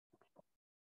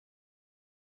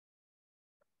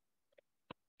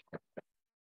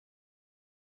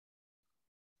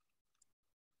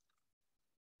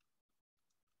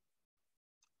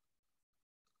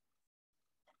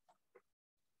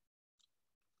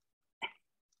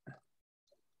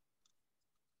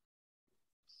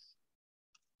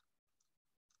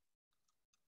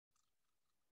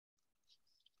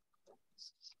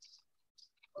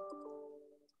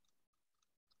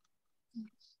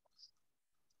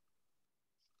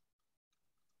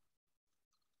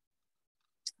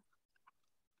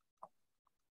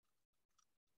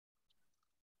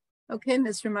Okay,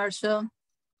 Mr. Marshall,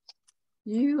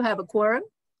 you have a quorum.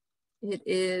 It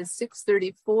is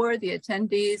 6:34. The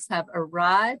attendees have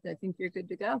arrived. I think you're good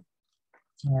to go.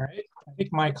 All right. I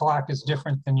think my clock is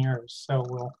different than yours,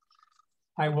 so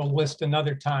I will list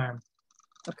another time.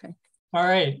 Okay. All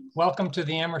right. Welcome to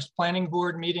the Amherst Planning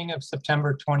Board meeting of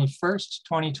September 21st,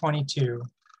 2022.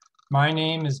 My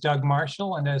name is Doug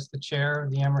Marshall, and as the chair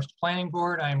of the Amherst Planning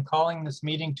Board, I am calling this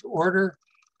meeting to order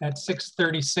at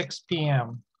 6:36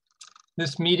 p.m.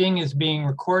 This meeting is being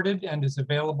recorded and is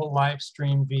available live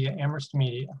stream via Amherst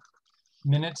Media.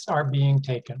 Minutes are being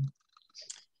taken.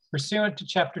 Pursuant to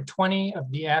Chapter 20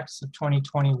 of the Acts of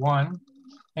 2021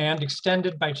 and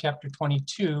extended by Chapter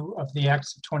 22 of the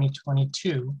Acts of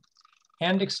 2022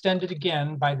 and extended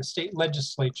again by the state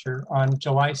legislature on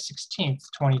July 16th,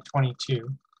 2022,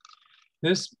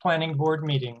 this planning board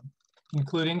meeting,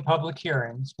 including public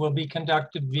hearings, will be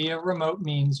conducted via remote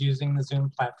means using the Zoom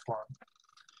platform.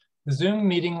 The Zoom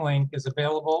meeting link is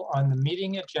available on the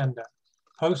meeting agenda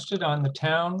posted on the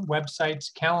town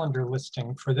website's calendar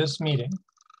listing for this meeting,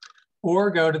 or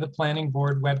go to the planning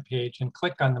board webpage and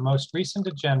click on the most recent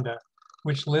agenda,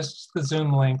 which lists the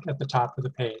Zoom link at the top of the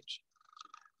page.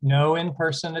 No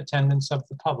in-person attendance of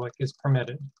the public is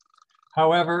permitted.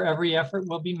 However, every effort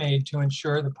will be made to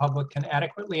ensure the public can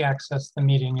adequately access the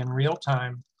meeting in real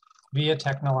time via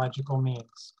technological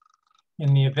means.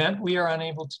 In the event we are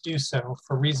unable to do so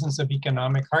for reasons of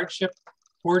economic hardship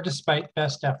or despite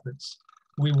best efforts,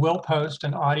 we will post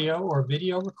an audio or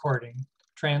video recording,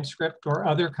 transcript, or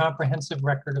other comprehensive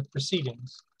record of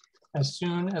proceedings as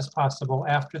soon as possible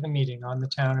after the meeting on the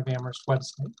Town of Amherst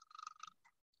website.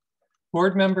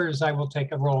 Board members, I will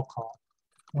take a roll call.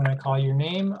 When I call your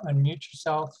name, unmute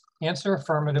yourself, answer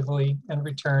affirmatively, and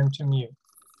return to mute.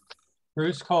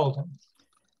 Bruce Colden.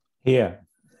 Here.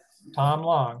 Tom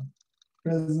Long.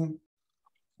 Present.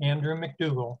 Andrew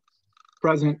McDougall.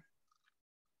 Present.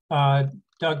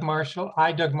 Doug Marshall.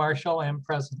 I, Doug Marshall, am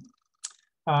present.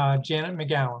 Janet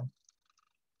McGowan.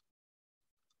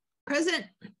 Present.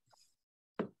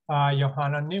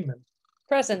 Johanna Newman.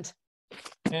 Present.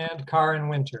 And Karen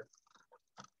Winter.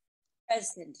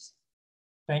 Present.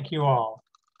 Thank you all.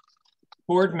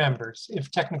 Board members,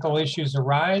 if technical issues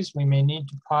arise, we may need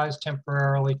to pause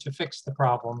temporarily to fix the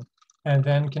problem and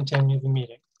then continue the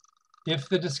meeting. If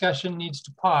the discussion needs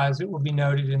to pause, it will be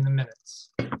noted in the minutes.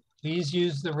 Please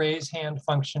use the raise hand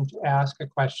function to ask a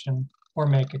question or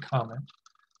make a comment.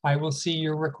 I will see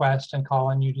your request and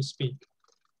call on you to speak.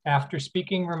 After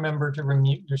speaking, remember to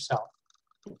unmute yourself.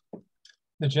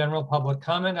 The general public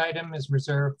comment item is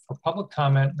reserved for public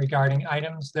comment regarding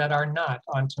items that are not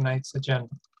on tonight's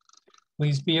agenda.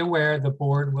 Please be aware the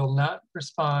board will not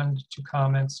respond to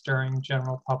comments during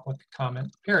general public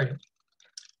comment period.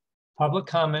 Public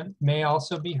comment may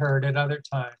also be heard at other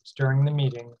times during the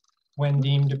meeting when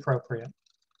deemed appropriate.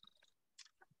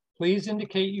 Please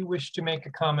indicate you wish to make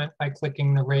a comment by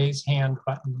clicking the raise hand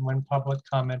button when public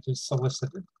comment is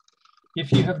solicited.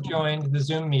 If you have joined the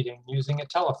Zoom meeting using a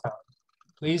telephone,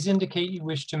 please indicate you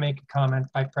wish to make a comment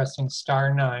by pressing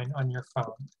 *9 on your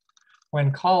phone.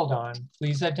 When called on,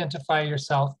 please identify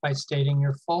yourself by stating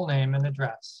your full name and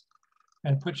address,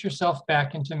 and put yourself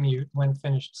back into mute when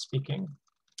finished speaking.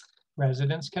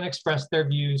 Residents can express their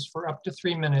views for up to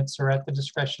 3 minutes or at the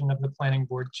discretion of the planning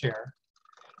board chair.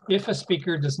 If a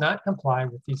speaker does not comply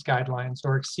with these guidelines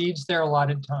or exceeds their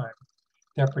allotted time,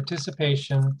 their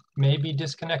participation may be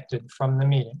disconnected from the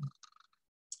meeting.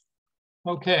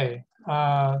 Okay,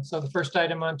 so the first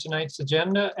item on tonight's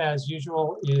agenda, as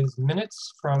usual, is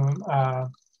minutes from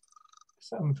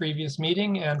some previous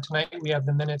meeting. And tonight we have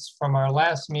the minutes from our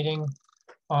last meeting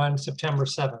on September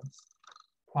 7th.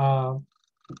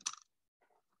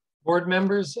 Board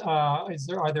members, are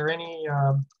there any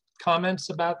comments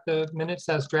about the minutes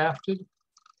as drafted?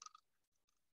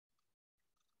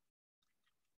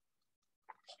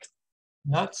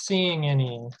 Not seeing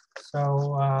any.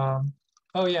 So,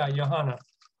 oh yeah, Johanna.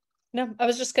 No, I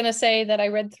was just going to say that I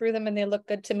read through them and they look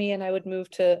good to me, and I would move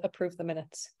to approve the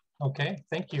minutes. Okay,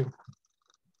 thank you.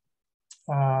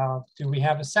 Do we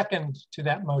have a second to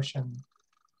that motion?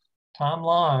 Tom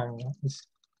Long.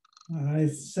 I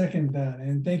second that.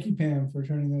 And thank you, Pam, for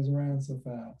turning those around so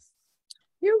fast.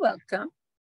 You're welcome.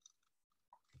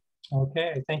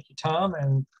 Okay, thank you, Tom.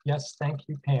 And yes, thank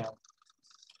you, Pam.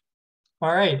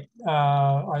 All right,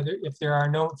 if there are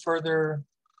no further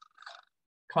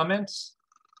comments,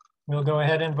 we'll go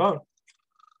ahead and vote.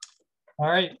 All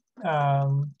right,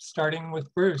 starting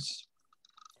with Bruce.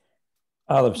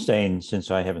 I'll abstain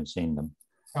since I haven't seen them.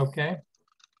 Okay.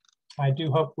 I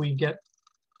do hope we get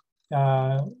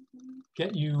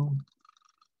you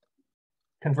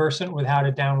conversant with how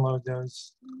to download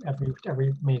those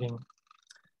every meeting.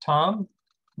 Tom?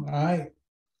 Aye.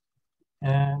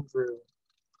 And Drew?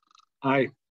 Aye.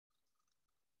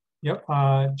 Yep.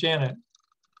 Janet?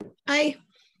 Aye.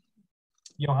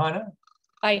 Johanna?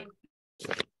 Aye.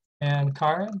 And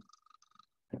Karen?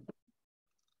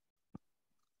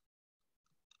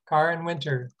 Karen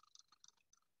Winter?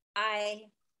 Aye.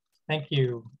 Thank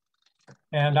you.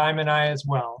 And I'm an aye as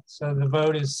well. So the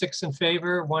vote is 6 in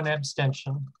favor, 1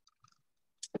 abstention.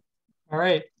 All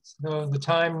right, so the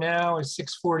time now is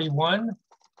 6:41,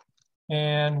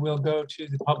 and we'll go to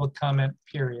the public comment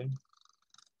period.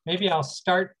 Maybe I'll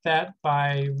start that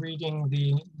by reading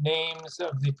the names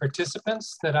of the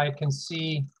participants that I can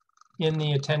see in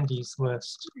the attendees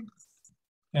list.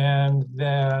 And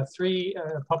the 3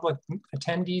 public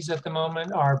attendees at the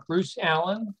moment are Bruce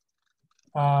Allen,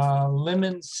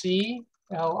 Limin C,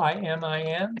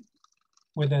 Limin,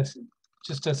 with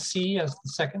just a C as the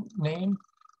second name,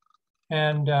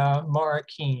 and Mara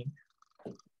Keene.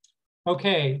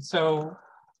 Okay, so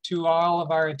to all of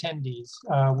our attendees,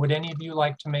 would any of you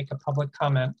like to make a public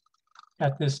comment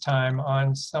at this time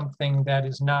on something that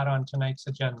is not on tonight's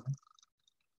agenda?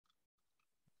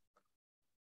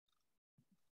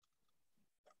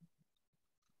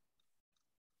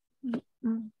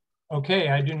 Okay,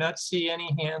 I do not see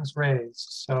any hands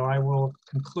raised, so I will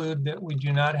conclude that we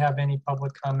do not have any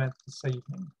public comment this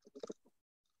evening.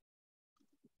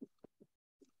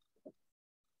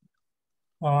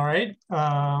 All right,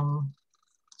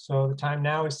 so the time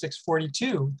now is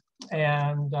 6:42,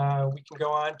 and we can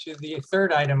go on to the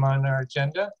third item on our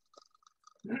agenda.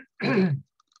 We're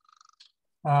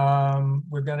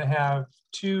going to have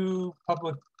 2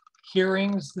 public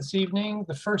hearings this evening.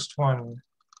 The first one,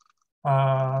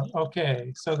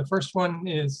 okay, so the first one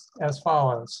is as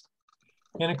follows.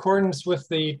 In accordance with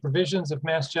the provisions of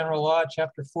Mass General Law,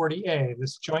 Chapter 40A,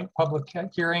 this joint public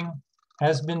hearing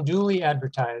has been duly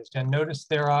advertised and notice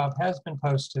thereof has been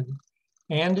posted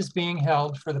and is being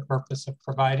held for the purpose of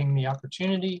providing the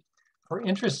opportunity for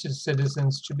interested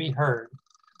citizens to be heard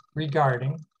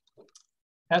regarding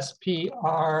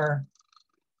SPR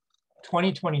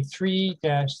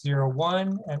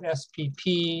 2023-01 and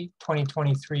SPP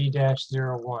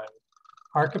 2023-01.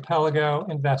 Archipelago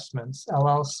Investments,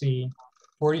 LLC,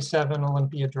 47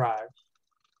 Olympia Drive.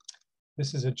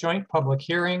 This is a joint public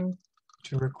hearing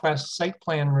to request site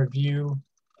plan review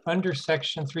under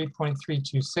section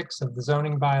 3.326 of the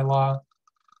zoning bylaw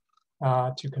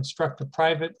to construct a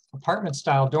private apartment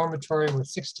style dormitory with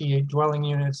 68 dwelling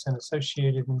units and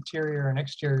associated interior and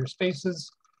exterior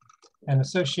spaces and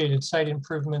associated site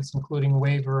improvements, including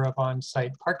waiver of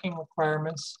on-site parking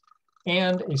requirements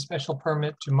and a special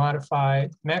permit to modify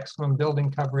maximum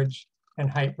building coverage and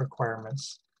height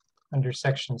requirements under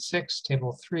section 6,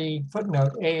 table 3,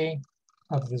 footnote A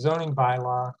of the zoning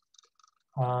bylaw,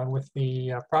 with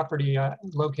the property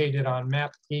located on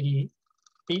map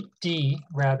 88D,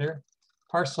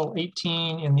 parcel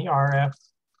 18 in the RF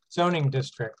zoning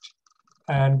district.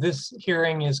 And this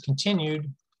hearing is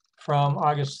continued from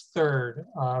August 3rd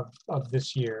of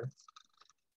this year.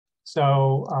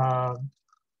 So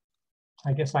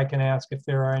I guess I can ask if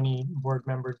there are any board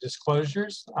member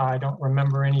disclosures. I don't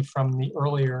remember any from the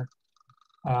earlier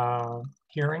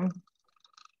hearing.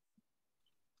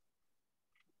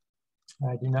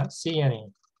 I do not see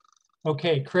any.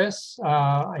 Okay, Chris,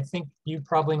 I think you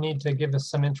probably need to give us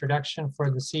some introduction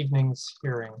for this evening's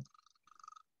hearing.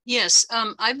 Yes,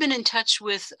 I've been in touch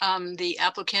with the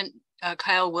applicant,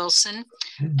 Kyle Wilson,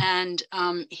 and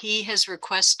he has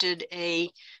requested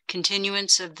a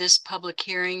continuance of this public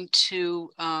hearing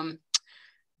to the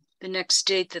next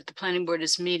date that the planning board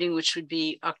is meeting, which would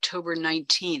be October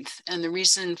 19th. And the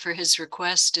reason for his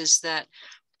request is that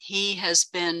he has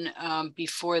been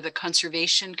before the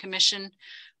Conservation Commission.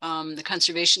 The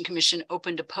Conservation Commission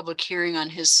opened a public hearing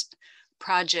on his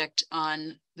project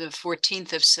on the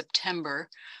 14th of September,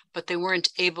 but they weren't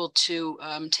able to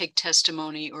take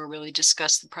testimony or really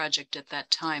discuss the project at that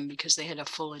time because they had a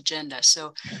full agenda.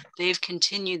 So they've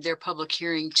continued their public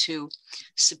hearing to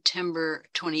September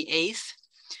 28th.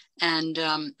 And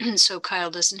so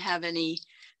Kyle doesn't have any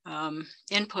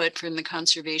input from the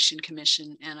Conservation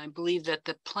Commission. And I believe that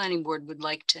the planning board would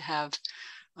like to have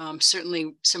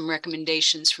certainly some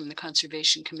recommendations from the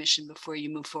Conservation Commission before you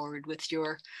move forward with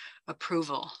your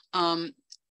approval.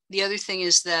 The other thing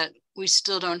is that we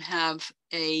still don't have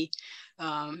a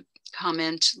a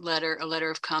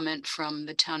letter of comment from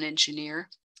the town engineer.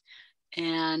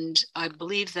 And I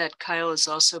believe that Kyle is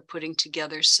also putting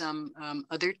together some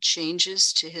other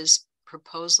changes to his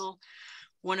proposal,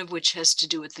 one of which has to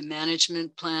do with the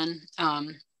management plan.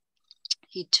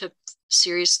 He took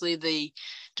seriously the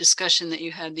discussion that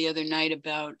you had the other night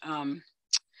about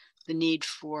the need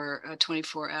for a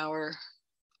 24-hour,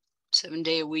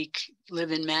 7-day-a-week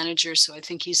live-in manager. So I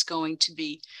think he's going to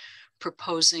be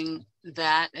proposing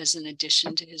that as an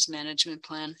addition to his management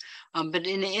plan. But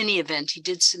in any event, he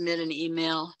did submit an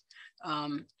email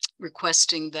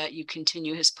requesting that you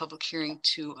continue his public hearing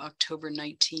to October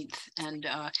 19th. And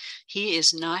he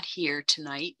is not here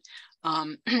tonight.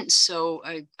 So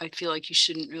I feel like you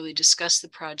shouldn't really discuss the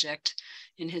project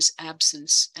in his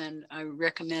absence. And I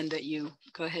recommend that you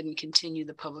go ahead and continue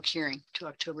the public hearing to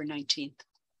October 19th.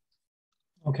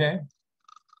 Okay.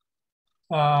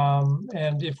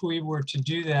 And if we were to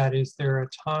do that, is there a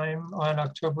time on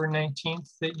October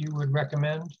 19th that you would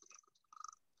recommend?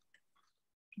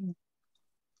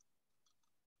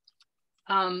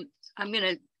 I'm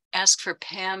going to ask for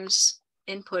Pam's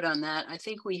input on that. I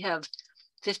think we have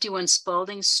 51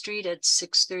 Spalding Street at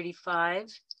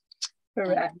 6:35.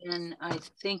 Correct. And I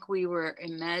think we were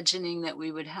imagining that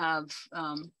we would have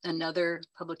another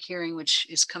public hearing, which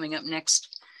is coming up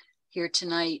next here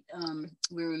tonight.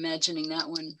 We were imagining that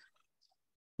one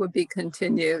Would be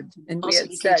continued, and we also had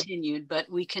be said, continued, but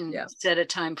we can Yeah. set a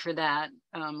time for that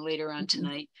later on Mhm.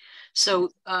 tonight.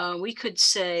 So we could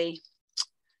say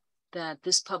that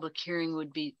this public hearing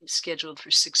would be scheduled for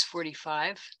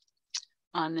 6:45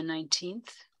 on the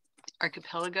 19th,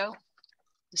 Archipelago.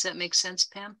 Does that make sense,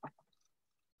 Pam?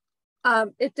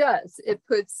 It does. It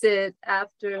puts it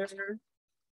after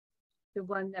the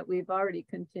one that we've already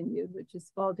continued, which is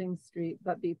Spalding Street,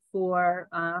 but before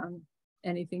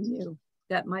anything new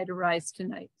that might arise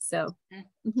tonight. So,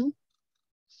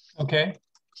 Okay.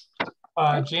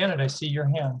 Janet, I see your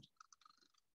hand.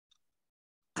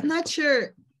 I'm not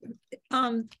sure.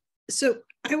 So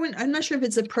I'm not sure if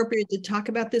it's appropriate to talk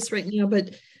about this right now,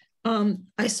 but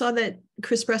I saw that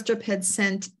Chris Brestrup had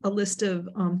sent a list of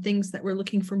things that we're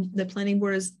looking for, the planning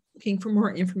board is looking for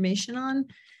more information on.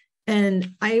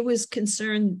 And I was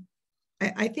concerned,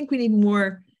 I think we need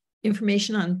more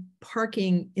information on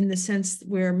parking, in the sense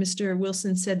where Mr.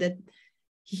 Wilson said that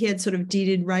he had sort of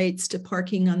deeded rights to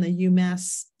parking on the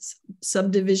UMass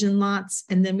subdivision lots.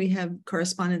 And then we have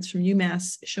correspondence from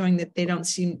UMass showing that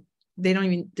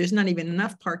there's not even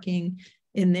enough parking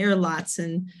in their lots.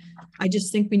 And I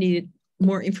just think we needed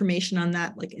more information on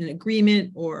that, like an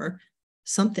agreement or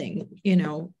something,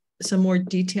 some more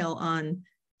detail on,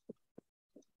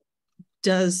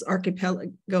 does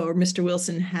Archipelago or Mr.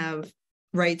 Wilson have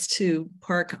rights to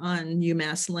park on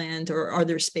UMass land, or are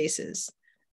there spaces?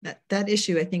 That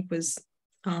issue, I think, was,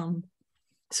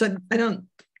 so I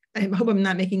hope I'm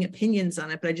not making opinions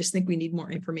on it, but I just think we need more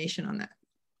information on that.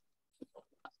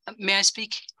 May I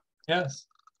speak? Yes.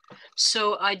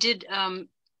 So I did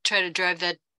try to drive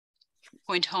that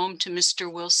point home to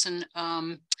Mr. Wilson.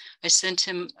 I sent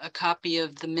him a copy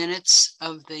of the minutes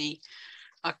of the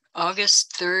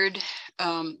August 3rd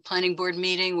planning board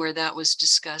meeting, where that was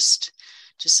discussed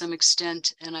to some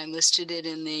extent. And I listed it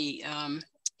in the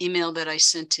email that I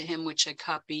sent to him, which I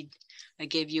copied. I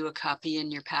gave you a copy in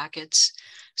your packets.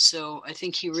 So I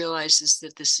think he realizes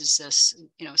that this is a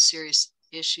serious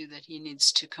issue that he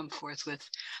needs to come forth with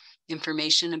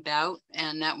information about.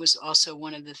 And that was also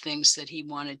one of the things that he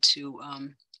wanted to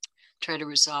try to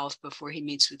resolve before he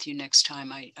meets with you next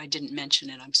time. I didn't mention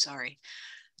it, I'm sorry,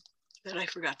 but I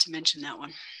forgot to mention that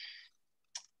one.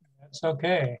 That's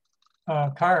okay.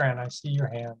 Karen, I see your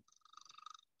hand.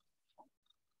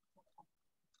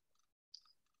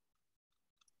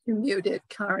 you're muted,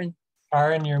 Karen.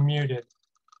 Karen, you're muted.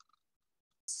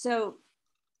 So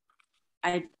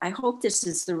I hope this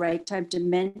is the right time to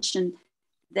mention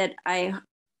that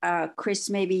Chris,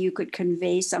 maybe you could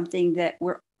convey something that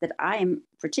I am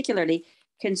particularly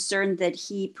concerned that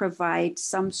he provides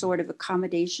some sort of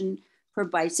accommodation for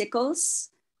bicycles.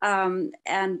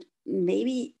 And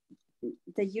maybe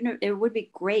it would be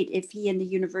great if he and the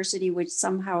university would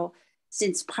somehow,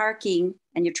 since parking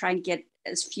and you're trying to get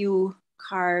as few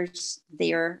cars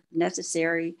there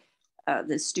necessary,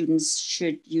 the students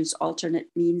should use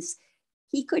alternate means.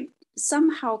 He could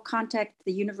somehow contact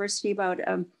the university about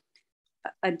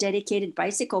a dedicated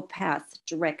bicycle path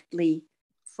directly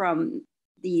from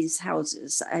these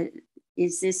houses.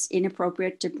 Is this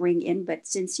inappropriate to bring in? But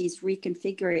since he's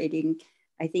reconfiguring,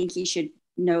 I think he should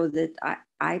know that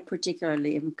I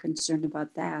particularly am concerned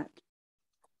about that.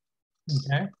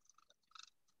 Okay.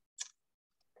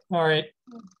 All right.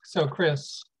 So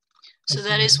Chris. So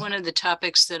that is one of the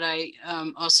topics that I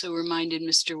also reminded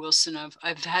Mr. Wilson of.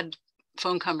 I've had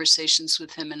phone conversations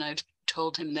with him, and I've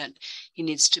told him that he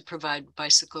needs to provide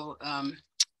bicycle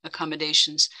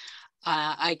accommodations.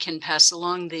 I can pass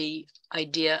along the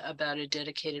idea about a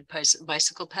dedicated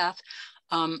bicycle path.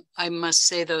 I must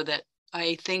say, though, that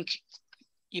I think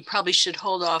you probably should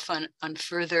hold off on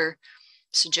further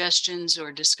suggestions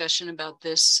or discussion about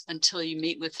this until you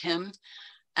meet with him.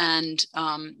 And,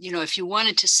 you know, if you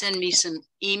wanted to send me some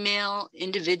email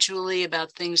individually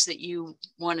about things that you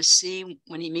want to see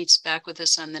when he meets back with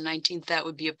us on the 19th, that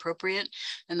would be appropriate.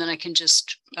 And then I can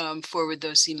just forward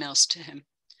those emails to him.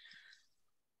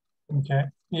 Okay.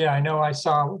 Yeah, I know I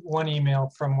saw one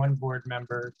email from one board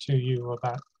member to you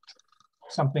about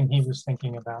something he was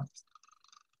thinking about.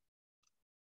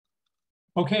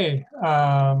 Okay.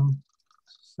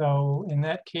 So in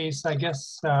that case, I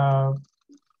guess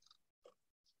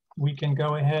we can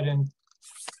go ahead and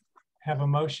have a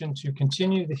motion to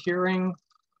continue the hearing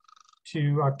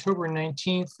to October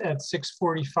 19th at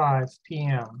 6:45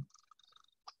 p.m.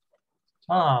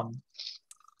 Tom.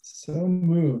 So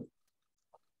moved.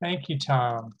 Thank you,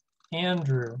 Tom.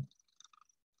 Andrew.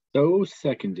 So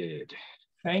seconded.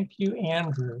 Thank you,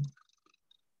 Andrew.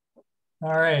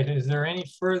 All right, is there any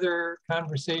further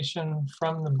conversation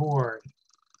from the board?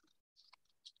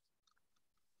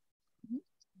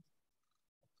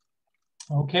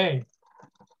 Okay,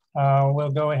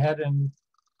 we'll go ahead and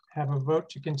have a vote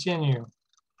to continue.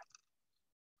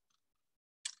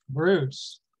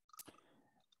 Bruce.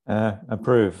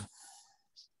 Approve.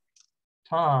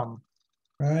 Tom.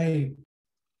 Right.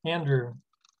 Andrew.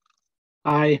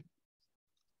 Aye.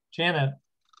 Janet.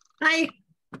 Aye.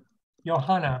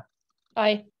 Johanna.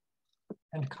 Aye.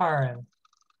 And Karen.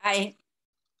 Aye.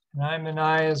 And I'm an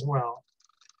aye as well.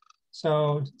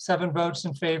 So 7 votes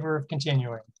in favor of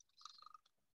continuing.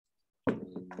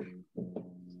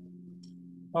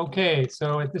 Okay,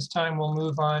 so at this time, we'll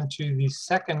move on to the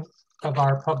second of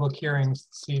our public hearings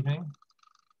this evening.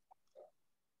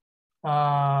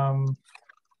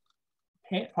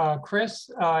 Chris,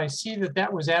 I see that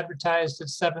that was advertised at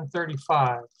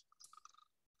 7:35.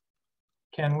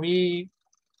 Can we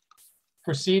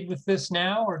proceed with this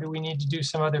now, or do we need to do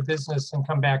some other business and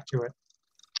come back to it?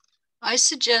 I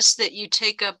suggest that you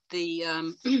take up the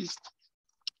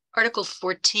Article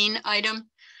 14 item,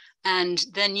 and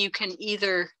then you can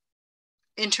either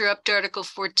interrupt Article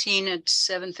 14 at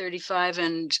 7:35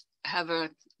 and have a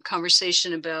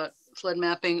conversation about flood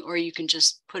mapping, or you can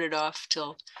just put it off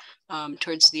till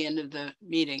towards the end of the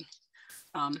meeting.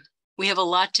 We have a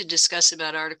lot to discuss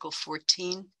about Article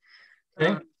 14.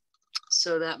 Okay.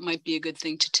 So that might be a good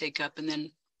thing to take up and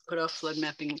then put off flood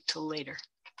mapping till later.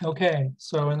 Okay,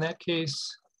 so in that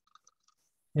case,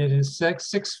 it is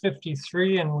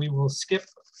 6:53 and we will skip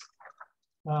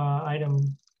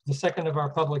the second of our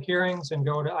public hearings and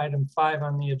go to item 5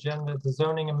 on the agenda, the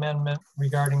zoning amendment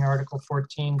regarding Article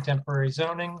 14, temporary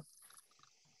zoning.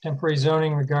 Temporary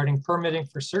zoning regarding permitting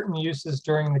for certain uses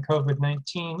during the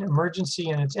COVID-19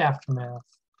 emergency and its aftermath.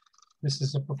 This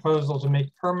is a proposal to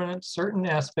make permanent certain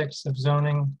aspects of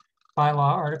zoning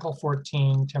bylaw Article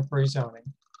 14, temporary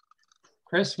zoning.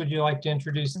 Chris, would you like to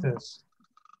introduce this?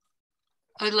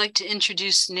 I'd like to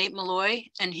introduce Nate Malloy,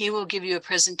 and he will give you a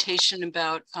presentation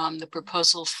about the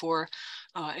proposal for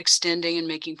extending and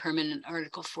making permanent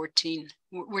Article 14.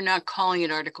 We're not calling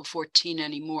it Article 14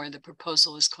 anymore. The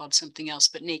proposal is called something else,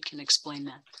 but Nate can explain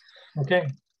that. Okay.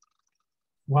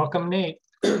 Welcome, Nate.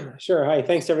 Sure. Hi,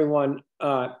 thanks everyone.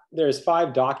 There's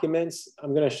 5 documents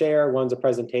I'm going to share. One's a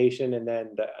presentation, and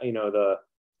then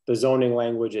the zoning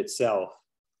language itself.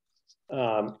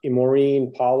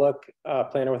 Maureen Pollock,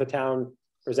 planner with the town,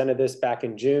 presented this back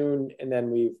in June, and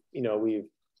then we've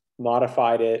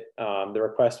modified it. The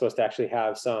request was to actually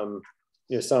have some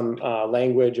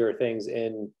language or things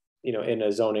in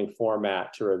a zoning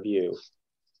format to review.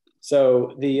 So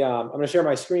I'm going to share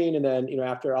my screen, and then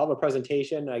after all the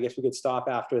presentation, I guess we could stop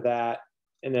after that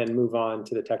and then move on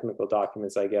to the technical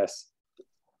documents, I guess.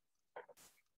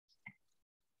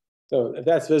 So if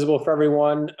that's visible for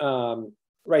everyone.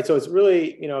 Right, so it's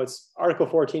really, it's Article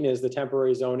 14 is the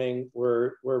temporary zoning.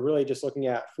 We're really just looking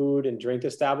at food and drink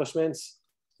establishments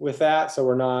with that. So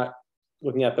we're not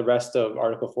looking at the rest of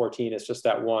Article 14. It's just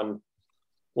that one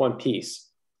piece.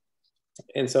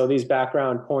 And so these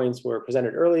background points were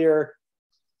presented earlier.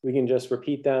 We can just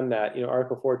repeat them that,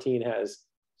 Article 14 has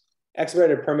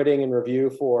expedited permitting and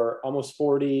review for almost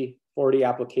 40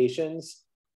 applications.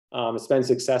 It's been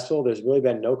successful. There's really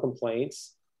been no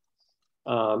complaints.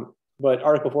 But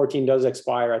Article 14 does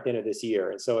expire at the end of this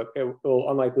year, and so it will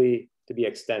unlikely to be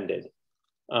extended.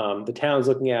 The town's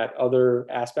looking at other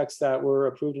aspects that were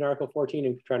approved in Article 14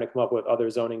 and trying to come up with other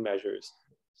zoning measures.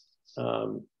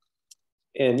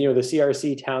 And, the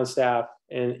CRC town staff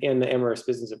and the Amherst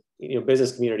business,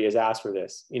 business community has asked for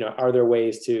this. Are there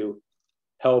ways to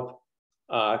help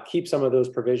keep some of those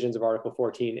provisions of Article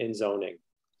 14 in zoning?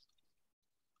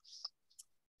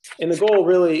 And the goal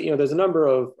really, there's a number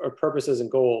of purposes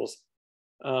and goals.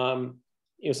 Some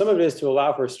of it is to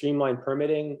allow for streamlined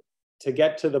permitting, to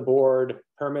get to the board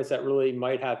permits that really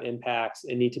might have impacts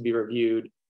and need to be reviewed,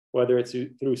 whether it's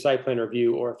through site plan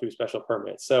review or through special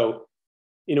permits. So,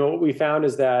 what we found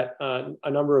is that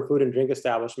a number of food and drink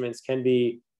establishments can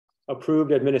be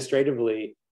approved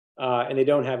administratively and they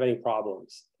don't have any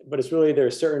problems. But it's really,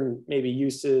 there's certain maybe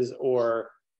uses or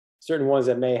certain ones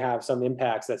that may have some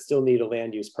impacts that still need a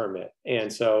land use permit.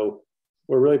 And so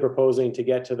we're really proposing to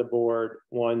get to the board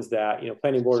ones that,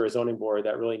 planning board or zoning board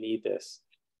that really need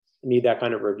that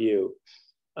kind of review.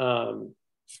 And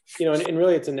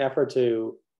really it's an effort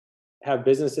to have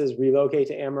businesses relocate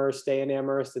to Amherst, stay in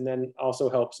Amherst, and then also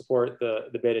help support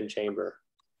the bid and chamber.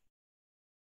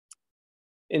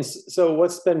 And so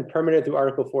what's been permitted through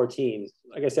Article 14?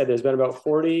 Like I said, there's been about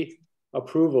 40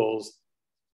 approvals,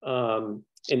 and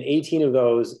 18 of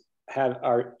those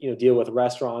deal with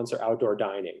restaurants or outdoor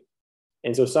dining.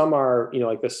 And so some are,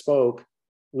 like the Spoke,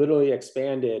 literally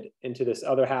expanded into this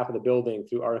other half of the building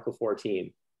through Article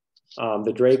 14.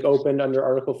 The Drake opened under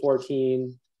Article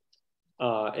 14.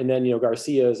 And then,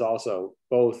 Garcia is also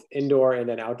both indoor and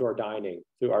then outdoor dining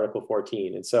through Article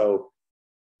 14. And so,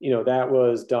 that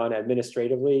was done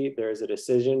administratively. There's a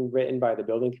decision written by the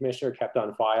building commissioner, kept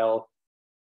on file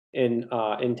in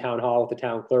town hall with the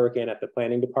town clerk and at the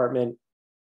planning department.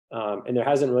 And there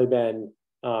hasn't really been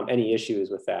any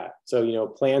issues with that. So,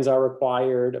 plans are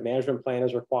required, a management plan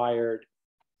is required.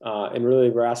 And really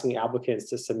we're asking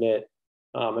applicants to submit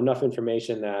enough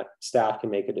information that staff can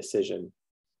make a decision.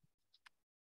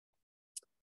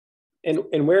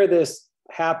 And where this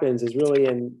happens is really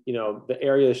in, the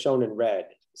areas shown in red.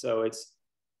 So it's,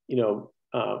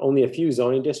 only a few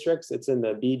zoning districts. It's in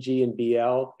the BG and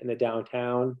BL in the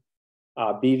downtown,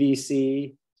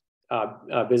 BVC,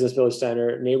 Business Village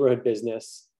Center, neighborhood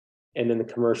business, and then the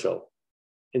commercial.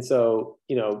 And so,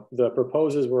 the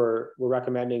proposals we're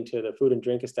recommending to the food and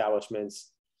drink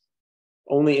establishments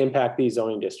only impact these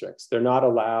zoning districts. They're not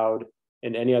allowed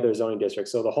in any other zoning district.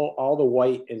 So all the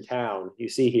white in town you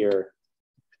see here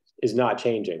is not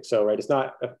changing. So, right, it's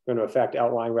not going to affect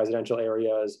outlying residential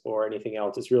areas or anything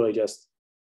else. It's really just,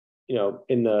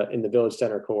 in the village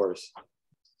center cores.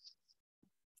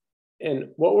 And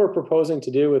what we're proposing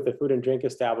to do with the food and drink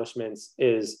establishments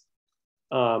is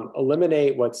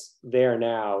eliminate what's there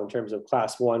now in terms of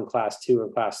class 1, class 2,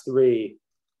 and class 3,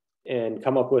 and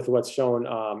come up with what's shown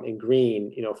in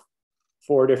green,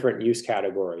 4 different use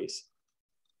categories.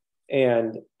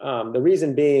 And the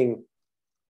reason being,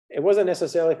 it wasn't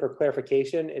necessarily for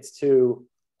clarification, it's to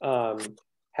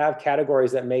have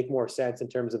categories that make more sense in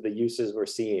terms of the uses we're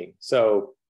seeing.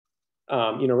 So,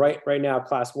 right now,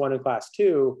 class 1 and class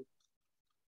 2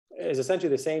 is essentially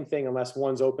the same thing unless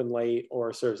one's open late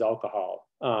or serves alcohol.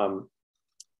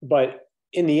 But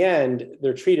in the end,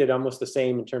 they're treated almost the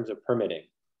same in terms of permitting.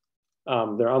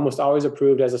 They're almost always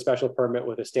approved as a special permit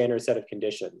with a standard set of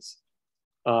conditions.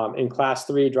 In class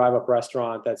 3 drive-up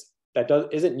restaurant,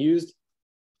 isn't used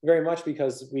very much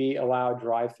because we allow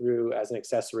drive-through as an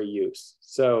accessory use.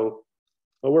 So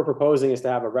what we're proposing is to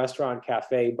have a restaurant,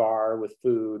 cafe, bar with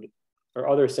food or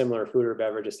other similar food or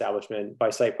beverage establishment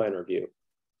by site plan review.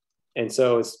 And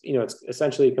so it's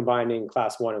essentially combining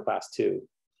class 1 and class 2.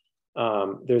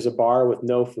 There's a bar with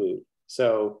no food.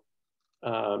 So,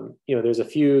 there's a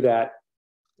few that,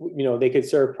 they could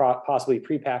serve possibly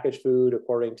prepackaged food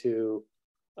according to,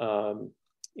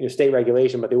 state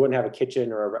regulation, but they wouldn't have a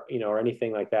kitchen or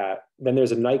anything like that. Then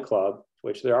there's a nightclub,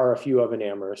 which there are a few of in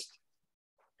Amherst.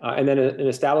 And then an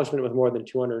establishment with more than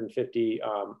 250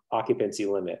 occupancy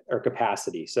limit or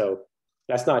capacity. So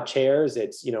that's not chairs,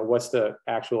 it's, what's the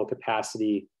actual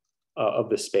capacity of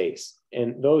the space.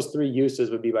 And those 3 uses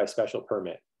would be by special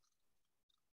permit.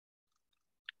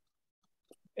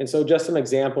 And so just some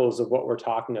examples of what we're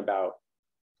talking about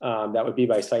that would be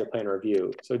by site plan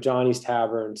review. So Johnny's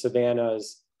Tavern,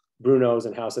 Savannah's, Bruno's,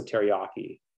 and House of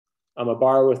Teriyaki. A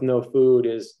bar with no food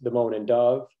is the Moan and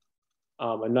Dove.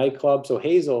 A nightclub, so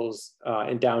Hazel's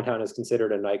in downtown is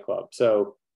considered a nightclub.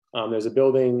 So there's a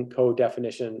building code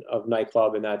definition of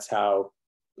nightclub, and that's how,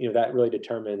 that really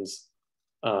determines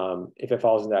if it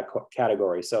falls in that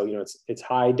category. So, it's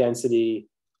high density,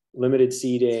 limited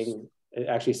seating. It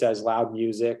actually says loud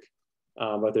music,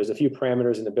 but there's a few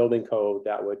parameters in the building code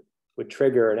that would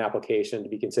trigger an application to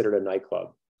be considered a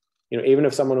nightclub. Even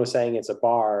if someone was saying it's a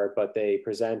bar, but they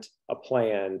present a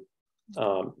plan,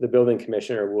 the building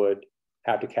commissioner would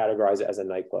have to categorize it as a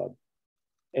nightclub.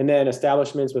 And then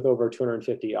establishments with over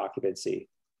 250 occupancy.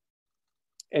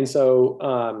 And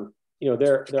so, you know,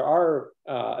 there are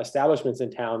establishments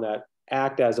in town that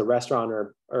act as a restaurant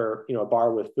or you know, a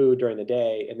bar with food during the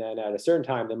day, and then at a certain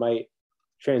time they might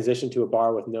transition to a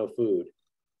bar with no food.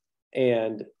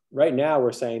 And right now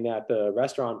we're saying that the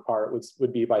restaurant part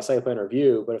would be by site plan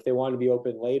review, but if they want to be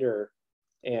open later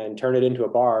and turn it into a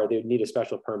bar, they would need a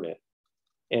special permit.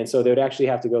 And so they would actually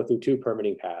have to go through 2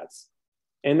 permitting paths.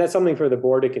 And that's something for the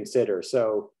board to consider.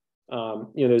 So, you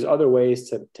know, there's other ways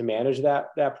to manage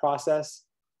that process.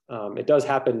 It does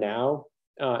happen now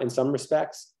in some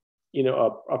respects. You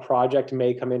know, a project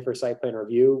may come in for site plan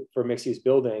review for mixed use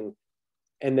building,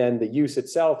 and then the use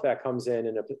itself that comes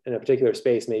in a particular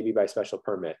space may be by special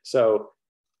permit. So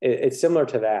it's similar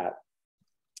to that.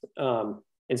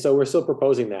 And so we're still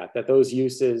proposing that those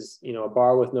uses, you know, a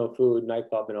bar with no food,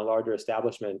 nightclub, and a larger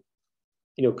establishment,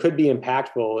 you know, could be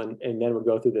impactful and then would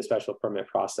go through the special permit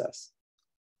process.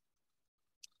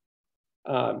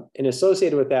 And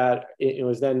associated with that, it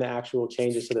was then the actual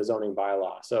changes to the zoning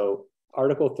bylaw. So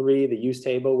Article 3, the use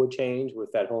table would change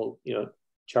with that whole, you know,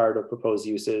 chart of proposed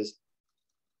uses.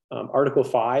 Article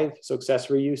 5, so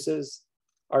accessory uses.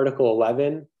 Article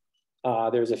 11,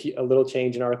 there's a little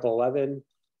change in Article 11.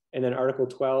 And then Article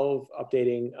 12,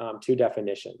 updating 2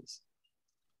 definitions.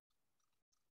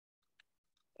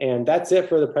 And that's it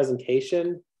for the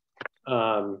presentation.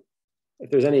 If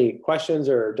there's any questions,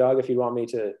 or Doug, if you want me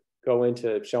to go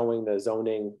into showing the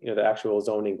zoning, you know, the actual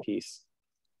zoning piece.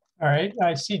 All right,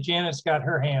 I see Janice got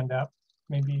her hand up.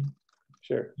 Maybe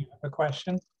Sure. you have a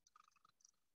question.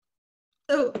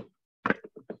 So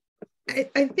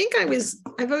I think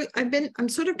I'm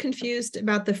sort of confused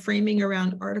about the framing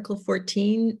around Article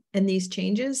 14 and these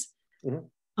changes.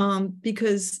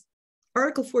 Because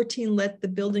Article 14 let the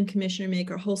building commissioner make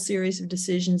a whole series of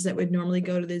decisions that would normally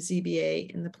go to the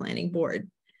ZBA and the planning board.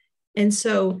 And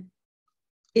so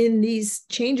in these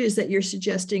changes that you're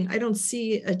suggesting, I don't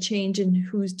see a change in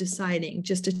who's deciding,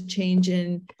 just a change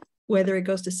in whether it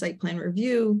goes to site plan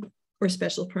review or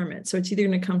special permit. So it's either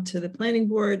going to come to the planning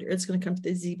board or it's going to come to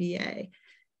the ZBA.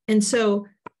 And so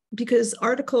because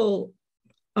Article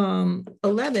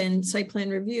 11, site plan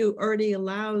review, already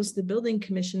allows the building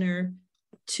commissioner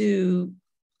to,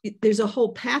 there's a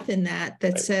whole path in that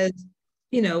Right. says,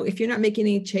 you know, if you're not making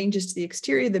any changes to the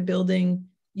exterior of the building,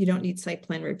 you don't need site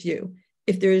plan review.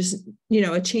 If there's, you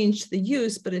know, a change to the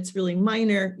use, but it's really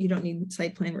minor, you don't need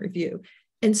site plan review.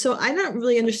 And so I don't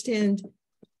really understand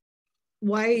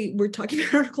why we're talking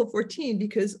about Article 14,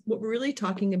 because what we're really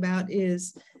talking about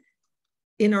is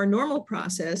in our normal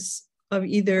process of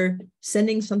either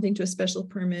sending something to a special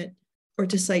permit or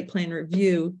to site plan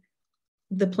review,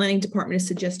 the planning department is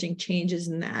suggesting changes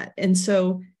in that. And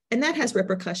so, and that has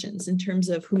repercussions in terms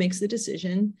of who makes the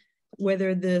decision,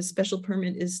 whether the special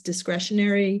permit is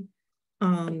discretionary,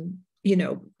 you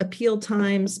know, appeal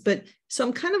times. But so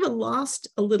I'm kind of lost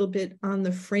a little bit on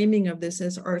the framing of this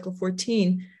as Article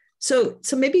 14. So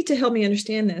maybe to help me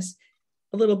understand this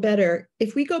a little better,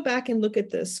 if we go back and look at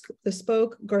this, the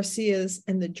Spoke, Garcia's,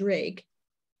 and the Drake,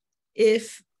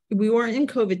 if we weren't in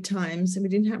COVID times and we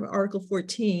didn't have Article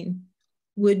 14,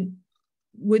 would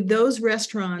those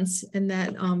restaurants and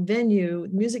that venue,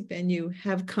 music venue,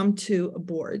 have come to a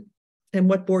board? And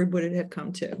what board would it have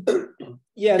come to?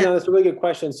 Yeah, no, that's a really good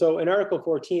question. So in Article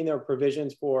 14, there are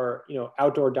provisions for, you know,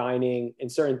 outdoor dining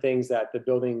and certain things that the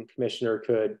building commissioner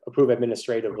could approve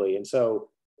administratively. And so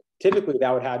typically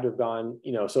that would have to have gone,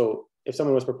 you know, so if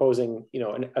someone was proposing, you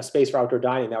know, a space for outdoor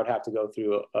dining, that would have to go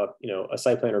through a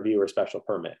site plan review or special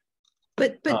permit.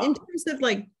 But in terms of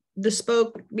like the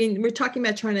Spoke, I mean, we're talking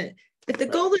about trying to, if the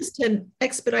goal is to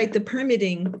expedite the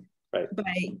permitting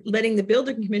by letting the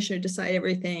building commissioner decide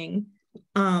everything,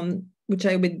 which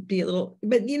I would be a little,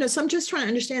 but you know, so I'm just trying to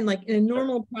understand, like in a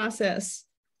normal process,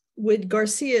 would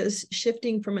Garcia's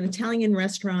shifting from an Italian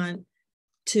restaurant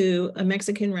to a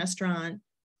Mexican restaurant,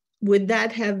 would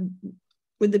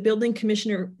the building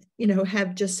commissioner, you know,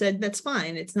 have just said, that's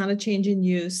fine, it's not a change in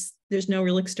use, there's no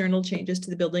real external changes to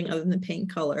the building other than the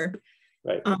paint color?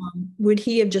 Right. Would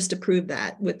he have just approved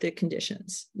that with the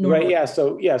conditions? Normally? Right.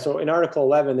 Yeah. So in Article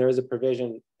 11, there is a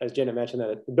provision, as Jenna mentioned,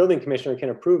 that the building commissioner can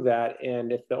approve that,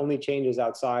 and if the only changes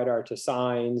outside are to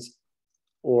signs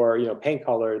or, you know, paint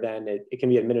color, then it can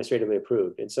be administratively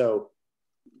approved. And so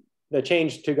the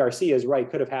change to Garcia's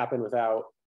could have happened without,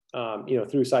 you know,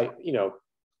 through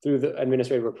through the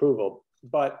administrative approval,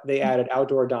 but they added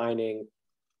outdoor dining,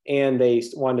 and they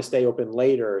wanted to stay open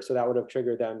later. So that would have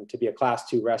triggered them to be a Class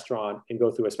 2 restaurant and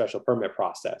go through a special permit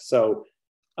process. So,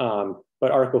 but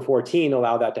Article 14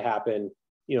 allowed that to happen,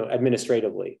 you know,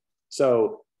 administratively.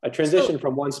 So A transition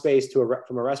from one space to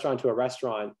from a restaurant to a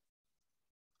restaurant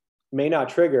may not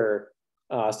trigger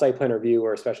site plan review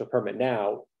or a special permit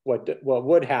now. What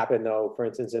would happen though, for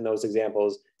instance, in those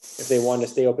examples, if they want to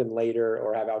stay open later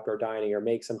or have outdoor dining or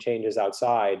make some changes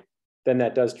outside, then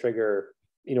that does trigger,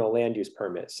 a land use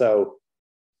permit. So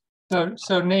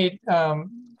Nate,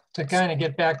 to kind of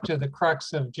get back to the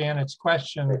crux of Janet's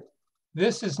question,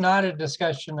 this is not a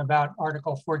discussion about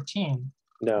Article 14.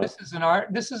 No,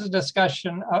 this is a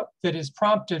discussion that is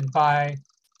prompted by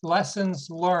lessons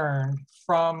learned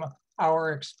from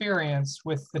our experience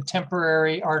with the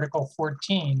temporary Article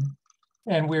 14.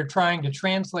 And we're trying to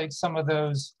translate some of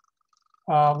those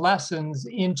lessons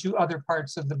into other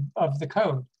parts of the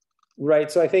code.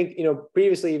 Right. So I think,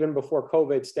 previously, even before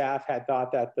COVID, staff had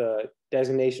thought that the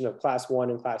designation of class 1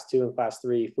 and class 2 and class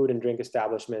 3 food and drink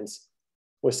establishments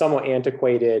was somewhat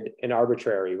antiquated and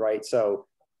arbitrary, right? So,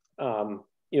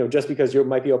 just because you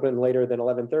might be open later than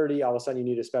 11:30, all of a sudden you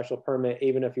need a special permit,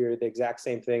 even if you're the exact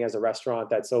same thing as a restaurant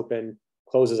that's open,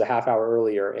 closes a half hour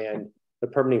earlier, and the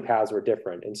permitting paths were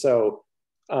different. And so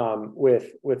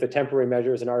with the temporary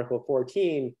measures in Article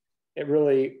 14, it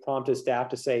really prompted staff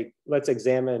to say, let's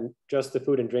examine just the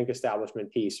food and drink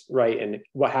establishment piece, right? And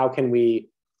how can we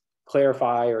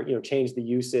clarify or change the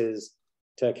uses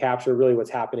to capture really what's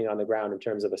happening on the ground in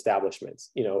terms of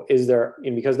establishments? Is there,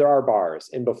 because there are bars,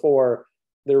 and before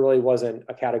there really wasn't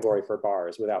a category for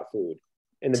bars without food,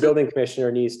 and the building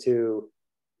commissioner needs to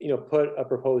put a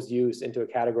proposed use into a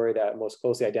category that most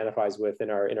closely identifies with in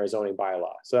our zoning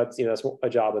bylaw. So that's that's a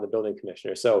job of the building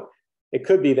commissioner. So it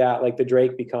could be that, like, the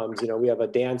Drake becomes, we have a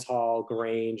dance hall,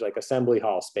 Grange, like assembly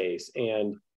hall space,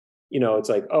 and it's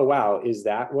like, oh wow, is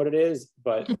that what it is?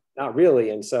 But not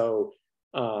really. And so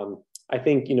I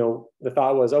think the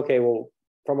thought was, okay, well,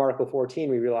 from Article 14,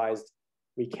 we realized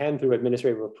we can, through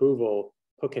administrative approval,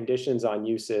 put conditions on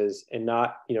uses and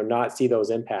not see those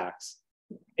impacts.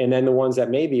 And then the ones that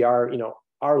maybe are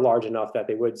large enough that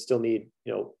they would still need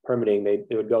permitting,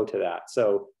 they would go to that.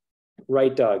 So,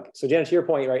 right, Doug. So Janet, to your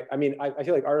point, right? I mean, I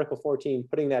feel like Article 14,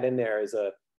 putting that in there is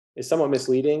somewhat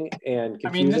misleading and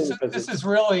confusing. I mean, this is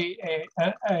really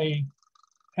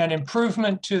an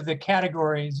improvement to the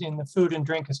categories in the food and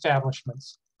drink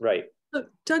establishments. Right. So,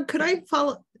 Doug, could I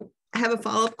have a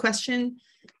follow-up question?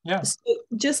 Yeah. So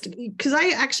just because I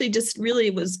actually just really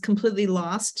was completely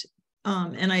lost,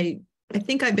 and I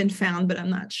think I've been found, but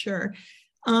I'm not sure.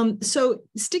 So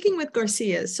sticking with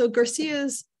Garcia's. So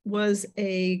Garcia's was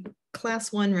a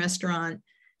class 1 restaurant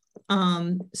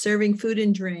serving food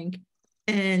and drink,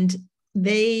 and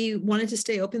they wanted to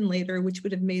stay open later, which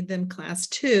would have made them class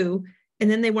 2. And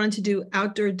then they wanted to do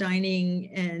outdoor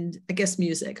dining and I guess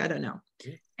music, I don't know.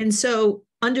 And so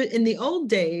in the old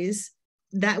days,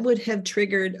 that would have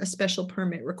triggered a special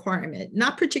permit requirement,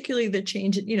 not particularly the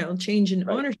change in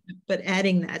ownership, but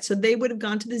adding that. So they would have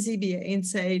gone to the ZBA and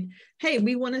said, hey,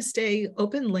 we want to stay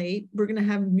open late. We're going to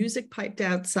have music piped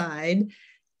outside,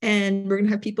 and we're going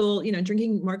to have people,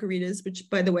 drinking margaritas, which,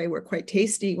 by the way, were quite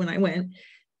tasty when I went.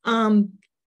 And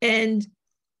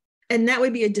that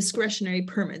would be a discretionary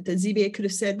permit. The ZBA could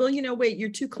have said, well, wait, you're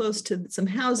too close to some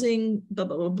housing, blah,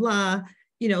 blah, blah, blah.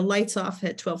 Lights off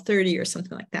at 12:30 or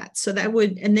something like that. So that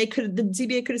would, and the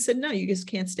ZBA could have said, no, you just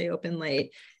can't stay open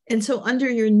late. And so under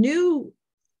your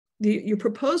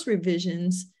proposed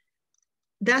revisions,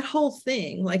 that whole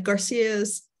thing, like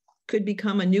Garcia's could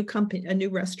become a new company, a new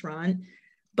restaurant,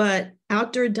 but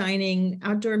outdoor dining,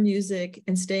 outdoor music,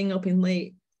 and staying open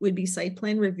late would be site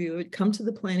plan review. It would come to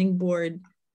the planning board.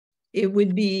 It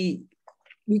would be,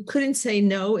 we couldn't say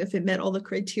no if it met all the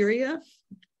criteria.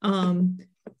 And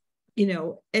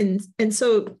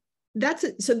so that's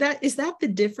it. So is that the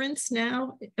difference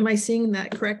now? Am I seeing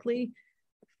that correctly?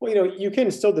 Well, you can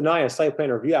still deny a site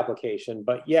plan review application,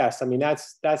 but yes, I mean,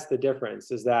 that's the difference,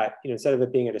 is that, instead of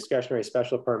it being a discretionary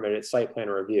special permit, it's site plan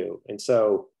review. And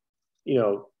so,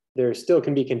 there still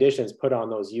can be conditions put on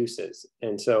those uses.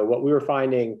 And so what we were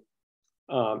finding,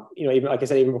 even like I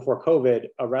said, even before COVID,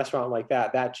 a restaurant like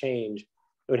that change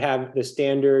would have the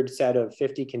standard set of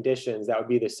 50 conditions that would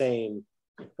be the same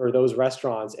for those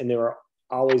restaurants, and they were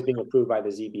always being approved by the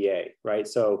ZBA, right?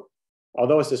 So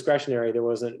although it's discretionary, there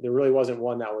really wasn't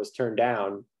one that was turned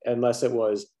down, unless it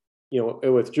was,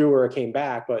 it withdrew or it came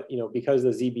back. But because the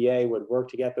ZBA would work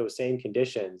to get those same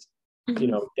conditions,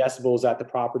 decibels at the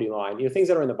property line, things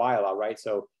that are in the bylaw, right?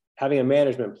 So having a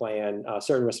management plan,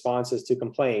 certain responses to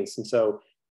complaints. And so,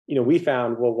 we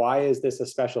found, well, why is this a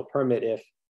special permit if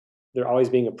they're always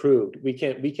being approved? We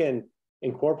can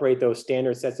incorporate those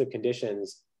standard sets of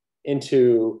conditions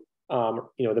into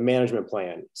the management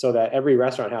plan, so that every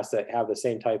restaurant has to have the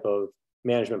same type of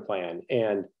management plan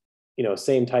and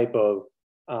same type of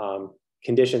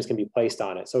conditions can be placed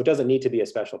on it. So it doesn't need to be a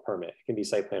special permit. It can be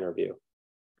site plan review.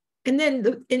 And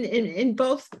then in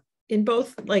both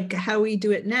like how we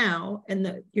do it now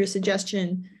and your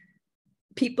suggestion,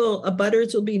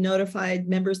 abutters will be notified,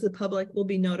 members of the public will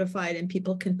be notified, and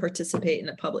people can participate in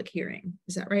a public hearing.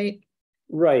 Is that right?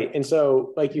 Right. And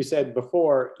so, like you said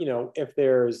before, if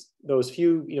there's those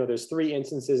few, there's 3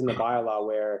 instances in the bylaw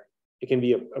where it can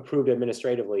be approved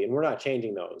administratively, and we're not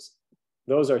changing those.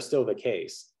 Those are still the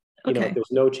case. Okay.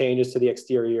 There's no changes to the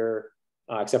exterior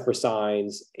except for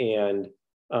signs and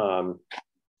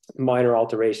minor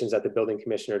alterations that the building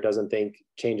commissioner doesn't think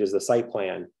changes the site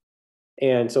plan.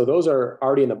 And so those are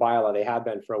already in the bylaw. They have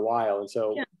been for a while. And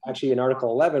so actually in Article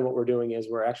 11, what we're doing is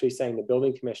we're actually saying the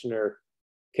building commissioner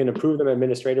can approve them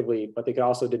administratively, but they could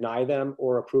also deny them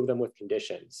or approve them with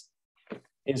conditions.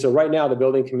 And so right now the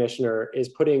building commissioner is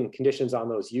putting conditions on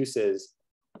those uses,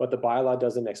 but the bylaw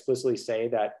doesn't explicitly say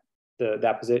that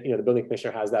the building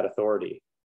commissioner has that authority.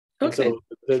 Okay. And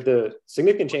so the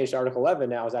significant change to Article 11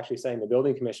 now is actually saying the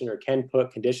building commissioner can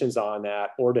put conditions on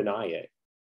that or deny it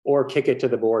or kick it to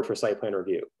the board for site plan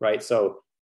review, right? So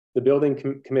the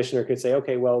building commissioner could say,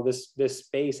 okay, well, this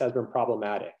space has been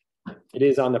problematic. It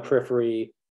is on the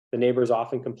periphery. The neighbors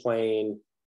often complain,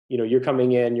 you're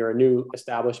coming in, you're a new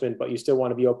establishment, but you still want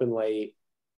to be open late.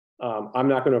 I'm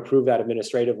not going to approve that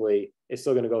administratively. It's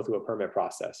still going to go through a permit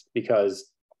process because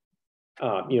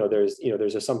there's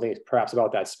just something perhaps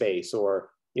about that space or,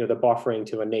 the buffering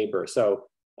to a neighbor. So,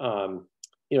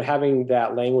 having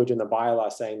that language in the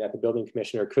bylaw saying that the building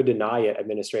commissioner could deny it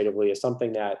administratively is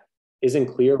something that isn't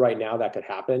clear right now that could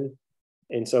happen.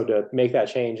 And so to make that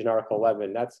change in Article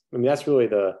 11, that's really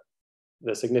the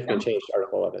significant change to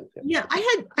Article 11. Yeah,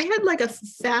 I had like a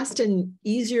fast and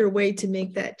easier way to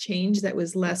make that change that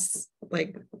was less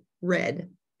like red.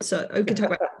 So we could talk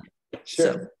about that.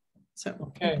 Sure. So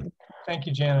Okay, thank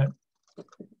you, Janet.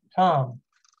 Tom.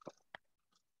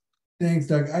 Thanks,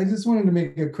 Doug. I just wanted to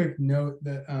make a quick note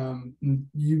that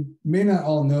you may not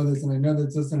all know this, and I know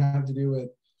this doesn't have to do with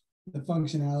the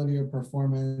functionality or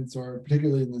performance or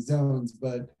particularly in the zones,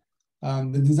 but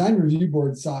the design review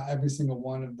board saw every single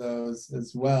one of those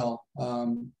as well,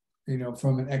 from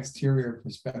an exterior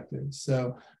perspective.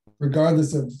 So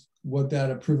regardless of what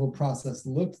that approval process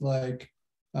looked like,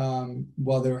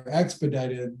 while they were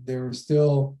expedited, they were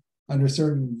still under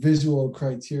certain visual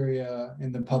criteria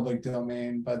in the public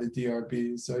domain by the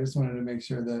DRB. So I just wanted to make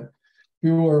sure that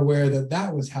people were aware that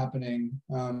that was happening,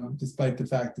 despite the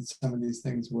fact that some of these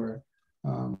things were,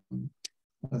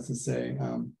 let's just say,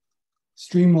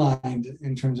 streamlined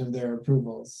in terms of their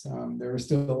approvals. They were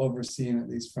still overseen, at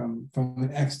least from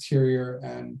an exterior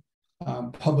and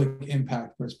public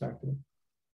impact perspective.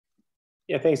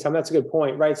 Yeah, thanks, Tom. That's a good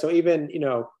point, right? So even,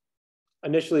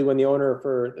 initially when the owner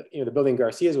for, the building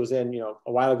Garcia's was in,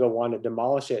 a while ago wanted to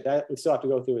demolish it, that would still have to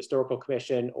go through historical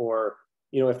commission or,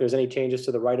 if there's any changes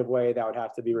to the right of way, that would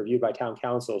have to be reviewed by town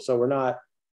council. So we're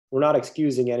not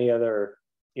excusing any other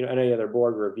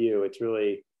board review. It's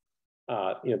really,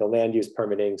 the land use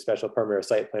permitting, special permit or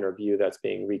site plan review that's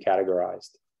being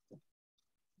recategorized.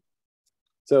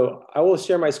 So I will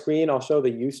share my screen. I'll show the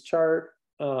use chart.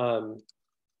 And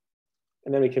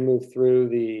then we can move through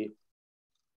the,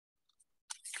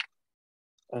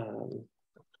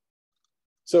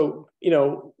 so,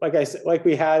 like I said, like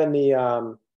we had in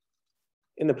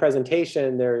the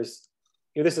presentation, there's,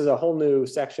 this is a whole new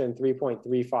section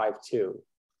 3.352.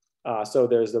 So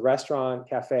there's the restaurant,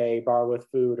 cafe, bar with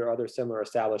food, or other similar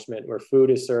establishment where food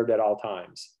is served at all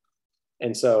times.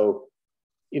 And so,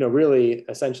 really,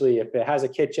 essentially, if it has a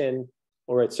kitchen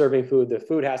or it's serving food, the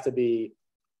food has to be,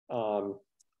 kind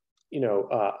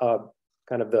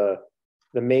of the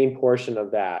main portion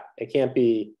of that. It can't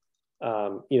be,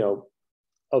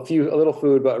 a little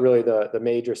food, but really the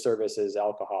major service is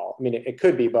alcohol. I mean, it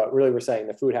could be, but really we're saying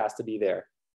the food has to be there.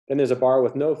 Then there's a bar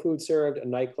with no food served, a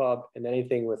nightclub, and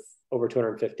anything with over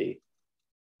 250.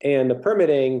 And the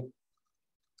permitting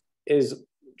is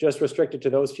just restricted to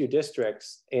those few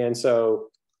districts. And so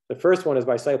the first one is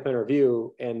by site plan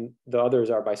review and the others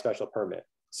are by special permit.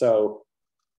 So,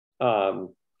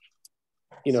 so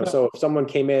if someone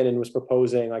came in and was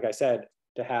proposing, like I said,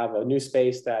 to have a new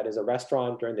space that is a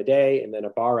restaurant during the day and then a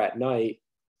bar at night,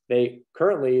 they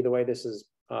currently, the way this is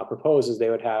proposed is they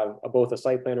would have both a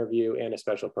site plan review and a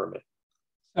special permit.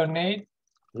 So Nate,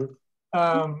 you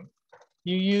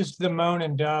used the Moan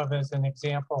and Dove as an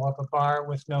example of a bar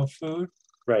with no food.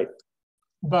 Right.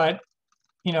 But,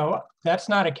 that's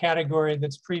not a category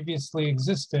that's previously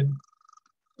existed.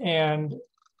 And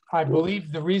I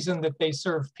believe the reason that they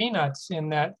serve peanuts in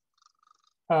that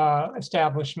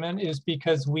establishment is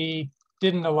because we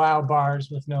didn't allow bars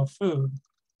with no food.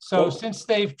 So Well- since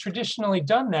they've traditionally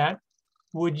done that,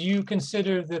 would you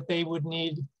consider that they would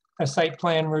need a site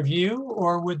plan review,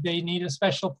 or would they need a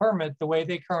special permit the way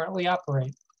they currently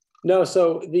operate? No,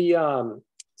 so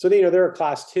they're a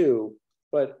class 2,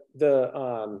 but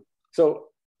so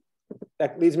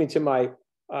that leads me to my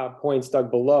points,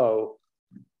 Doug, below.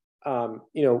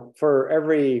 For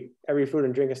every food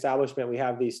and drink establishment, we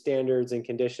have these standards and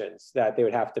conditions that they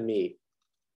would have to meet,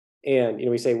 and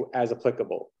we say as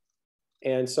applicable.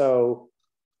 And so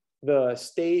the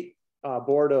state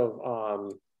board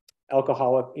of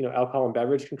alcohol and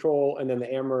beverage control, and then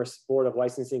the Amherst Board of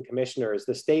Licensing Commissioners,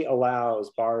 the state allows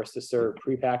bars to serve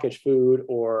prepackaged food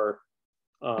or,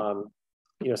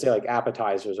 say like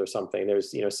appetizers or something.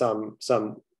 There's, some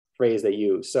phrase they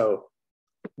use. So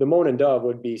the Moan and Dove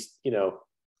would be, it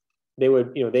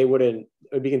would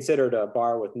be considered a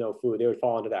bar with no food. They would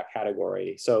fall into that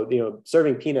category. So,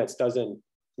 serving peanuts doesn't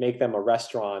make them a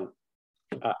restaurant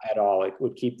at all. It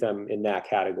would keep them in that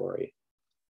category.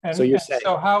 And so you're saying,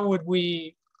 so how would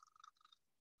we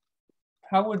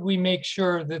make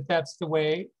sure that that's the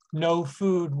way no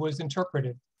food was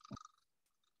interpreted?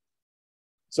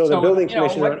 So the building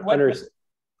commissioner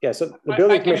So the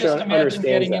building I can commissioner just imagine understands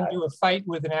getting that. into a fight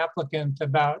with an applicant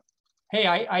about, hey,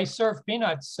 I serve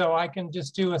peanuts, so I can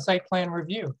just do a site plan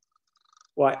review.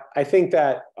 Well, I think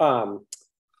that,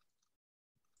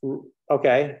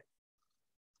 okay.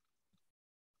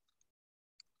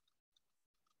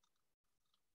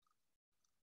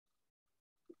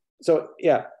 So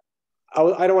yeah,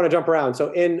 I don't want to jump around.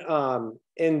 So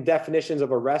in definitions of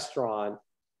a restaurant,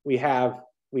 we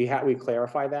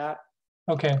clarify that.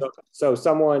 Okay. So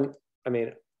someone,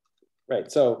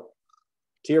 right. So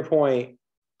to your point,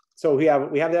 so we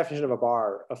have the definition of a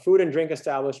bar, a food and drink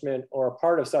establishment, or a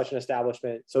part of such an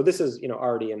establishment. So this is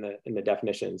already in the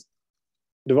definitions,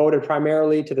 devoted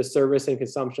primarily to the service and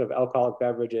consumption of alcoholic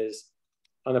beverages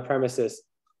on the premises,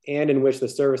 and in which the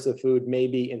service of food may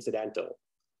be incidental.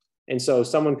 And so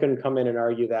someone couldn't come in and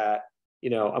argue that, I'm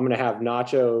going to have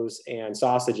nachos and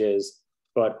sausages,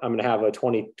 but I'm going to have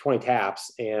 20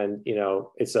 taps, and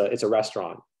it's a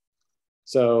restaurant.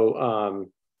 So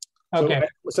okay. So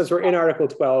since we're in Article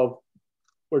 12,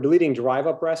 we're deleting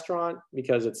drive-up restaurant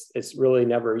because it's really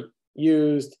never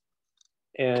used.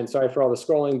 And sorry for all the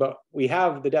scrolling, but we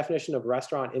have the definition of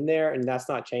restaurant in there, and that's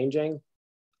not changing.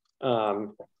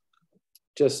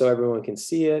 Just so everyone can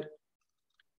see it.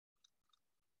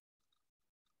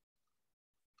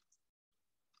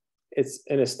 It's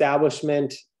an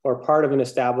establishment or part of an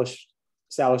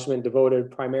establishment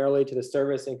devoted primarily to the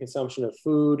service and consumption of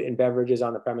food and beverages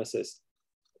on the premises.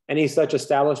 Any such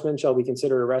establishment shall be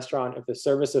considered a restaurant if the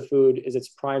service of food is its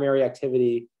primary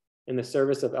activity and the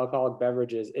service of alcoholic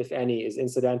beverages, if any, is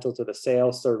incidental to the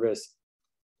sale, service,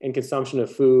 and consumption of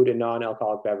food and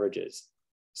non-alcoholic beverages.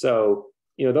 So,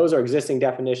 those are existing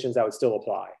definitions that would still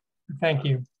apply. Thank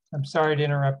you. I'm sorry to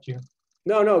interrupt you.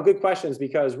 No, good questions,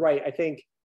 because, right, I think,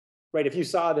 right, if you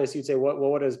saw this, you'd say,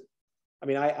 what is,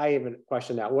 I even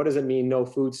question that. What does it mean, no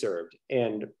food served?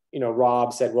 And,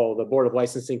 Rob said, well, the Board of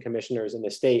Licensing Commissioners in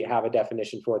the state have a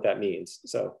definition for what that means.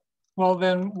 So, well,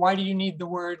 then why do you need the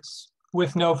words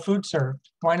with no food served?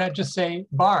 Why not just say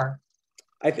bar?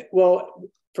 Well,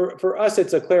 for us,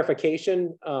 it's a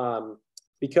clarification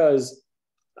because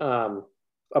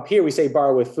up here we say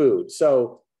bar with food.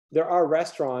 So there are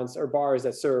restaurants or bars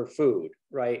that serve food,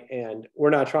 right? And we're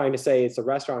not trying to say it's a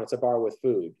restaurant, it's a bar with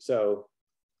food. So.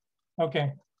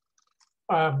 Okay.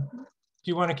 Do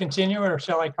you want to continue, or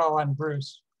shall I call on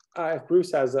Bruce? If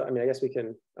Bruce has, I guess we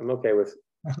can, I'm okay with.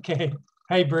 Okay.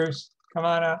 Hey, Bruce, come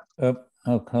on up. There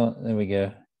we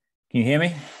go. Can you hear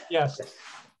me? Yes.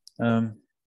 Thank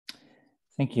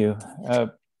you.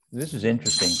 This is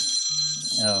interesting.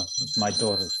 Oh, my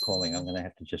daughter's calling. I'm going to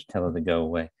have to just tell her to go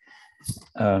away.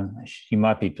 She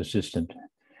might be persistent.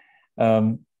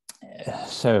 A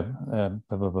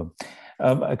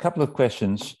couple of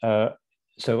questions.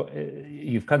 So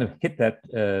you've kind of hit that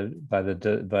by the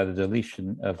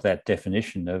deletion of that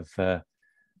definition of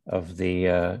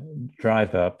the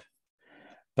drive up.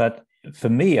 But for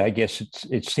me, I guess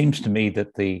it seems to me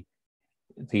that the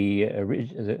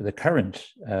current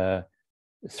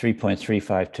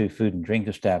 3.352 food and drink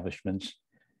establishments,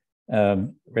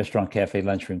 restaurant, cafe,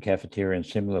 lunchroom, cafeteria, and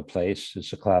similar place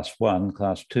is a class 1.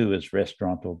 Class 2 is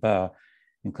restaurant or bar,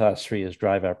 and class 3 is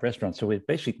drive-up restaurant. So we're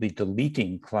basically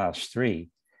deleting class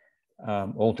 3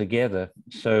 altogether.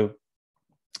 So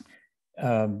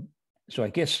I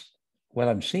guess what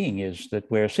I'm seeing is that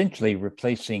we're essentially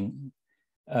replacing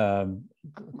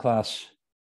class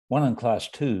 1 and class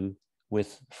 2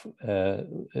 with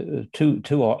two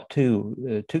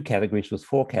categories with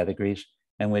 4 categories,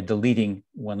 and we're deleting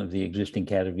one of the existing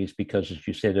categories because, as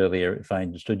you said earlier, if I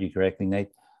understood you correctly, Nate,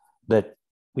 that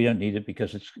we don't need it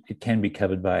because it can be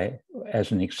covered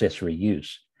as an accessory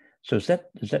use. So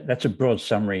that's a broad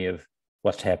summary of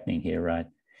what's happening here, right?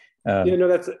 Yeah, no,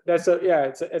 it's a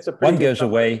one goes summary.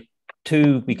 Away,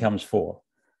 2 becomes 4.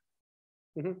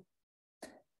 Mm-hmm.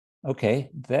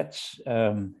 Okay, that's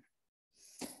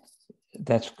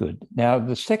good. Now,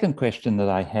 the second question that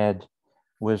I had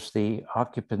was the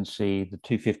occupancy, the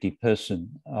 250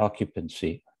 person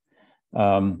occupancy.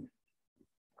 When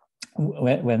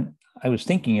I was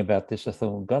thinking about this, I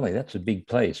thought, well, golly, that's a big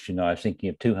place. You know, I was thinking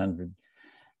of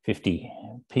 250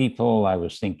 people. I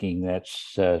was thinking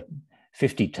that's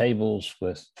 50 tables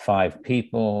with 5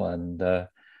 people. And I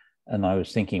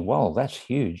was thinking, wow, that's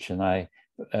huge. And I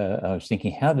was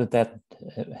thinking, what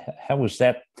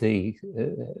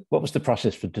was the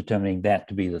process for determining that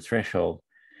to be the threshold?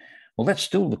 Well, that's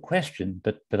still the question,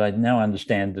 but I now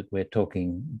understand that we're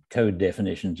talking code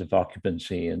definitions of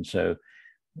occupancy. And so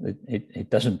it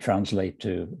doesn't translate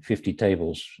to 50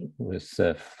 tables with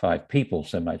 5 people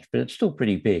so much, but it's still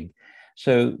pretty big.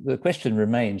 So the question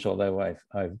remains, although I've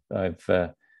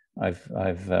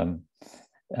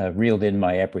reeled in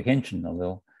my apprehension a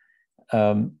little,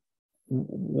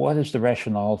 what is the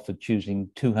rationale for choosing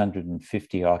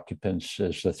 250 occupants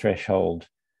as the threshold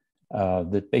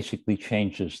that basically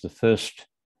changes the first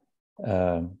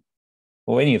or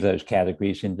any of those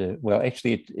categories into, well,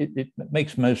 actually it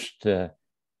makes most, it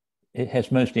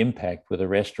has most impact with a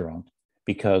restaurant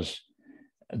because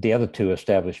the other 2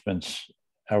 establishments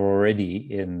are already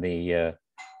in the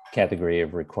category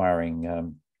of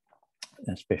requiring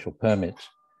special permits.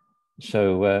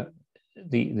 So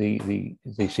the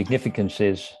significance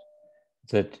is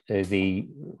that the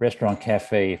restaurant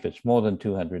cafe, if it's more than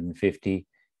 250,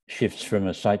 shifts from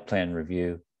a site plan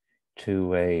review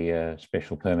to a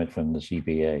special permit from the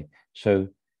ZBA. So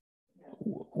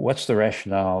what's the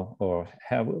rationale, or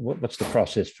what's the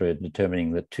process for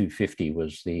determining that 250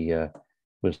 was the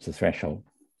threshold?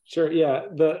 Sure. Yeah.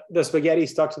 The spaghetti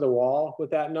stuck to the wall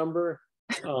with that number.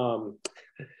 No,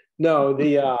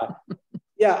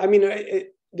 yeah, I mean,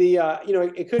 it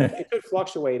could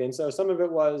fluctuate. And so some of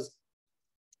it was,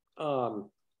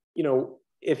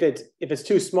 if it's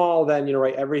too small, then,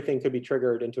 right, everything could be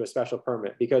triggered into a special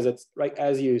permit because it's right,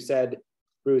 as you said,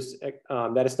 Bruce,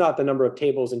 that it's not the number of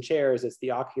tables and chairs, it's the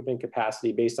occupant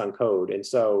capacity based on code. And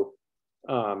so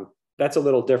that's a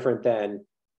little different than,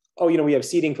 we have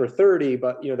seating for 30,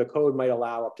 but, the code might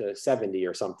allow up to 70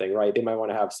 or something, right? They might want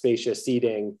to have spacious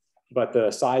seating, but the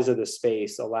size of the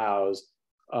space allows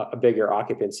a bigger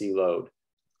occupancy load.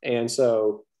 And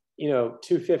so,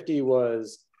 250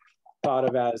 was thought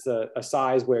of as a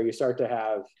size where you start to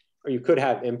have, or you could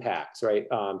have impacts, right,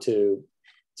 to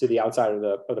the outside of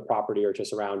the property or to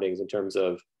surroundings in terms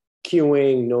of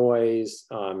queuing, noise,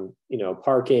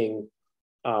 parking.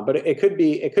 But it could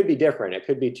be different. It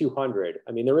could be 200.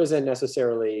 I mean, there isn't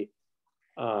necessarily.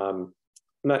 I'm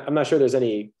not sure there's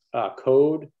any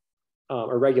code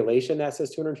or regulation that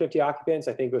says 250 occupants.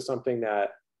 I think it was something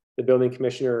that the building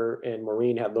commissioner and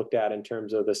Maureen had looked at in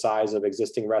terms of the size of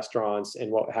existing restaurants and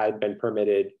what had been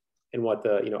permitted and what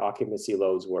the occupancy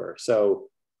loads were. So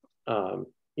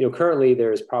currently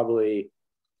there's probably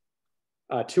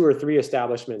 2 or 3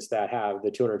 establishments that have the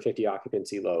 250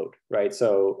 occupancy load, right?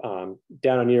 So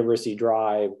down on University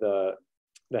Drive, the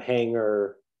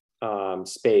hangar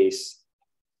space,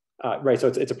 right? So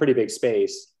it's a pretty big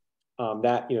space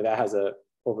that has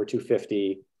over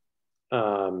 250,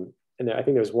 and I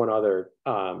think there's one other,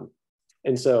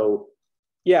 and so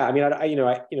yeah, I mean, I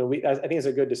think it's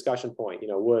a good discussion point.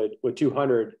 Would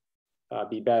 200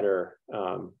 be better?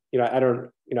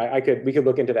 We could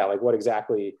look into that, like what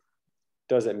exactly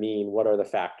does it mean? What are the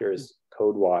factors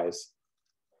code-wise?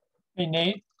 Hey,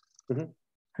 Nate, mm-hmm.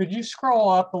 Could you scroll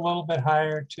up a little bit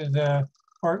higher to the,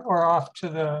 or off to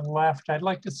the left? I'd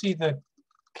like to see the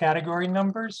category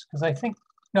numbers, because I think,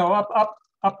 no, up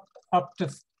to,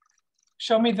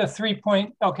 show me the 3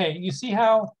 point, okay, you see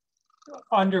how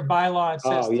under bylaw it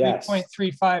says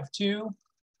 3.352?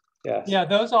 Yes. Yeah,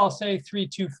 those all say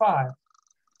 325.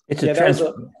 It's a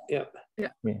transfer. Yeah.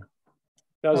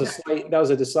 That was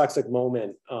a dyslexic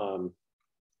moment.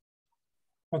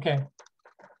 Okay.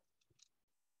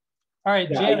 All right,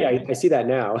 yeah, Janet. I see that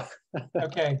now.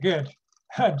 Okay, good.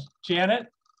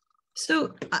 Janet?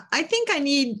 So I think I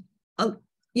need, I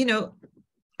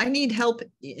need help,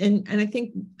 and I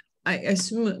think, I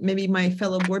assume maybe my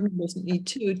fellow board members need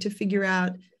to figure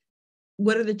out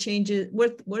what are the changes,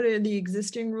 what are the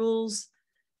existing rules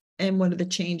and what are the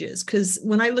changes? Because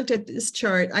when I looked at this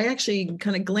chart, I actually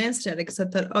kind of glanced at it because I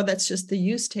thought, oh, that's just the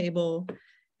use table.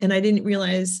 And I didn't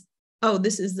realize, oh,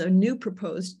 this is the new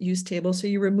proposed use table. So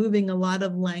you're removing a lot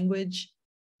of language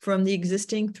from the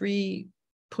existing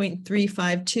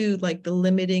 3.352, like the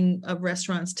limiting of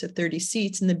restaurants to 30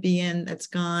 seats in the BN, that's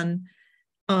gone.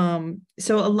 So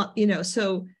a lot,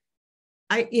 so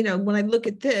I, when I look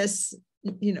at this,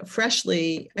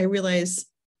 freshly, I realize,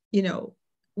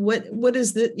 what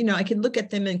is the, I could look at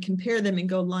them and compare them and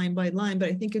go line by line, but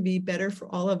I think it'd be better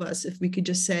for all of us if we could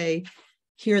just say,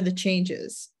 here are the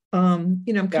changes. We found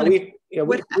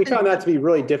that to be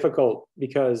really difficult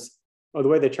because of the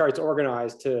way the chart's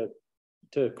organized to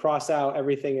cross out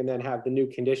everything and then have the new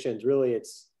conditions. Really,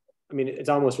 it's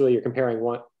almost really you're comparing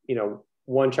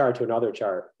one chart to another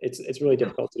chart. It's really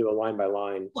difficult to do a line by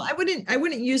line. Well, I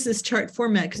wouldn't use this chart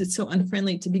format because it's so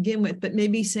unfriendly to begin with, but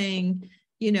maybe saying,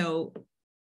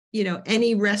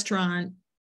 any restaurant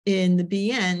in the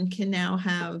BN can now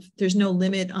have, there's no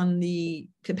limit on the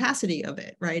capacity of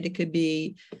it, right? It could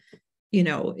be,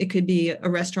 it could be a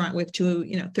restaurant with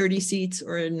 30 seats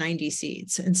or 90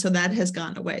 seats. And so that has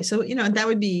gone away. So, that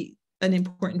would be an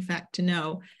important fact to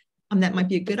know. That might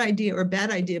be a good idea or a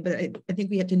bad idea, but I think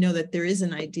we have to know that there is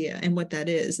an idea and what that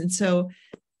is. And so,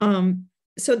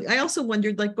 so I also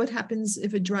wondered, like, what happens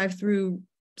if a drive-through,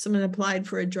 someone applied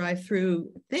for a drive-through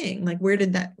thing? Like,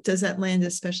 does that land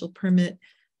as special permit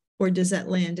or does that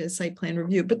land as site plan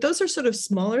review? But those are sort of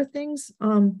smaller things.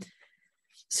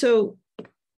 So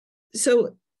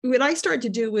what I started to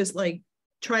do was like,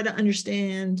 try to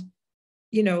understand,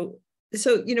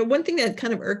 one thing that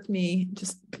kind of irked me,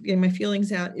 just getting my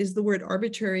feelings out, is the word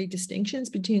arbitrary distinctions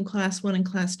between class 1 and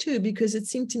class 2, because it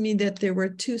seemed to me that there were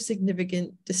two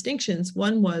significant distinctions.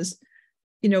 One was,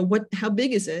 how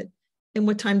big is it and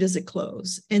what time does it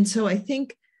close? And so I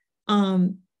think,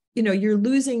 you're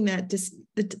losing that,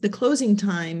 the closing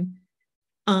time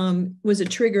was a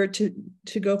trigger to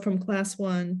go from class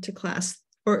 1 to class,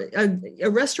 or a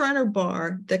restaurant or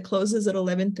bar that closes at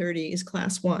 11:30 is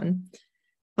class 1.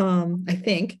 I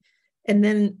think. And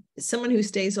then someone who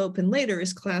stays open later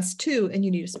is class 2 and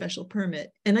you need a special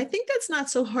permit. And I think that's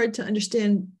not so hard to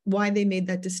understand why they made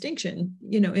that distinction,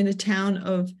 in a town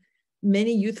of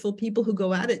many youthful people who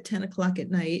go out at 10 o'clock at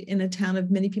night, in a town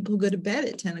of many people who go to bed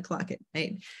at 10 o'clock at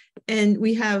night. And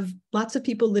we have lots of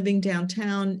people living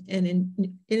downtown and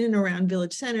in and around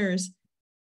village centers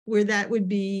where that would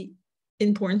be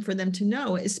important for them to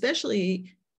know,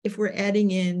 especially if we're adding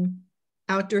in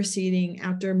outdoor seating,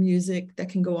 outdoor music that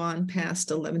can go on past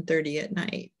 11:30 at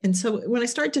night. And so when I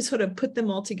started to sort of put them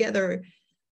all together,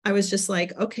 I was just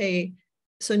like, okay,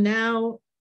 so now,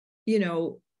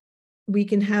 we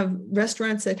can have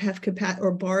restaurants that have capacity,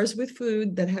 or bars with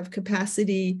food that have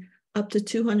capacity up to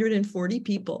 240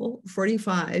 people,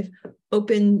 45,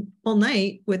 open all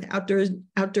night with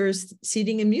outdoors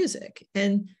seating and music.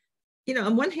 And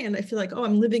on one hand, I feel like, oh,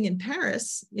 I'm living in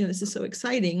Paris. This is so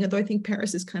exciting. Although I think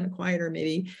Paris is kind of quieter,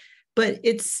 maybe, but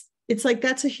it's like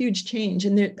that's a huge change.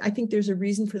 And I think there's a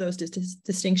reason for those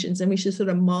distinctions, and we should sort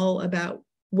of mull about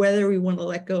whether we want to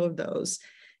let go of those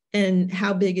and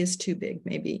how big is too big,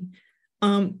 maybe.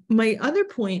 My other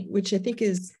point, which I think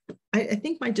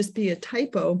might just be a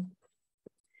typo,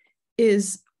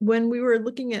 is when we were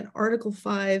looking at Article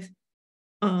 5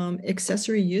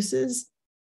 accessory uses.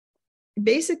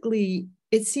 Basically,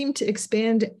 it seemed to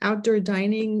expand outdoor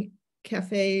dining,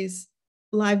 cafes,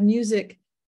 live music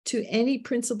to any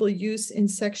principal use in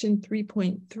section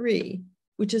 3.3,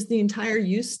 which is the entire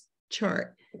use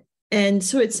chart. And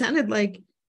so it sounded like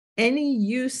any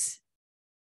use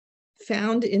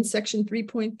found in section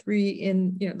 3.3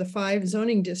 in the 5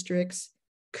 zoning districts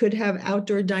could have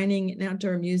outdoor dining and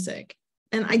outdoor music.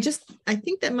 And I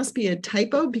think that must be a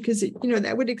typo, because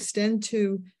that would extend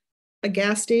to a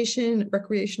gas station,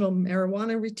 recreational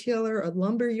marijuana retailer, a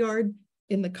lumber yard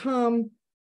in the COM,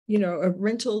 a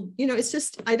rental, it's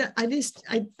just, I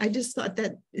just thought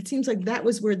that it seems like that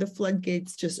was where the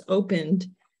floodgates just opened.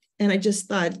 And I just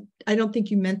thought, I don't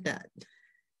think you meant that.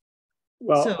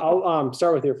 Well, so, I'll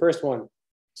start with your first one.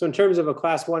 So in terms of a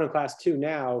class 1 and class 2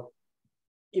 now,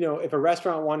 if a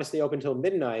restaurant wants to stay open until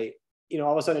midnight,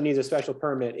 all of a sudden it needs a special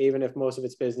permit, even if most of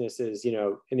its business is,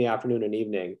 in the afternoon and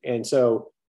evening. And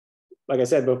so, like I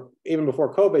said, but even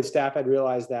before COVID, staff had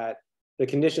realized that the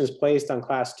conditions placed on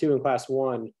class 2 and class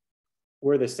 1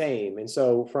 were the same. And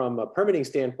so from a permitting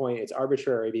standpoint, it's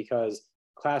arbitrary because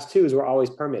class 2s were always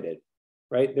permitted,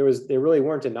 right? They really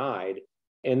weren't denied,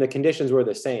 and the conditions were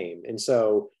the same. And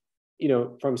so,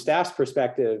 from staff's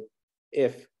perspective,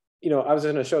 if, I was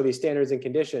going to show these standards and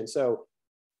conditions. So,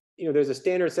 there's a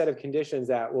standard set of conditions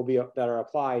that are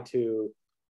applied to,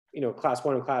 class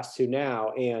 1 and class 2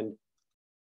 now. And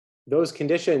those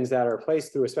conditions that are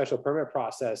placed through a special permit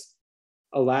process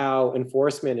allow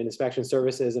enforcement and inspection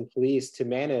services and police to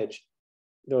manage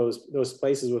those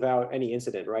places without any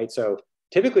incident, right? So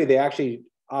typically they actually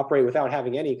operate without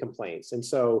having any complaints. And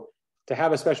so to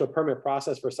have a special permit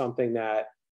process for something that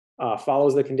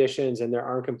follows the conditions and there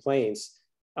aren't complaints,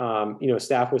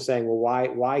 staff was saying, well,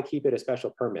 why keep it a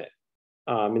special permit?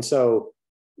 And so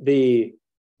the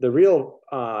real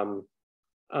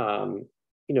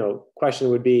question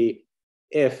would be,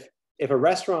 if a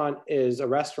restaurant is a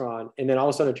restaurant and then all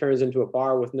of a sudden it turns into a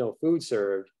bar with no food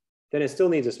served, then it still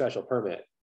needs a special permit,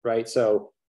 right?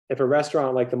 So if a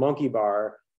restaurant like the Monkey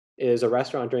Bar is a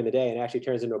restaurant during the day and actually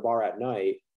turns into a bar at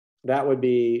night, that would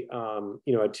be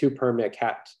a two permit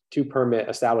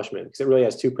establishment, because it really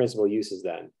has two principal uses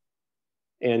then.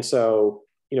 And so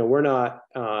we're not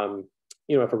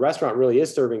if a restaurant really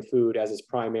is serving food as its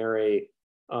primary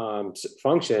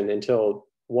function until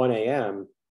 1 a.m.,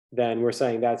 then we're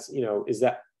saying that's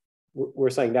we're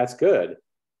saying that's good.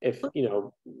 If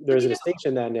there's a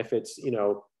distinction, then if it's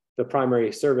the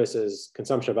primary service is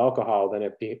consumption of alcohol, then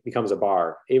it becomes a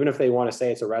bar. Even if they want to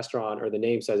say it's a restaurant or the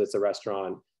name says it's a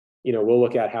restaurant, we'll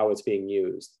look at how it's being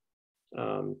used.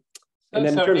 And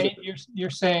then so Nate, you're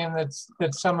saying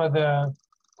that some of the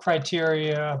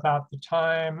criteria about the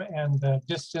time and the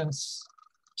distance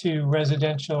to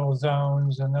residential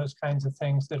zones and those kinds of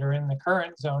things that are in the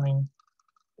current zoning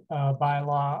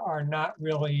bylaw are not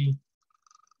really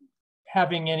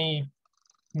having any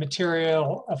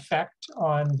material effect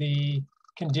on the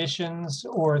conditions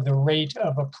or the rate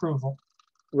of approval.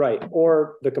 Right,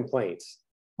 or the complaints.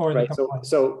 Or right. The complaints.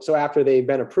 So after they've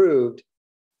been approved,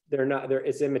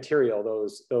 it's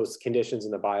immaterial, those conditions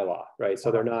in the bylaw, right?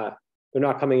 So they're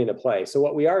not coming into play. So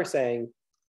what we are saying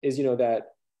is, that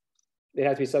it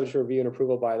has to be subject to review and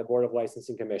approval by the Board of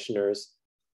Licensing Commissioners,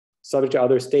 subject to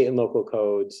other state and local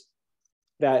codes,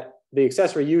 that the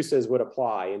accessory uses would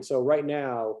apply. And so right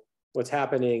now, what's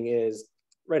happening is,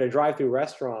 right, a drive-through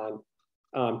restaurant,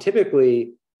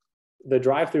 typically the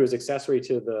drive-through is accessory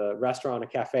to the restaurant, a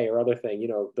cafe, or other thing.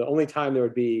 The only time there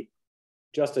would be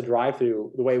just a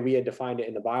drive-through, the way we had defined it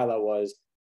in the bylaw, was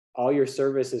all your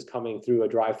service is coming through a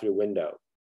drive-through window.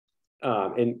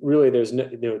 And really, there's no,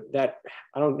 that,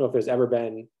 I don't know if there's ever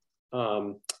been,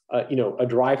 a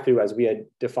drive-through as we had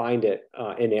defined it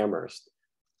in Amherst.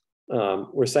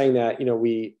 We're saying that,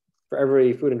 for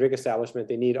every food and drink establishment,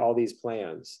 they need all these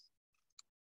plans.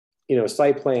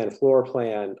 Site plan, floor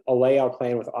plan, a layout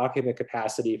plan with occupant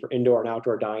capacity for indoor and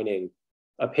outdoor dining,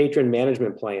 a patron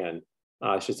management plan,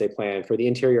 I should say plan for the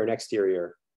interior and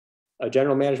exterior, a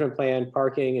general management plan,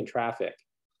 parking and traffic.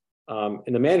 And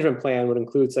the management plan would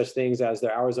include such things as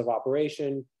their hours of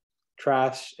operation,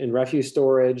 trash and refuse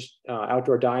storage,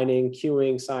 outdoor dining,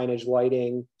 queuing, signage,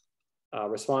 lighting,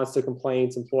 response to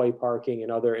complaints, employee parking,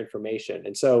 and other information.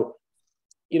 And so,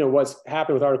 what's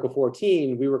happened with Article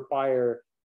 14, we require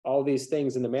all these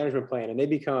things in the management plan, and they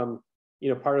become,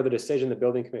 part of the decision the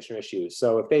building commissioner issues.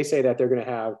 So if they say that they're going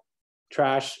to have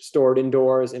trash stored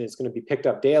indoors and it's going to be picked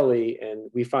up daily, and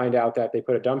we find out that they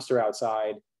put a dumpster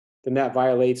outside, then that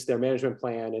violates their management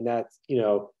plan, and that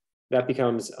that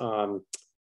becomes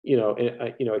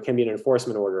it can be an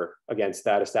enforcement order against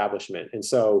that establishment. And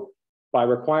so by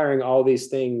requiring all these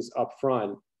things up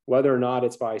front, whether or not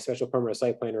it's by special permit or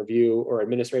site plan review or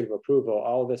administrative approval,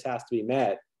 all of this has to be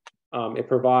met. It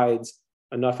provides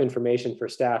enough information for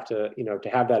staff to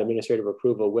have that administrative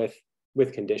approval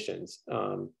with conditions.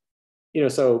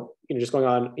 So just going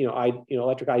on,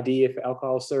 electric ID if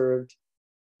alcohol is served,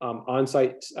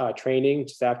 on-site training,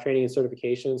 staff training and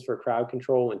certifications for crowd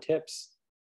control and tips.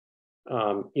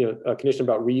 A condition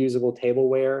about reusable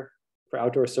tableware for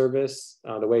outdoor service,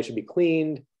 the way it should be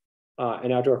cleaned,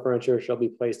 and outdoor furniture shall be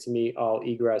placed to meet all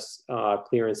egress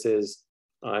clearances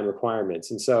and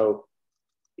requirements. And so,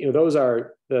 those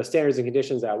are the standards and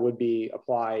conditions that would be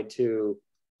applied to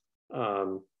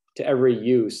every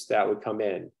use that would come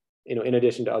in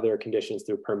addition to other conditions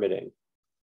through permitting.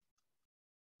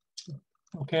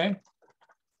 Okay.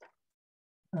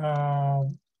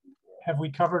 Have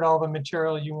we covered all the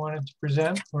material you wanted to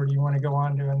present, or do you want to go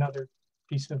on to another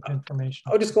piece of information?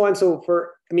 I'll just go on. So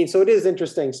it is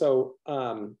interesting. So,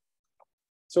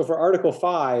 so for Article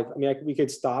 5, we could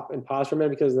stop and pause for a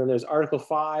minute, because then there's Article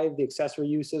 5, the accessory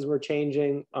uses were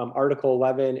changing, Article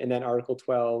 11, and then Article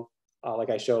 12, like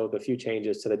I showed, the few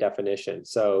changes to the definition.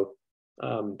 So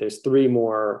there's 3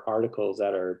 more articles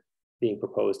that are being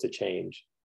proposed to change.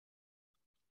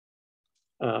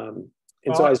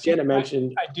 And so as Janet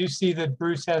mentioned, I do see that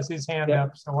Bruce has his hand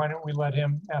up, so why don't we let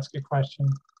him ask a question?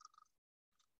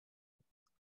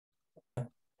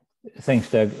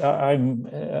 Thanks, Doug.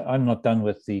 I'm not done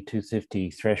with the 250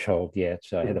 threshold yet,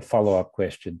 so I had a follow-up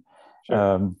question.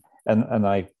 Sure. And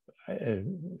I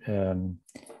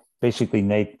basically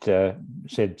Nate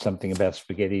said something about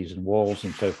spaghettis and walls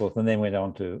and so forth, and then went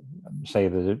on to say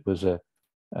that it was a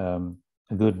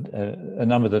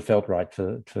number that felt right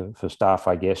for staff,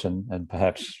 I guess, and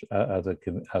perhaps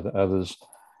others.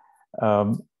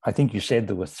 I think you said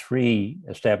there were 3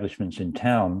 establishments in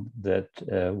town that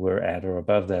were at or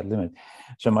above that limit.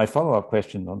 So my follow-up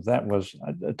question on that was,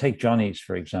 take Johnny's,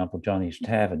 for example, Johnny's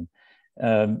Tavern.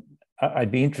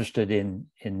 I'd be interested in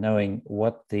knowing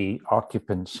what the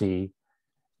occupancies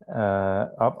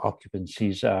are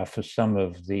for some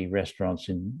of the restaurants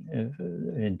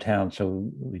in town, so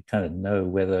we kind of know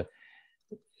whether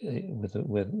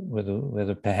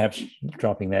perhaps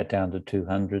dropping that down to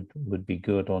 200 would be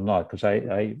good or not, because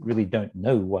I really don't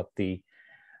know what the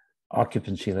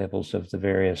occupancy levels of the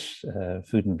various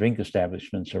food and drink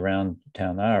establishments around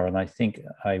town are, and I think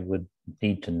I would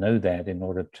need to know that in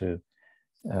order to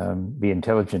be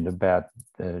intelligent about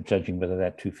judging whether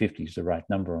that 250 is the right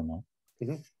number or not.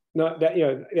 Mm-hmm. No, that,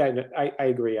 I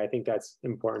agree. I think that's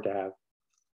important to have.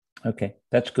 Okay,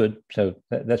 that's good. So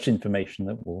that's information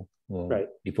that will right.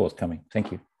 be forthcoming.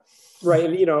 Thank you. Right,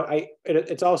 and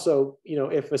it's also,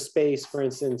 if a space, for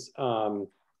instance,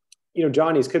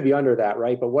 Johnny's could be under that,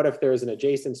 right? But what if there's an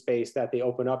adjacent space that they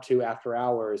open up to after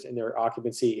hours and their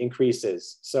occupancy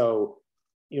increases? So,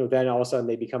 then all of a sudden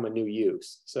they become a new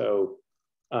use. So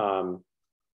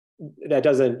that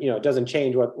doesn't, it doesn't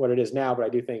change what it is now, but I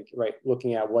do think, right,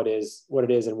 looking at what it is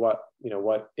and what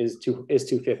is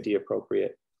 250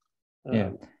 appropriate.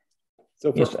 Yeah.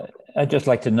 So yes, I'd just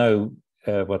like to know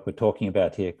what we're talking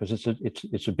about here, because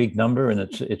it's a big number, and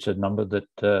it's a number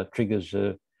that triggers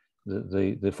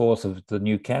the fourth of the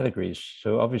new categories.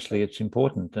 So obviously it's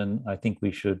important, and I think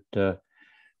we should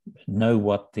know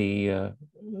what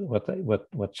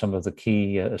some of the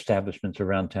key establishments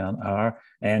around town are,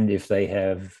 and if they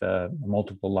have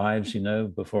multiple lives,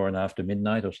 before and after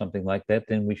midnight or something like that,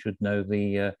 then we should know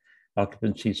the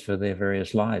occupancies for their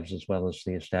various lives as well as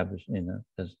the established,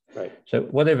 right. So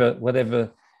whatever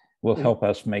will help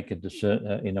us make a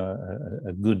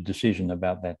good decision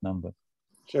about that number.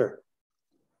 Sure.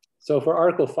 So for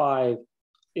Article 5,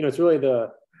 it's really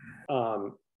the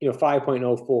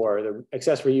 5.04, the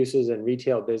accessory uses and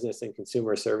retail business and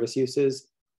consumer service uses.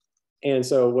 And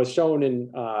so what's shown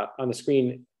on the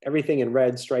screen, everything in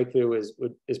red strike through is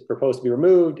proposed to be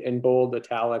removed, and bold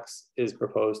italics is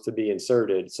proposed to be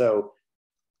inserted. So,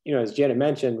 as Janet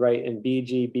mentioned, right, in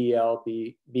BG, BL,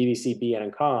 BBC, BN,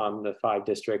 and COM, the 5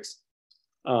 districts,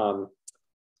 to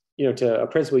a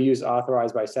principal use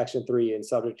authorized by Section 3 and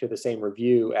subject to the same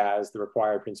review as the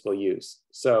required principal use.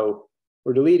 So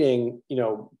we're deleting,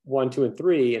 1, 2, and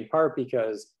 3 in part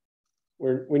because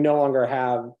we no longer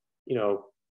have,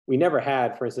 we never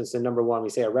had, for instance, in number 1, we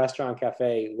say a restaurant,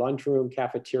 cafe, lunchroom,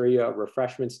 cafeteria,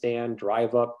 refreshment stand,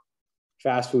 drive up,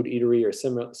 fast food eatery, or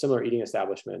similar eating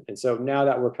establishment. And so now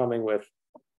that we're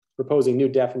proposing new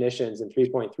definitions in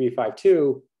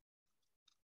 3.352,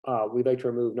 we'd like to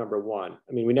remove number 1. I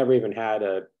mean, we never even had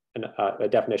a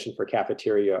definition for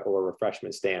cafeteria or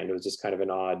refreshment stand. It was just kind of an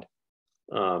odd,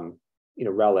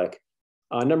 relic.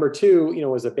 Number 2,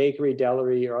 was a bakery,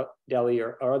 deli, or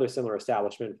other similar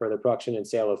establishment for the production and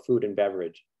sale of food and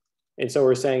beverage. And so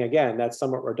we're saying, again, that's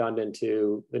somewhat redundant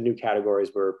to the new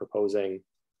categories we're proposing.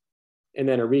 And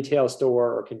then a retail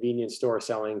store or convenience store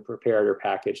selling prepared or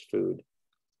packaged food.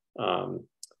 And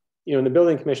the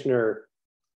building commissioner,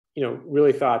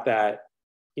 really thought that,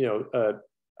 a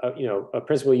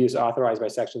principal use authorized by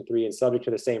Section 3 and subject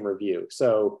to the same review.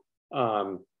 So,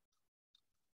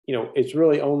 it's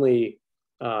really only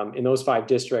in those 5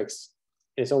 districts,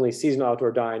 it's only seasonal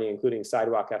outdoor dining, including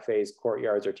sidewalk cafes,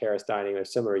 courtyards, or terrace dining, or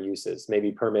similar uses may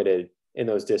be permitted in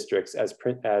those districts as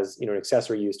an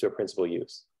accessory use to a principal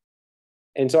use.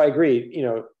 And so I agree,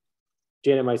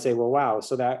 Janet might say, well, wow,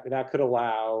 so that could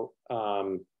allow,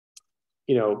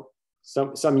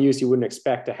 some use you wouldn't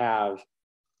expect to have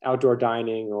outdoor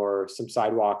dining or some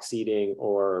sidewalk seating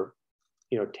or,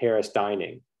 terrace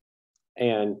dining.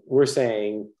 And we're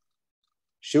saying,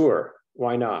 sure,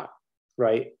 why not,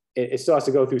 right? It still has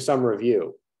to go through some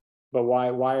review, but why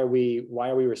are we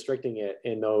restricting it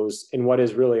in what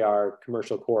is really our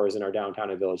commercial cores in our downtown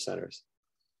and village centers?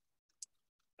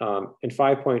 In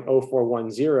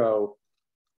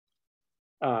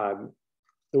 5.0410,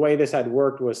 the way this had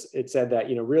worked was it said that,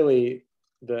 really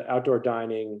the outdoor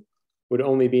dining would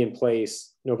only be in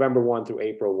place November 1 through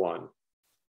April 1.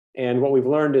 And what we've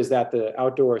learned is that the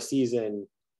outdoor season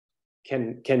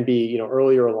can be,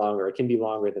 earlier or longer. It can be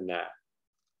longer than that.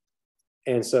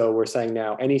 And so we're saying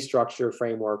now any structure,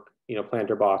 framework,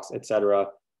 planter box, et cetera,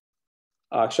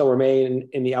 shall remain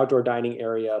in the outdoor dining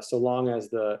area so long as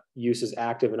the use is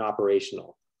active and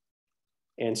operational.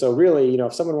 And so really,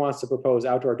 if someone wants to propose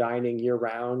outdoor dining year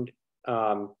round,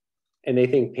 and they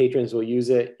think patrons will use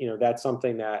it, that's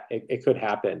something that it could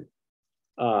happen.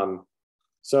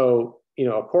 So,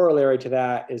 a corollary to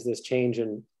that is this change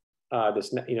in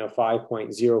this,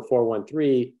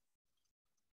 5.0413,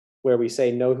 where we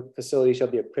say no facility shall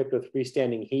be equipped with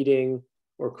freestanding heating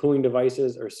or cooling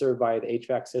devices or served by the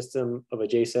HVAC system of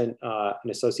adjacent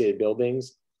and associated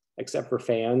buildings, except for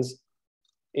fans.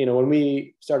 When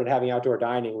we started having outdoor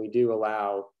dining, we do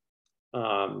allow,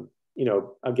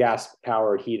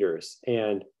 gas-powered heaters,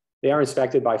 and they are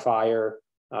inspected by fire.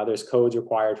 There's codes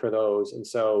required for those. And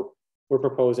so we're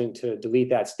proposing to delete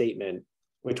that statement,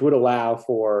 which would allow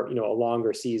for, a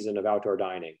longer season of outdoor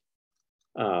dining.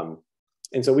 And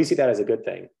so we see that as a good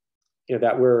thing,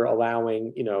 that we're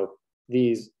allowing,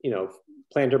 these,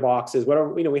 planter boxes,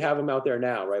 whatever, we have them out there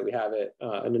now, right? We have it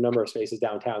in a number of spaces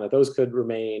downtown, that those could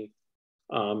remain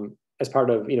as part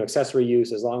of, accessory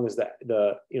use, as long as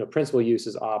the principal use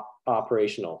is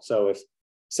operational. So if,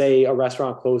 say, a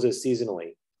restaurant closes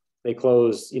seasonally, they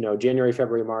close, January,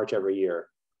 February, March every year,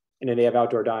 and then they have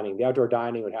outdoor dining. The outdoor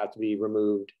dining would have to be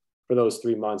removed for those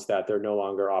 3 months that they're no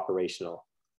longer operational.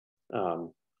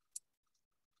 And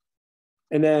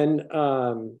then,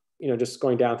 just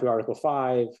going down through Article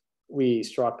 5, we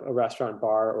struck a restaurant,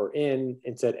 bar, or inn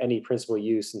and said any principal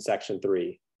use in Section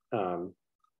 3.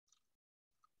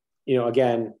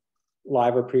 Again,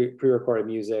 live or pre-recorded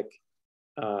music.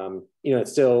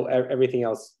 It's still, everything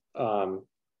else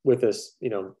with this,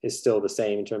 is still the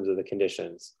same in terms of the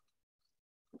conditions.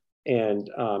 And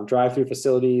drive-through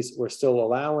facilities, we're still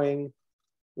allowing.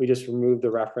 We just removed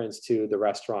the reference to the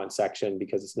restaurant section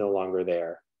because it's no longer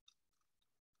there.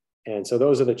 And so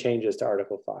those are the changes to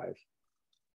Article 5.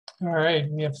 All right,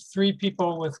 we have 3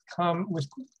 people with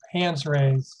hands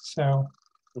raised. So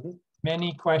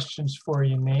many questions for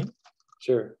you, Nate.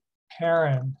 Sure.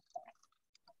 Karen.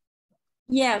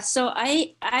 Yeah, so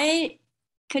I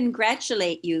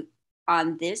congratulate you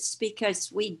on this,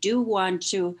 because we do want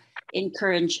to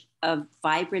encourage a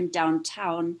vibrant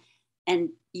downtown.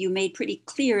 And you made pretty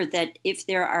clear that if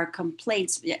there are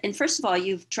complaints, and first of all,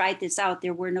 you've tried this out,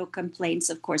 there were no complaints.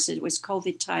 Of course, it was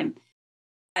COVID time.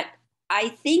 But I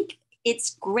think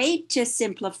it's great to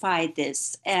simplify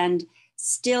this and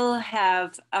still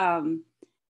have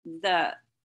the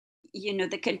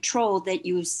control that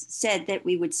you said that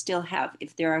we would still have.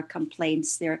 If there are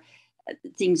complaints,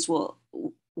 things will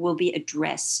be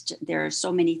addressed. There are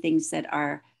so many things that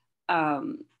are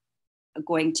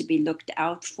going to be looked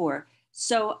out for.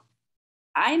 So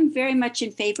I'm very much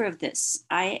in favor of this.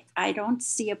 I don't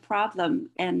see a problem,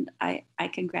 and I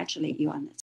congratulate you on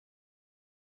this.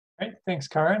 Great, thanks,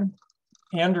 Karen.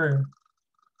 Andrew.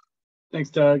 Thanks,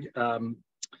 Doug.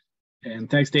 And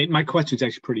thanks, Nate. My question is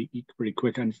actually pretty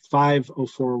quick. On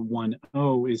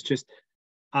 50410 is just,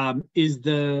 I'm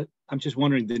just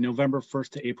wondering, the November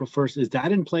 1st to April 1st, is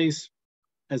that in place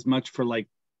as much for like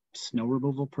snow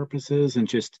removal purposes and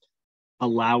just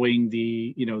allowing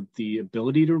the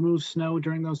ability to remove snow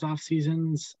during those off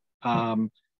seasons? And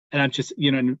I'm just,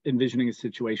 envisioning a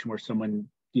situation where someone,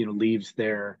 leaves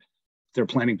their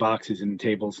planting boxes and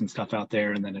tables and stuff out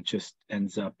there, and then it just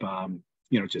ends up,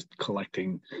 just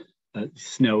collecting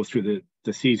snow through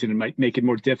the season. It might make it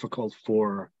more difficult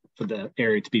for the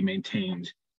area to be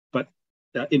maintained. But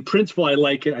in principle, I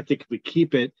like it. I think if we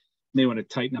keep it, may want to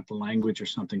tighten up the language or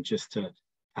something, just to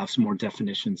have some more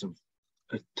definitions of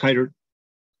a tighter,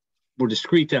 more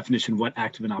discrete definition of what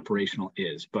active and operational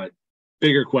is. But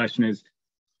bigger question is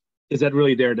that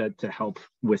really there to help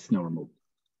with snow removal?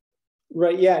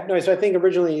 Right, yeah, no, so I think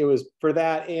originally it was for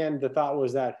that, and the thought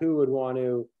was that who would want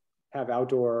to have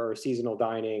outdoor or seasonal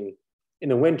dining in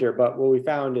the winter, but what we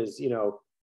found is,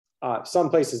 some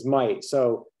places might.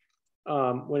 So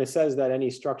when it says that any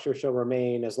structure shall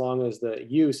remain as long as the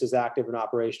use is active and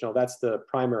operational, that's the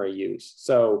primary use.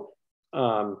 So,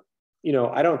 I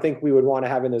don't think we would want to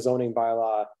have in the zoning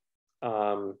bylaw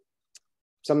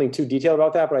something too detailed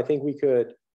about that, but I think we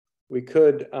could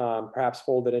perhaps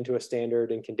fold it into a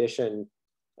standard and condition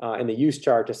in the use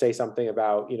chart to say something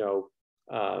about,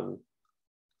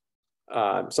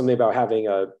 something about having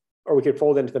or we could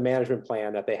fold into the management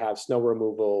plan that they have snow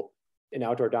removal in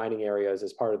outdoor dining areas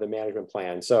as part of the management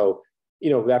plan. So,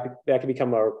 that could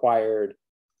become a required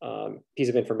piece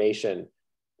of information.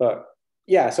 But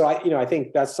yeah, so I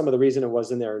think that's some of the reason it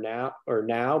was in there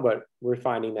now, but we're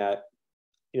finding that,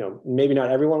 maybe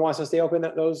not everyone wants to stay open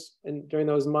during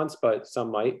those months, but some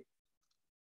might.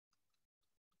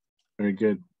 Very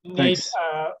good. Nate, Thanks.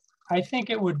 I think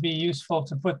it would be useful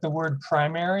to put the word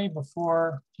primary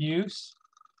before use,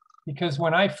 because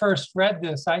when I first read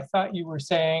this, I thought you were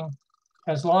saying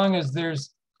as long as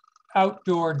there's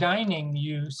outdoor dining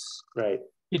use, Right.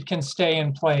 it can stay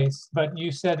in place. But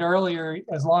you said earlier,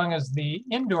 as long as the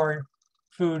indoor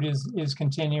food is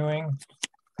continuing,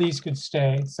 these could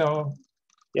stay. So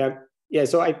yeah.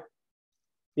 So I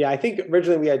think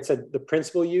originally we had said the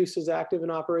principal use is active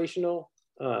and operational.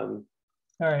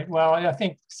 all right, well, I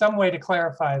think some way to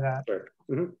clarify that. Sure.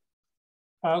 Mm-hmm.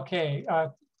 Okay,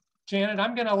 Janet,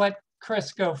 I'm going to let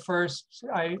Chris go first.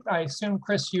 I assume,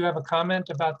 Chris, you have a comment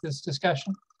about this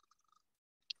discussion?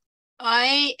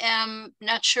 I am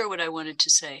not sure what I wanted to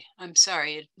say. I'm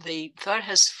sorry. The thought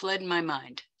has fled my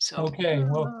mind. So okay,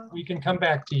 well, we can come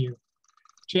back to you.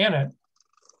 Janet.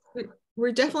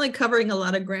 We're definitely covering a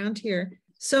lot of ground here.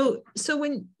 So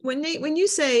when you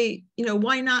say, you know,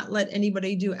 why not let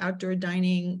anybody do outdoor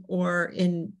dining or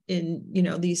in you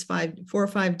know, these 4 or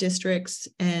 5 districts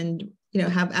and, you know,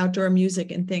 have outdoor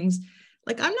music and things,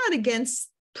 like, I'm not against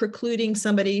precluding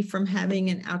somebody from having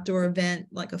an outdoor event,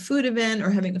 like a food event, or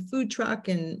having a food truck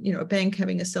and, you know, a bank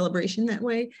having a celebration that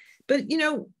way. But, you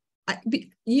know,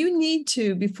 you need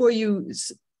to, before you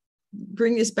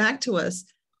bring this back to us,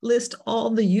 list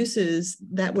all the uses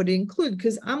that would include,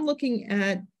 because I'm looking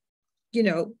at, you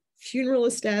know, funeral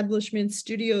establishments,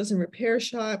 studios and repair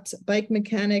shops, bike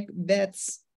mechanic,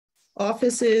 vets,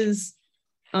 offices,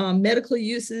 medical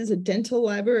uses, a dental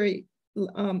library,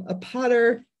 a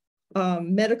potter,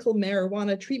 medical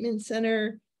marijuana treatment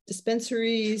center,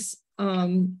 dispensaries,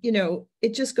 you know,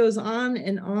 it just goes on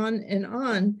and on and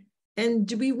on. And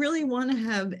do we really want to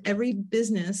have every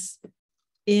business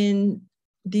in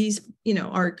these, you know,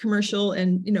 our commercial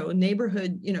and, you know,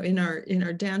 neighborhood, you know, in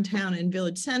our downtown and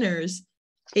village centers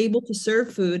able to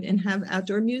serve food and have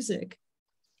outdoor music,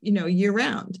 you know, year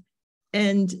round?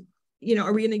 And, you know,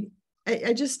 are we going to,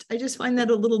 I just find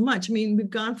that a little much. I mean, we've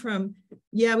gone from,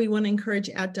 yeah, we want to encourage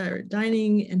outdoor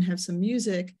dining and have some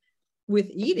music with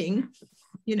eating,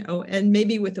 you know, and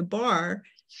maybe with a bar,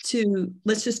 to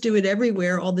let's just do it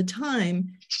everywhere all the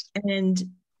time. And,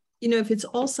 you know, if it's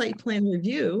all site plan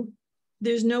review,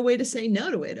 there's no way to say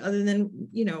no to it other than,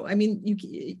 you know, I mean,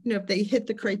 you know, if they hit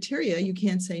the criteria, you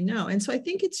can't say no. And so I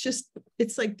think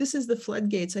it's like, this is the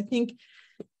floodgates. I think,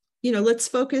 you know, let's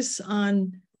focus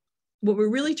on what we're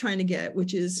really trying to get,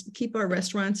 which is keep our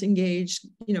restaurants engaged,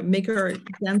 you know, make our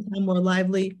downtown more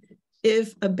lively.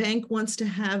 If a bank wants to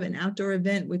have an outdoor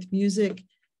event with music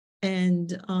and,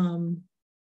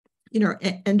 you know,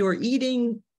 and or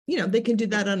eating, you know, they can do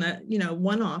that on a, you know,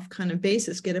 one-off kind of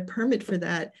basis, get a permit for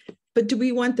that. But do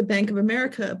we want the Bank of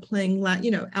America playing,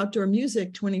 you know, outdoor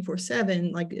music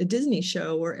 24/7, like a Disney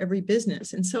show, or every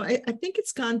business? And so I think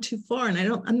it's gone too far. And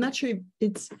I'm not sure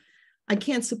I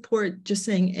can't support just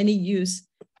saying any use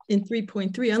in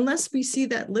 3.3 unless we see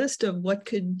that list of what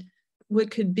could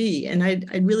be. And I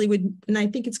really would, and I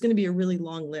think it's going to be a really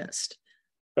long list.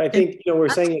 But I think, you know, we're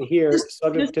saying it here,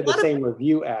 subject to the same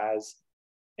review as,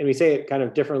 and we say it kind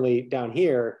of differently down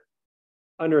here,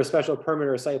 under a special permit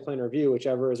or site plan review,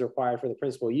 whichever is required for the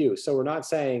principal use. So we're not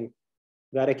saying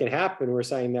that it can happen. We're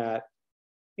saying that,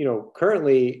 you know,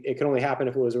 currently it can only happen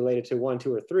if it was related to 1,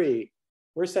 2, or 3.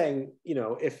 We're saying, you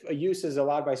know, if a use is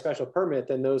allowed by special permit,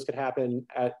 then those could happen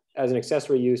as an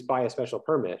accessory use by a special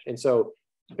permit. And so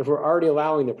if we're already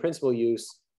allowing the principal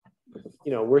use,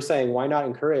 you know, we're saying, why not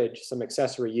encourage some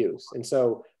accessory use? And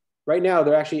so right now,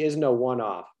 there actually is no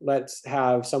one-off. Let's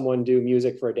have someone do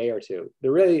music for a day or two.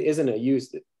 There really isn't a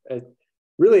use.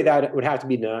 Really, that would have to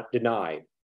be denied.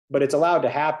 But it's allowed to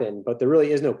happen. But there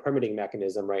really is no permitting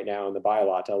mechanism right now in the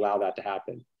bylaw to allow that to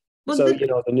happen. Well, so you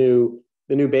know, the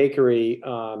new bakery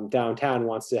downtown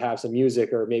wants to have some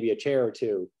music or maybe a chair or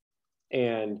two,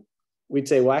 and we'd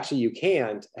say, well, actually, you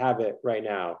can't have it right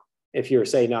now if you're,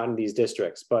 say, not in these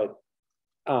districts. But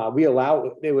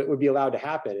it would be allowed to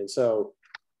happen, and so.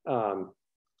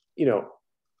 You know,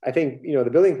 I think, you know,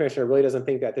 the building commissioner really doesn't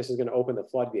think that this is going to open the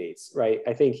floodgates, right?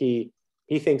 I think he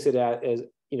thinks it as,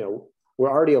 you know,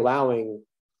 we're already allowing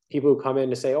people who come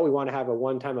in to say, oh, we want to have a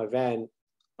one-time event,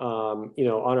 you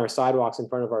know, on our sidewalks in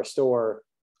front of our store.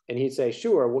 And he'd say,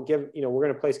 sure, we'll give, you know, we're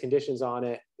going to place conditions on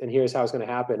it, and here's how it's going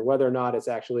to happen, whether or not it's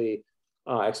actually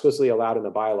explicitly allowed in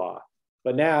the bylaw.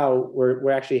 But now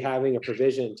we're actually having a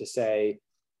provision to say,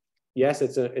 yes,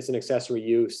 it's an accessory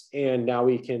use, and now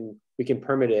we can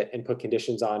permit it and put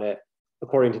conditions on it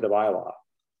according to the bylaw,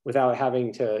 without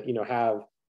having to, you know, have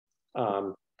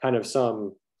kind of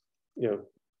some, you know,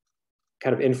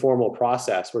 kind of informal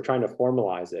process. We're trying to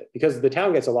formalize it because the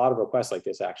town gets a lot of requests like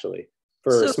this actually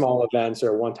for small events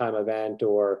or one-time event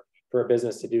or for a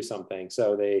business to do something.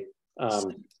 So they,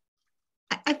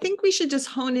 I think we should just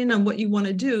hone in on what you want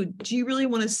to do. Do you really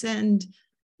want to send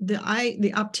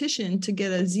the optician to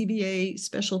get a ZBA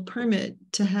special permit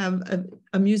to have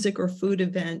a music or food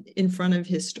event in front of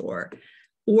his store?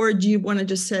 Or do you want to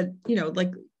just set,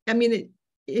 like, I mean,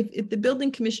 if the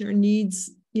building commissioner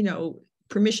needs,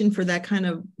 permission for that kind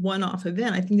of one-off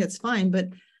event, I think that's fine. But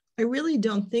I really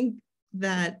don't think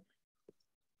that,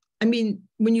 I mean,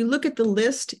 when you look at the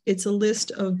list, it's a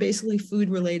list of basically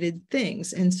food-related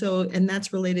things. And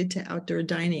that's related to outdoor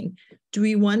dining. Do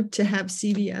we want to have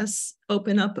CVS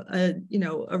open up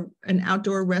an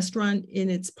outdoor restaurant in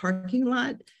its parking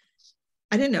lot?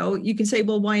 I don't know. You can say,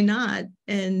 well, why not?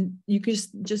 And you can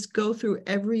just go through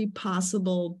every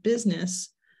possible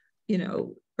business,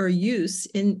 or use.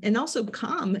 And also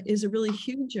COM is a really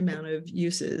huge amount of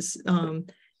uses.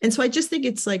 And so I just think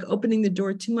it's like opening the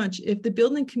door too much. If the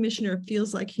building commissioner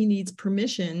feels like he needs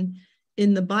permission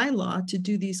in the bylaw to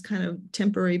do these kind of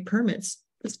temporary permits,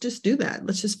 let's just do that.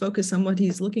 Let's just focus on what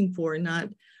he's looking for, not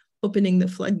opening the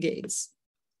floodgates.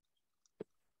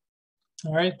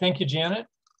 All right, thank you, Janet.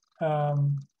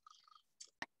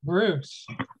 Bruce.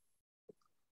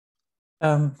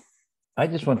 I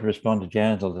just want to respond to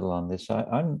Janet a little on this.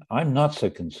 I'm not so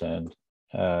concerned,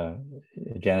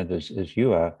 Janet, as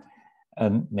you are,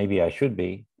 and maybe I should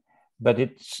be. But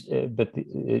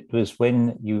it was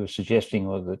when you were suggesting,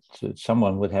 or that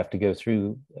someone would have to go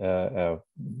through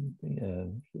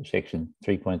section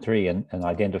 3.3 and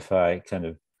identify, kind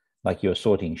of like you're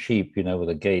sorting sheep, with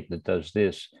a gate that does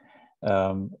this.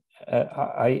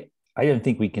 I don't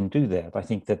think we can do that. I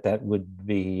think that would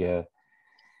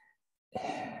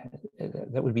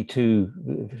be too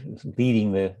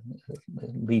leading the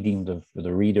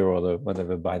reader or the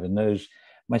whatever by the nose.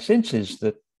 My sense is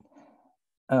that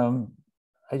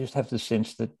I just have the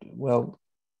sense that, well,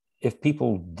 if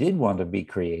people did want to be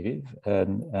creative,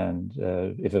 and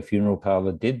if a funeral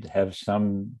parlor did have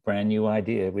some brand new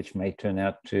idea, which may turn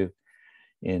out to,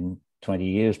 in 20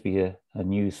 years, be a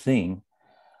new thing,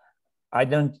 I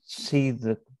don't see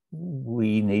that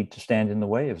we need to stand in the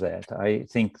way of that. I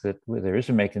think that there is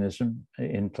a mechanism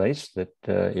in place that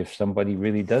if somebody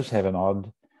really does have an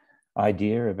odd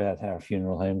idea about how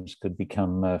funeral homes could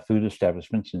become food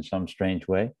establishments in some strange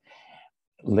way,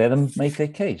 let them make their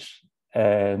case.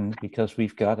 And because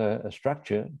we've got a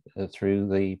structure through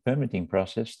the permitting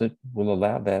process that will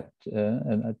allow that,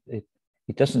 and it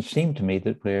doesn't seem to me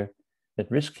that we're at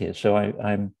risk here. So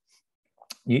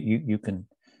you can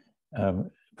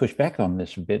push back on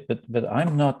this a bit, but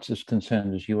I'm not as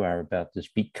concerned as you are about this,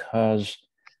 because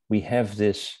we have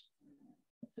this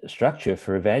structure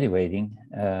for evaluating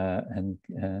and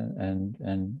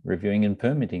reviewing and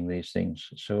permitting these things.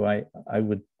 So I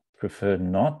would prefer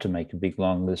not to make a big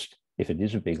long list, if it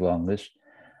is a big long list,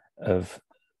 of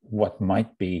what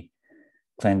might be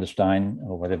clandestine,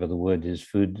 or whatever the word is,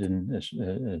 food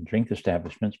and drink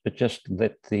establishments, but just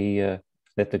let the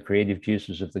creative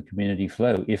juices of the community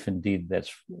flow, if indeed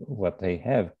that's what they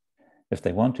have, if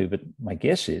they want to. But my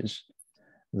guess is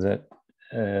that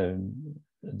the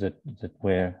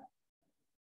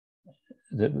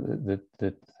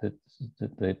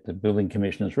building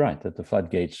commissioner is right, that the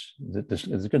floodgates, that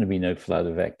there's going to be no flood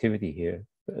of activity here.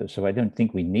 So I don't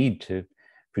think we need to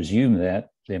presume that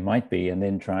there might be, and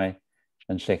then try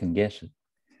and second guess it.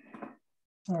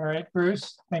 All right,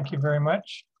 Bruce, thank you very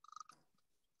much.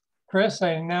 Chris,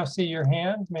 I now see your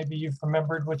hand. Maybe you've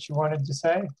remembered what you wanted to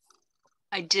say.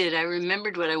 I did. I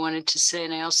remembered what I wanted to say,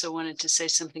 and I also wanted to say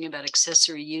something about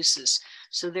accessory uses.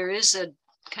 So there is a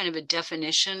kind of a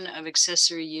definition of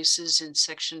accessory uses in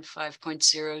section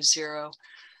 5.00.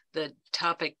 The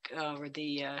topic or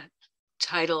the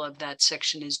title of that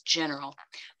section is general.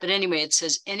 But anyway, it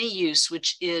says any use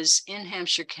which is in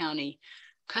Hampshire County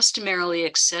customarily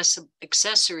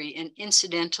accessory and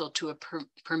incidental to a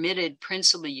permitted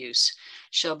principal use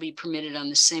shall be permitted on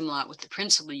the same lot with the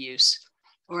principal use,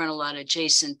 or on a lot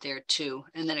adjacent thereto,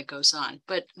 and then it goes on.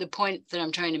 But the point that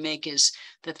I'm trying to make is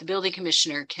that the building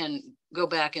commissioner can go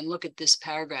back and look at this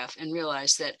paragraph and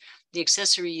realize that the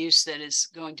accessory use that is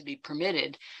going to be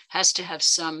permitted has to have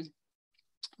some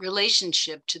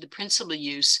relationship to the principal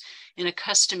use in a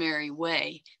customary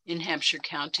way in Hampshire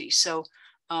County. So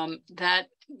that,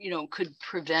 could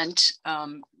prevent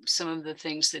some of the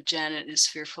things that Janet is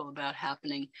fearful about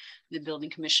happening. The building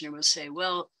commissioner will say,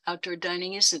 well, outdoor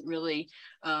dining isn't really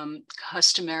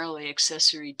customarily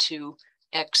accessory to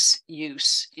X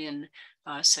use in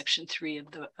section 3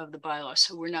 of the bylaw,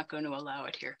 so we're not going to allow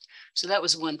it here. So that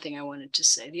was one thing I wanted to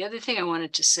say. The other thing I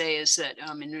wanted to say is that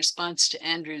in response to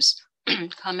Andrew's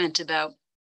comment about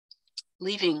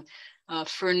leaving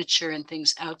furniture and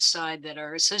things outside that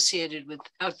are associated with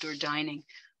outdoor dining,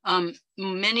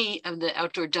 Many of the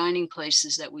outdoor dining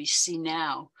places that we see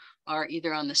now are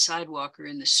either on the sidewalk or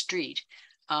in the street.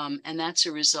 And that's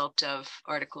a result of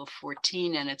Article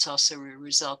 14, and it's also a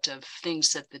result of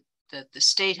things that the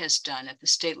state has done at the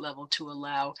state level to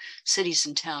allow cities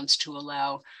and towns to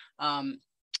allow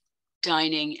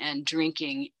dining and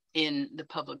drinking in the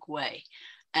public way.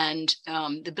 And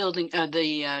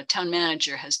the town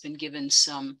manager has been given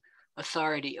some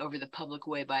authority over the public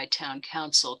way by town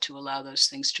council to allow those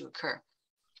things to occur.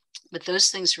 But those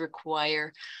things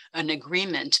require an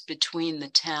agreement between the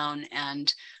town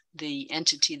and the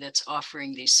entity that's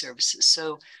offering these services.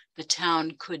 So the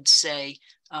town could say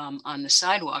on the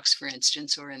sidewalks, for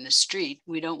instance, or in the street,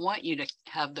 we don't want you to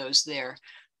have those there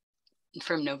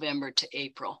from November to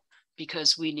April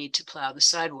because we need to plow the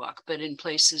sidewalk. But in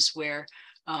places where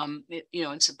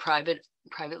it's a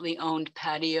privately owned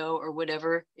patio or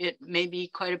whatever, it may be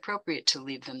quite appropriate to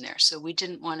leave them there. So we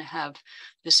didn't want to have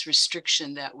this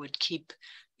restriction that would keep,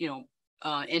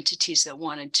 entities that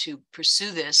wanted to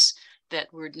pursue this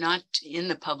that were not in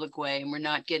the public way and were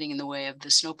not getting in the way of the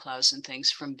snowplows and things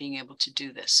from being able to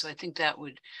do this. So I think that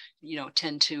would,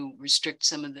 tend to restrict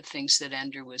some of the things that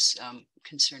Andrew was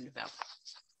concerned about.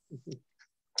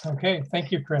 Okay,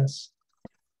 thank you, Chris.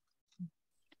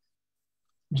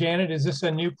 Janet, is this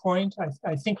a new point?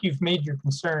 I think you've made your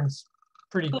concerns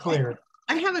pretty clear.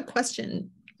 I have a question.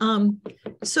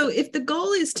 So if the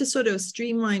goal is to sort of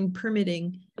streamline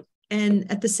permitting,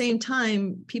 and at the same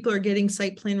time, people are getting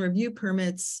site plan review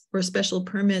permits or special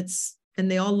permits, and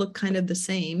they all look kind of the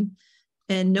same,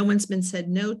 and no one's been said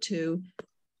no to.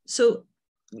 So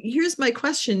here's my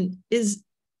question is,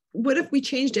 what if we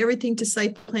changed everything to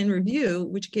site plan review,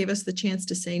 which gave us the chance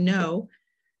to say no?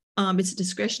 It's a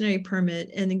discretionary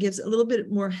permit, and it gives a little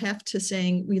bit more heft to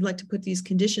saying we'd like to put these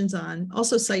conditions on.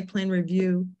 Also site plan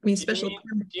review, special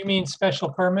permit. Do you mean special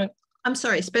permit? I'm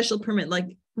sorry, special permit.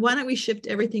 Like, why don't we shift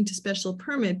everything to special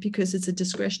permit because it's a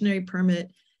discretionary permit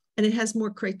and it has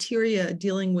more criteria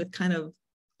dealing with kind of,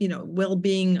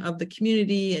 well-being of the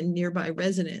community and nearby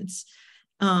residents,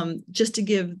 just to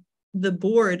give the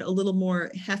board a little more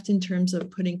heft in terms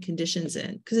of putting conditions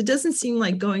in, because it doesn't seem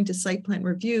like going to site plan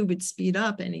review would speed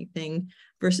up anything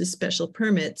versus special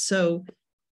permit. So,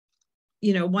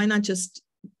 why not just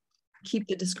keep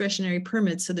the discretionary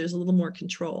permit so there's a little more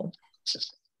control?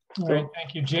 All right,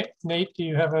 thank you. Nate, do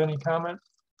you have any comment?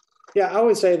 Yeah, I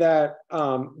would say that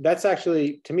that's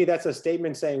actually, to me, that's a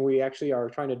statement saying we actually are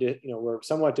trying to, we're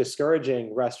somewhat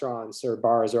discouraging restaurants or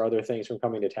bars or other things from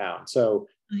coming to town. So,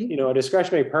 a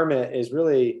discretionary permit is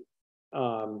really,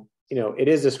 it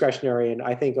is discretionary. And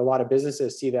I think a lot of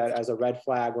businesses see that as a red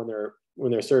flag when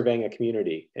they're surveying a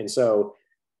community. And so,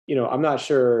 I'm not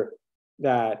sure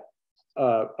that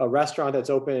a restaurant that's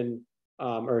open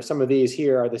or some of these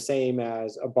here are the same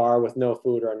as a bar with no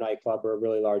food or a nightclub or a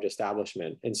really large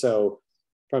establishment. And so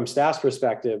from staff's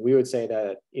perspective, we would say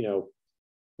that,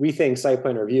 we think site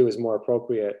plan review is more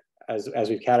appropriate as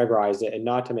we've categorized it, and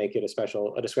not to make it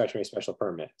a discretionary special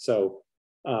permit. So,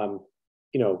 a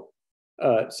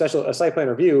site plan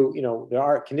review, there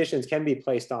are conditions can be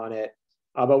placed on it,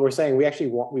 but we're saying we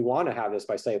want to have this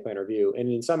by site plan review. And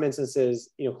in some instances,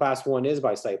 class 1 is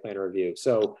by site plan review.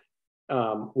 So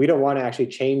we don't want to actually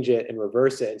change it and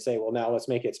reverse it and say, well, now let's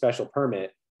make it special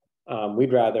permit.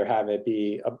 We'd rather have it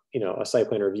be a site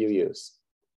plan review use.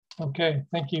 Okay,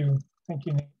 thank you. Thank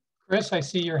you, Nate. Chris, I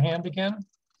see your hand again.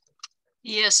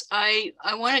 Yes, I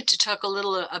wanted to talk a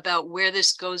little about where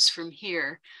this goes from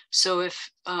here. So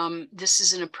if this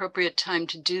is an appropriate time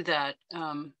to do that,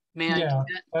 may I do that?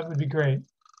 That would be great.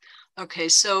 Okay,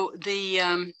 so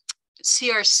the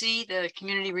CRC, the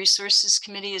Community Resources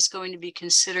Committee, is going to be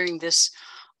considering this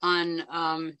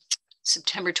on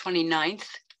September 29th.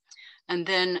 And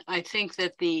then I think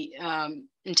that the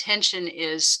intention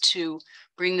is to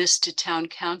bring this to Town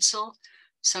Council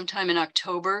sometime in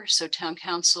October, so Town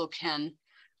Council can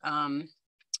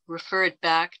refer it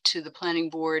back to the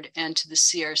Planning Board and to the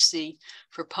CRC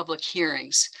for public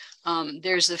hearings.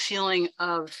 There's a feeling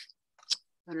of,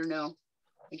 I don't know,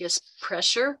 I guess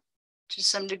pressure to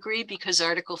some degree, because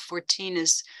Article 14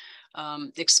 is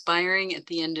expiring at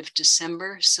the end of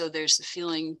December. So there's the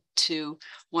feeling to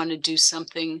want to do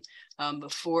something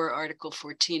before Article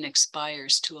 14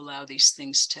 expires to allow these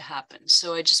things to happen.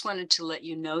 So I just wanted to let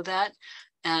you know that.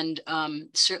 And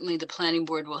certainly the Planning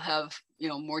Board will have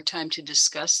more time to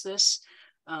discuss this.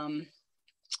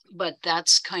 But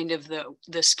that's kind of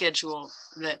the schedule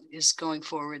that is going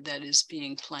forward, that is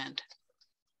being planned.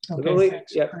 Okay, the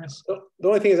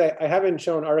only thing is I haven't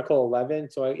shown Article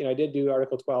 11, so I did do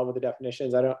Article 12 with the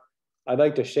definitions. I'd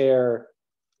like to share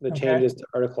the changes to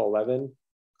Article 11.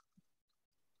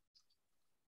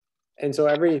 And so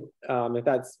if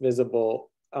that's visible,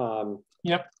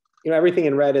 Yep. Everything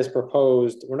in red is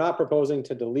proposed. We're not proposing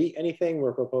to delete anything.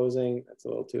 We're proposing, that's a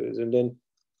little too zoomed in.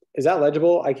 Is that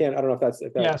legible? I don't know if that's,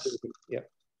 Yes. Yeah.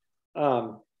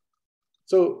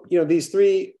 So, these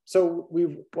three, so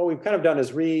what we've kind of done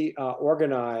is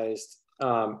reorganized,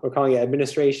 we're calling it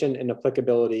administration and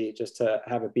applicability, just to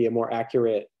have it be a more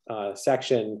accurate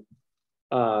section.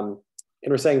 And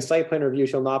we're saying site plan review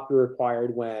shall not be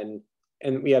required when,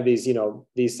 and we have these,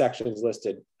 these sections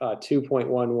listed,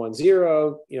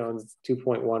 2.110, and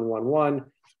 2.111.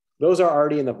 Those are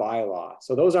already in the bylaw.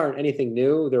 So those aren't anything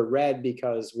new. They're red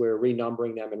because we're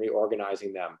renumbering them and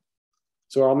reorganizing them.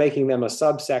 So we're all making them a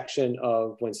subsection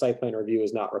of when site plan review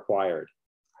is not required.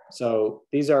 So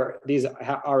these are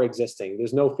existing.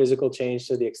 There's no physical change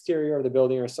to the exterior of the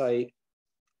building or site.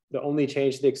 The only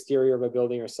change to the exterior of a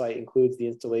building or site includes the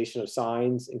installation of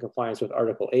signs in compliance with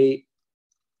Article 8.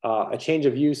 A change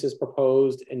of use is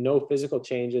proposed, and no physical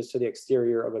changes to the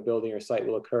exterior of a building or site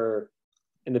will occur.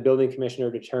 And the building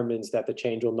commissioner determines that the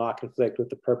change will not conflict with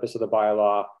the purpose of the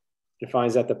bylaw and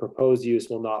finds that the proposed use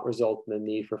will not result in the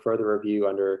need for further review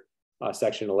under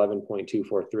section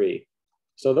 11.243.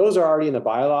 So those are already in the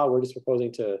bylaw. We're just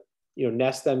proposing to,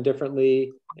 nest them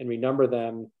differently and renumber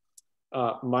them.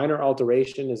 Minor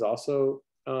alteration is also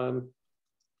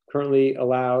currently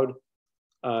allowed.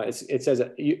 It says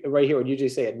right here, would usually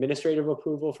say administrative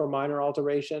approval for minor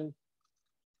alteration.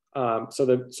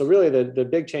 So really the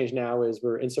big change now is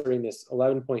we're inserting this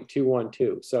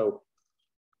 11.212. So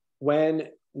when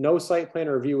no site plan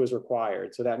review is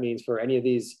required, so that means for any of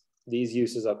these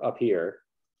uses up here,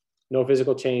 no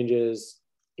physical changes,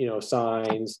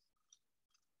 signs,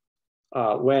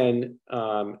 when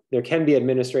there can be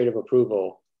administrative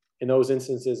approval in those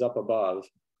instances up above.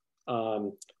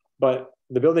 But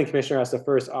the building commissioner has to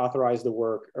first authorize the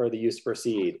work or the use to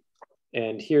proceed.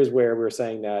 And here's where we're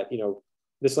saying that,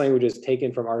 this language is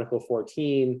taken from Article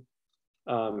 14,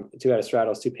 two out of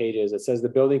Straddle's 2 pages. It says the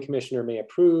building commissioner may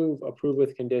approve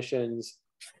with conditions,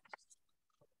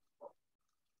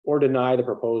 or deny the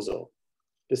proposal.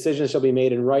 Decisions shall be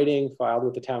made in writing, filed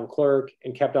with the town clerk,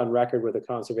 and kept on record with the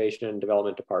Conservation and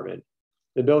Development Department.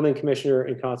 The building commissioner,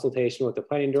 in consultation with the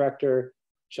planning director,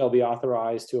 shall be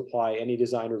authorized to apply any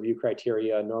design review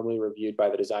criteria normally reviewed by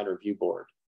the design review board.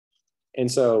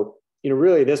 And so,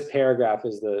 really this paragraph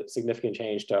is the significant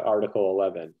change to Article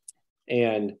 11.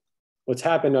 And what's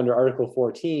happened under Article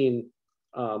 14,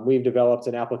 we've developed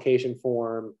an application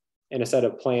form and a set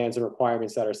of plans and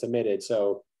requirements that are submitted.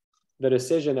 So the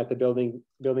decision that the building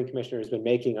commissioner has been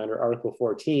making under Article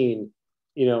 14,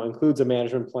 includes a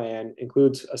management plan,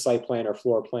 includes a site plan or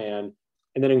floor plan,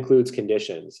 and then includes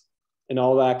conditions. And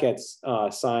all that gets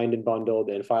signed and bundled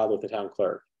and filed with the town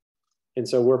clerk. And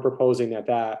so we're proposing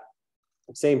that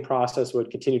same process would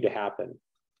continue to happen.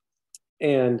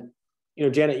 And,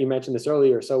 Janet, you mentioned this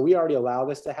earlier. So we already allow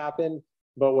this to happen,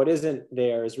 but what isn't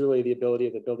there is really the ability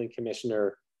of the building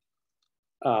commissioner.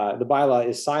 The bylaw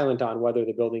is silent on whether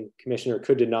the building commissioner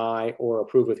could deny or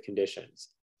approve with conditions.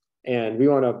 And we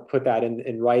want to put that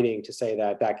in writing to say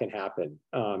that can happen.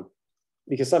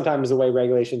 Because sometimes the way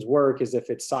regulations work is if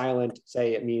it's silent,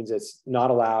 say it means it's not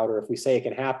allowed, or if we say it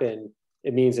can happen,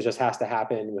 it means it just has to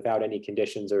happen without any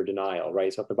conditions or denial,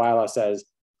 right? So if the bylaw says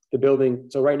the building,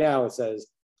 so right now it says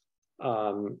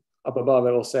up above,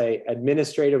 it will say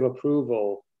administrative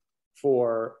approval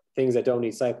for things that don't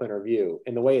need site plan review.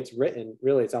 And the way it's written,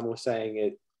 really, it's almost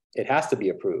saying it has to be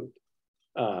approved.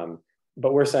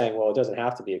 But we're saying, well, it doesn't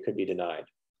have to be, it could be denied.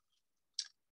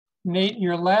 Nate,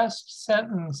 your last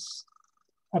sentence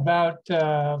about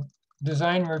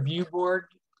design review board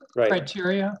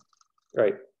criteria.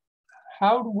 Right.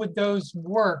 How would those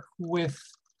work with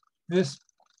this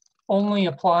only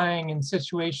applying in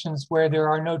situations where there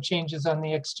are no changes on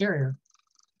the exterior?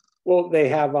 Well, they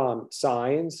have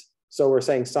signs. So we're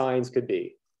saying signs could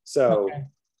be. So,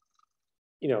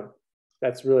 okay.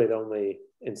 That's really the only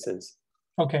instance.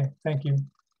 Okay, thank you.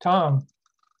 Tom.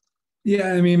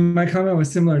 Yeah, my comment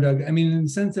was similar, Doug. In the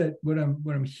sense that what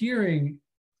I'm hearing,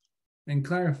 and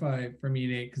clarify for me,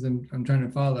 Nate, because I'm trying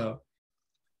to follow.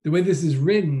 The way this is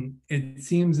written, it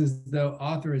seems as though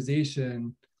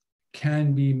authorization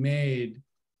can be made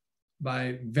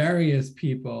by various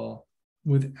people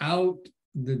without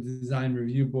the design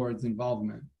review board's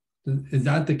involvement. Is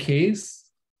that the case,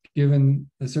 given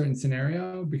a certain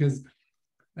scenario? Because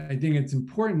I think it's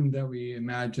important that we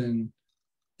imagine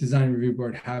design review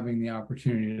board having the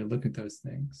opportunity to look at those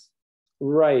things.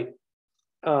 Right.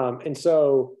 And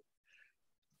so,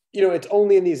 it's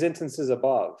only in these instances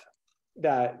above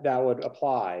that would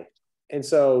apply. And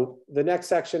so the next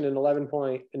section in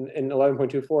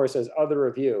 11.24 says other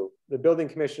review. The building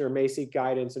commissioner may seek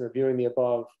guidance in reviewing the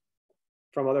above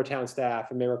from other town staff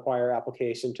and may require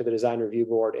application to the design review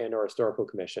board and or historical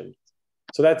commission.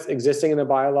 So that's existing in the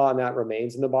bylaw and that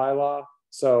remains in the bylaw.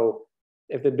 So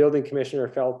if the building commissioner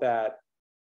felt that,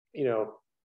 you know,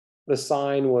 the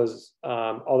sign was,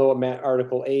 although it met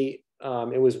Article 8,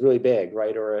 it was really big,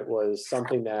 right? Or it was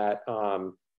something that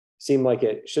seemed like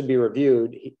it should be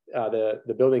reviewed.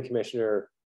 The building commissioner,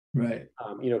 right,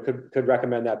 you know, could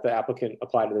recommend that the applicant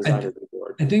apply to the design review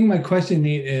board. I think my question,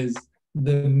 Nate, is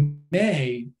the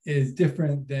may is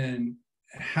different than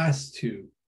has to.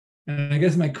 And I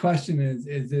guess my question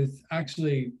is this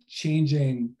actually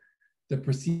changing the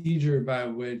procedure by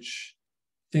which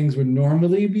things would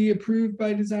normally be approved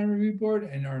by design review board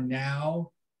and are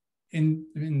now in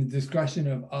the discretion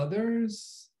of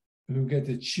others who get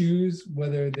to choose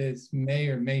whether this may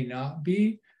or may not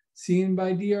be seen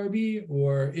by DRB,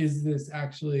 or is this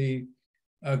actually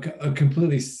a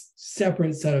completely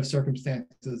separate set of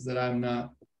circumstances that I'm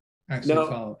not actually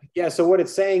following? Yeah, so what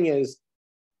it's saying is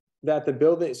that the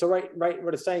building, so right,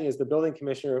 what it's saying is the building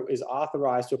commissioner is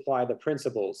authorized to apply the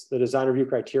principles, the design review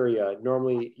criteria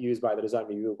normally used by the design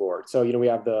review board. So, you know, we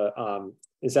have the,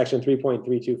 in section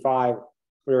 3.325,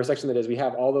 whatever section that is, we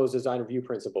have all those design review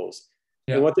principles.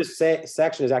 Yeah. And what this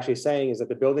section is actually saying is that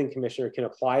the building commissioner can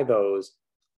apply those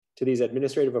to these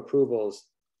administrative approvals,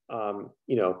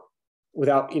 you know,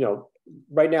 without, you know,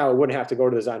 right now it wouldn't have to go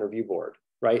to the design review board,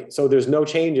 right? So there's no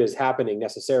changes happening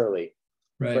necessarily.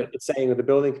 Right. But it's saying that the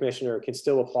building commissioner can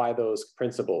still apply those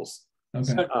principles.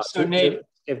 Okay. So Nate,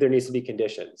 if there needs to be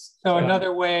conditions. So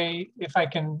another way, if I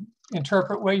can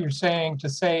interpret what you're saying to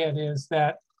say it, is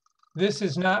that this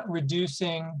is not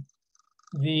reducing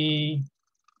the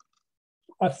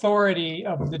authority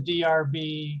of the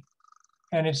DRB,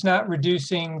 and it's not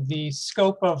reducing the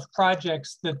scope of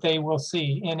projects that they will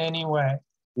see in any way.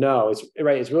 No, it's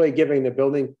right. It's really giving the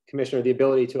building commissioner the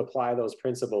ability to apply those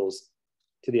principles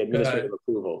to the administrative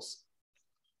approvals.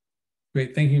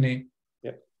 Great, thank you, Nate.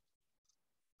 Yep.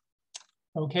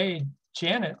 Okay,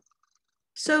 Janet.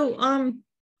 So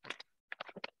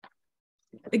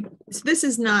this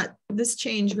is not, this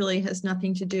change really has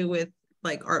nothing to do with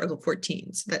like Article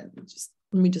 14. So that just,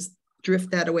 let me just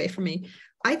drift that away from me.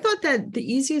 I thought that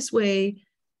the easiest way,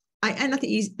 not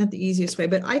the easiest way,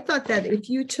 but I thought that if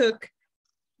you took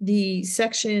the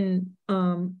section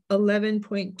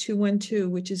 11.212,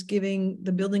 which is giving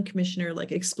the building commissioner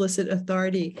like explicit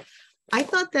authority, I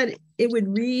thought that it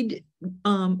would read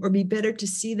or be better to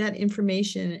see that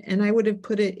information, and I would have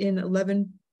put it in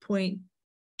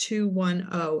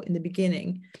 11.210 in the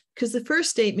beginning, because the first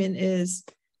statement is,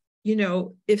 you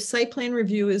know, if site plan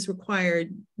review is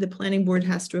required, the planning board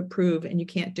has to approve and you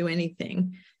can't do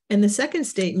anything. And the second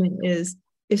statement is,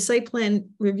 if site plan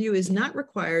review is not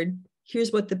required,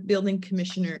 here's what the building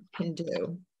commissioner can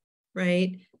do,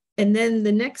 right? And then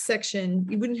the next section,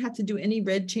 you wouldn't have to do any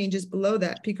red changes below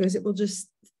that because it will just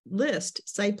list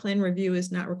site plan review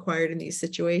is not required in these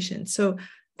situations. So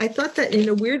I thought that in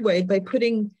a weird way, by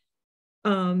putting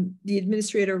the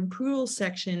administrator approval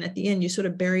section at the end, you sort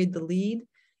of buried the lead,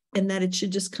 and that it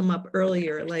should just come up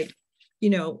earlier, like, you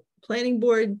know, planning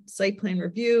board, site plan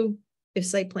review. If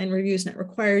site plan review is not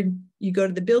required, you go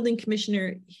to the building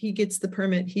commissioner, he gets the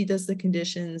permit, he does the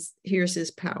conditions, here's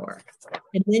his power.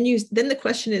 And then the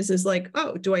question is like,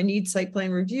 oh, do I need site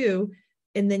plan review?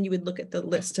 And then you would look at the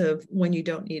list of when you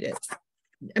don't need it.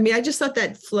 I mean, I just thought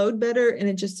that flowed better and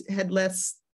it just had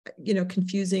less, you know,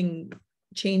 confusing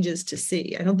changes to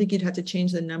see. I don't think you'd have to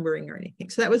change the numbering or anything.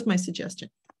 So that was my suggestion.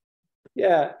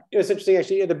 Yeah, it was interesting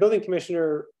actually. Yeah, the building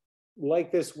commissioner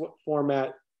liked this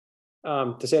format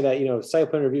to say that, you know, site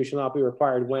plan review shall not be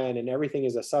required when, and everything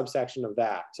is a subsection of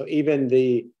that. So even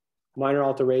the minor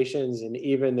alterations and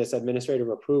even this administrative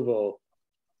approval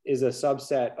is a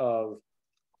subset of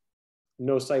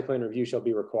no site plan review shall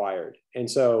be required.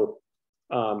 And so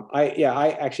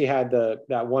I actually had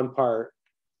that one part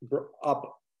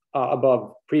up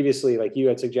above previously, like you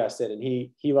had suggested, and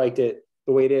he liked it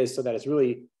the way it is, so that it's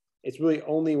really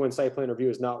only when site plan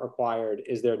review is not required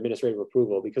is there administrative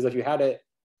approval. Because if you had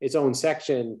its own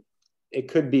section, it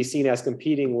could be seen as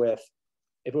competing with,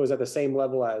 if it was at the same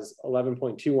level as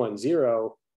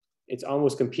 11.210, it's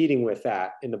almost competing with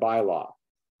that in the bylaw.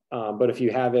 But if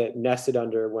you have it nested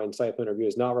under when site plan review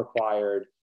is not required,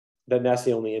 then that's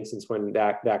the only instance when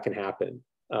that can happen.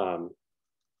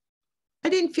 I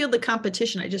didn't feel the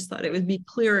competition. I just thought it would be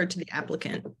clearer to the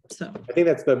applicant. So I think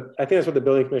that's what the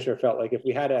building commissioner felt like. If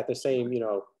we had it at the same, you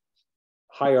know,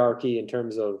 hierarchy in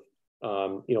terms of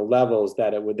you know, levels,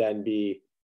 that it would then be,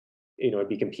 you know, it'd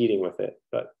be competing with it.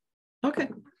 But Okay.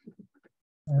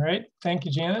 All right, thank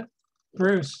you, Janet.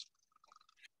 Bruce.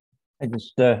 I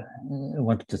just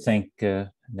wanted to thank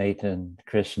Nate and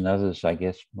Chris and others, I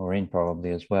guess, Maureen probably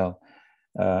as well,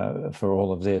 for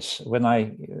all of this. When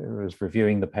I was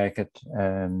reviewing the packet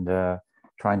and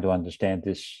trying to understand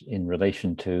this in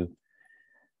relation to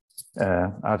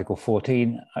Article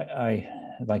 14, I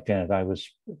like Janet, I was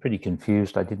pretty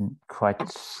confused. I didn't quite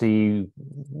see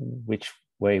which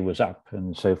way was up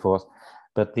and so forth.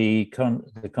 But the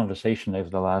conversation over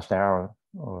the last hour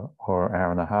or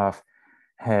hour and a half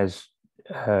has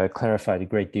clarified a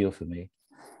great deal for me.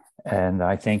 And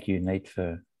I thank you, Nate,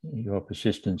 for your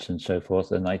persistence and so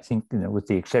forth. And I think, you know, with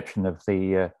the exception of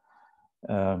the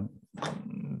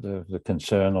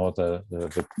concern or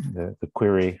the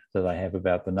query that I have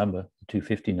about the number, the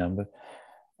 250 number,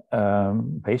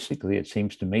 basically it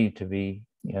seems to me to be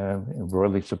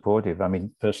broadly supportive. I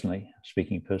mean,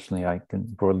 speaking personally, I can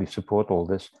broadly support all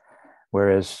this.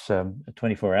 Whereas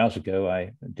 24 hours ago,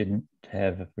 I didn't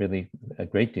have really a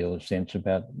great deal of sense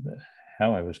about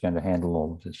how I was going to handle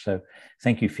all of this. So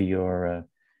thank you for your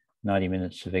 90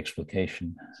 minutes of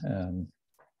explication.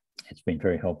 It's been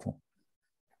very helpful.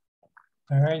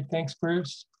 All right, thanks,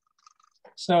 Bruce.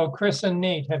 So Chris and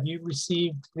Nate, have you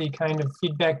received the kind of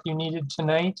feedback you needed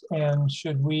tonight? And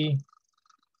should we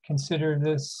consider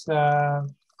this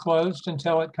closed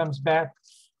until it comes back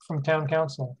from town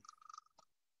council?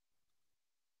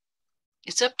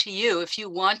 It's up to you. If you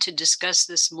want to discuss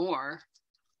this more,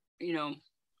 you know,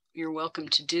 you're welcome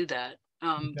to do that.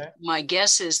 Okay. My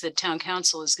guess is that town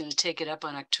council is going to take it up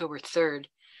on October 3rd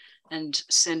and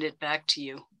send it back to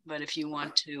you. But if you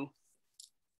want to,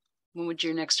 when would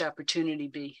your next opportunity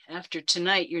be? After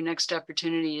tonight, your next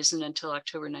opportunity isn't until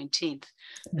October 19th.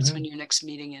 That's when your next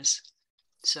meeting is.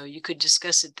 So you could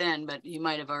discuss it then, but you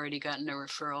might have already gotten a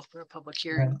referral for a public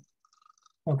hearing.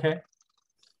 Okay.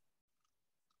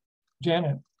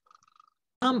 Janet.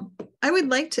 I would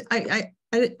like to, I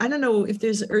don't know if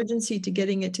there's urgency to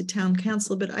getting it to town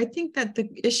council, but I think that the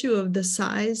issue of the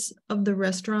size of the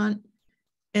restaurant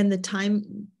and the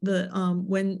time,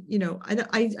 when, you know,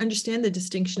 I understand the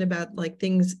distinction about like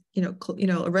things, you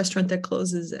know, a restaurant that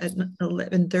closes at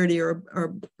 11:30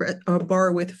 or a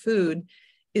bar with food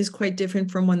is quite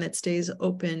different from one that stays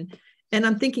open. And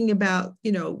I'm thinking about,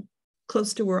 you know,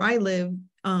 close to where I live,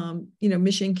 you know,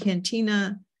 Mission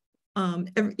Cantina,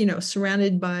 you know,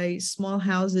 surrounded by small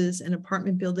houses and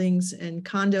apartment buildings and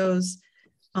condos,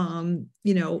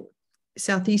 you know,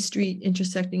 Southeast Street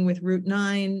intersecting with Route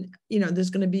 9, you know, there's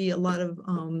going to be a lot of,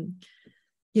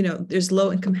 you know, there's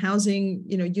low income housing,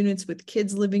 you know, units with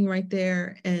kids living right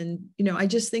there. And, you know, I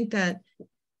just think that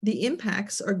the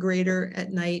impacts are greater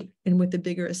at night and with the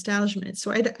bigger establishment.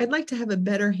 So I'd like to have a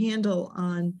better handle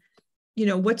on, you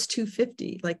know, what's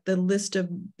 250, like the list of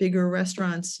bigger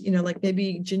restaurants, you know, like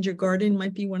maybe Ginger Garden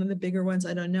might be one of the bigger ones.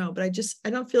 I don't know, but I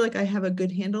don't feel like I have a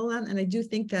good handle on. And I do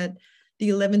think that the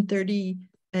 11:30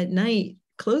 at night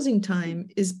closing time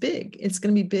is big. It's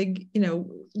going to be big, you know,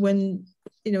 when,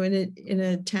 you know, in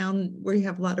a town where you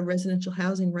have a lot of residential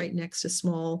housing right next to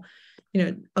small, you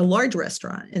know, a large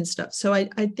restaurant and stuff. So I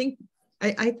think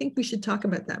we should talk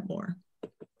about that more,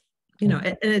 you know,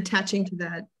 and attaching to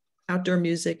that outdoor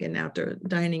music and outdoor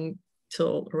dining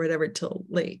till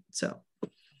late. So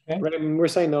right, I mean, we're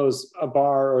saying those a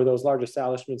bar or those large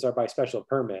establishments are by special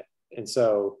permit, and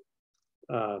so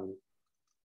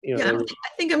you know, yeah, I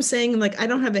think I'm saying like I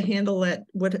don't have a handle at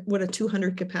what a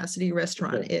 200 capacity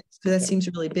restaurant is. So that seems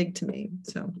really big to me.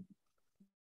 So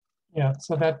yeah,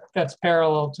 so that's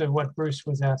parallel to what Bruce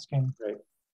was asking. Right.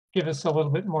 Give us a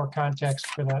little bit more context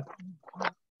for that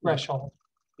threshold.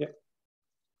 Yeah.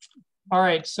 All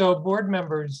right, so board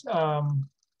members,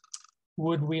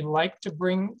 would we like to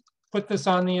put this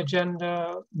on the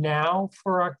agenda now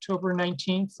for October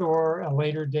 19th or a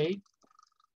later date?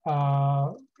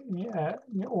 Or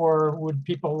would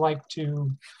people like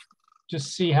to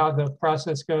just see how the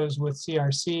process goes with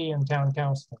CRC and town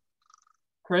council?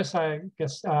 Chris, I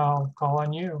guess I'll call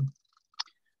on you.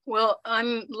 Well,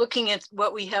 I'm looking at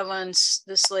what we have on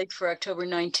the slate for October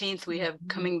 19th. We have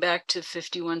coming back to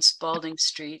 51 Spalding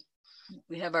Street.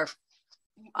 We have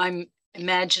I'm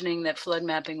imagining that flood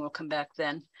mapping will come back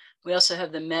then. We also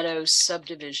have the Meadows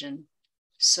subdivision.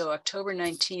 So October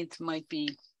 19th might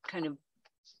be kind of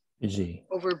busy,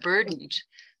 overburdened.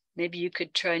 Maybe you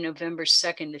could try November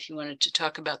 2nd if you wanted to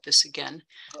talk about this again.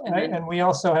 And we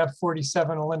also have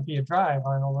 47 Olympia Drive,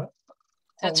 Arnold.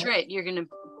 That's right. You're going to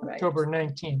October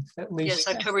 19th, at least.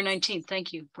 Yes, October 19th.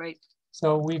 Thank you. Right.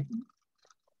 So we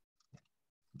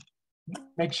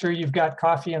make sure you've got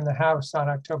coffee in the house on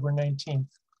October 19th.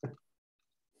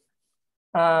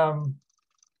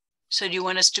 So do you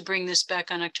want us to bring this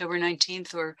back on October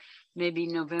 19th or maybe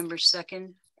November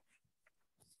 2nd?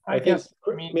 I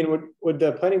mean, would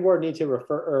the planning board need to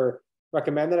refer or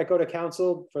recommend that it go to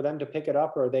council for them to pick it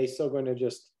up, or are they still going to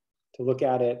just to look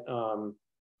at it?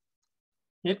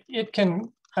 It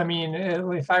can, I mean,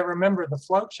 if I remember the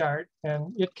flow chart,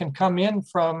 and it can come in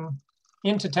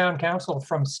into town council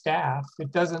from staff.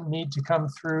 It doesn't need to come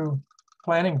through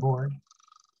planning board.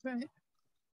 Right.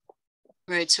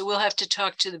 Right, so we'll have to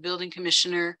talk to the building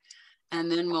commissioner, and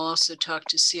then we'll also talk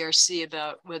to CRC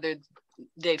about whether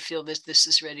they feel that this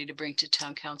is ready to bring to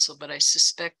town council, but I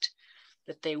suspect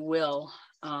that they will.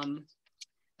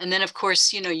 And then of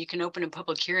course, you know, you can open a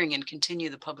public hearing and continue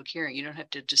the public hearing. You don't have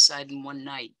to decide in one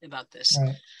night about this.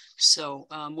 Right. So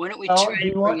why don't we Well, try do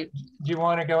to you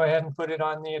want to go ahead and put it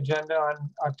on the agenda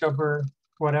on October,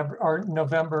 whatever, or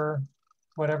November,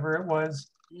 whatever it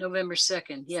was? November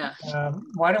 2nd, yeah.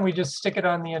 Why don't we just stick it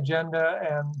on the agenda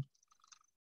and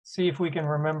see if we can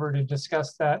remember to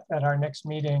discuss that at our next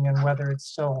meeting and whether it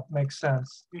still makes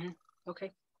sense.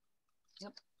 Okay.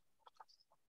 Yep.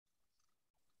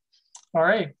 All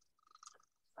right.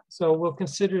 So we'll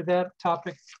consider that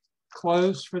topic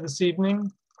closed for this evening.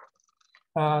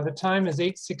 The time is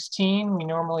 8:16. We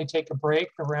normally take a break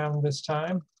around this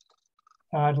time.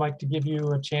 I'd like to give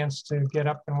you a chance to get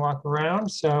up and walk around.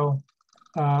 So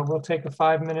we'll take a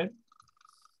 5-minute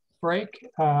break.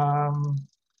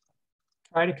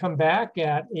 Try to come back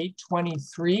at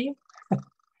 8:23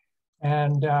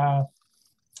 and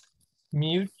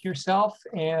mute yourself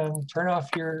and turn off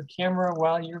your camera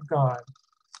while you're gone.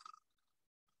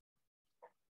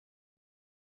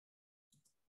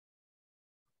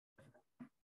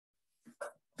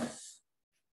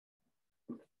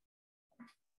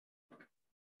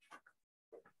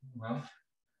 Well,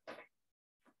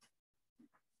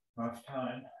 half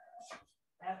time.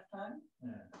 Half time?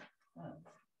 Yeah. Oh.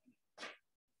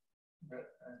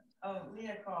 But, Oh,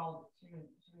 Leah called. She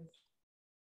was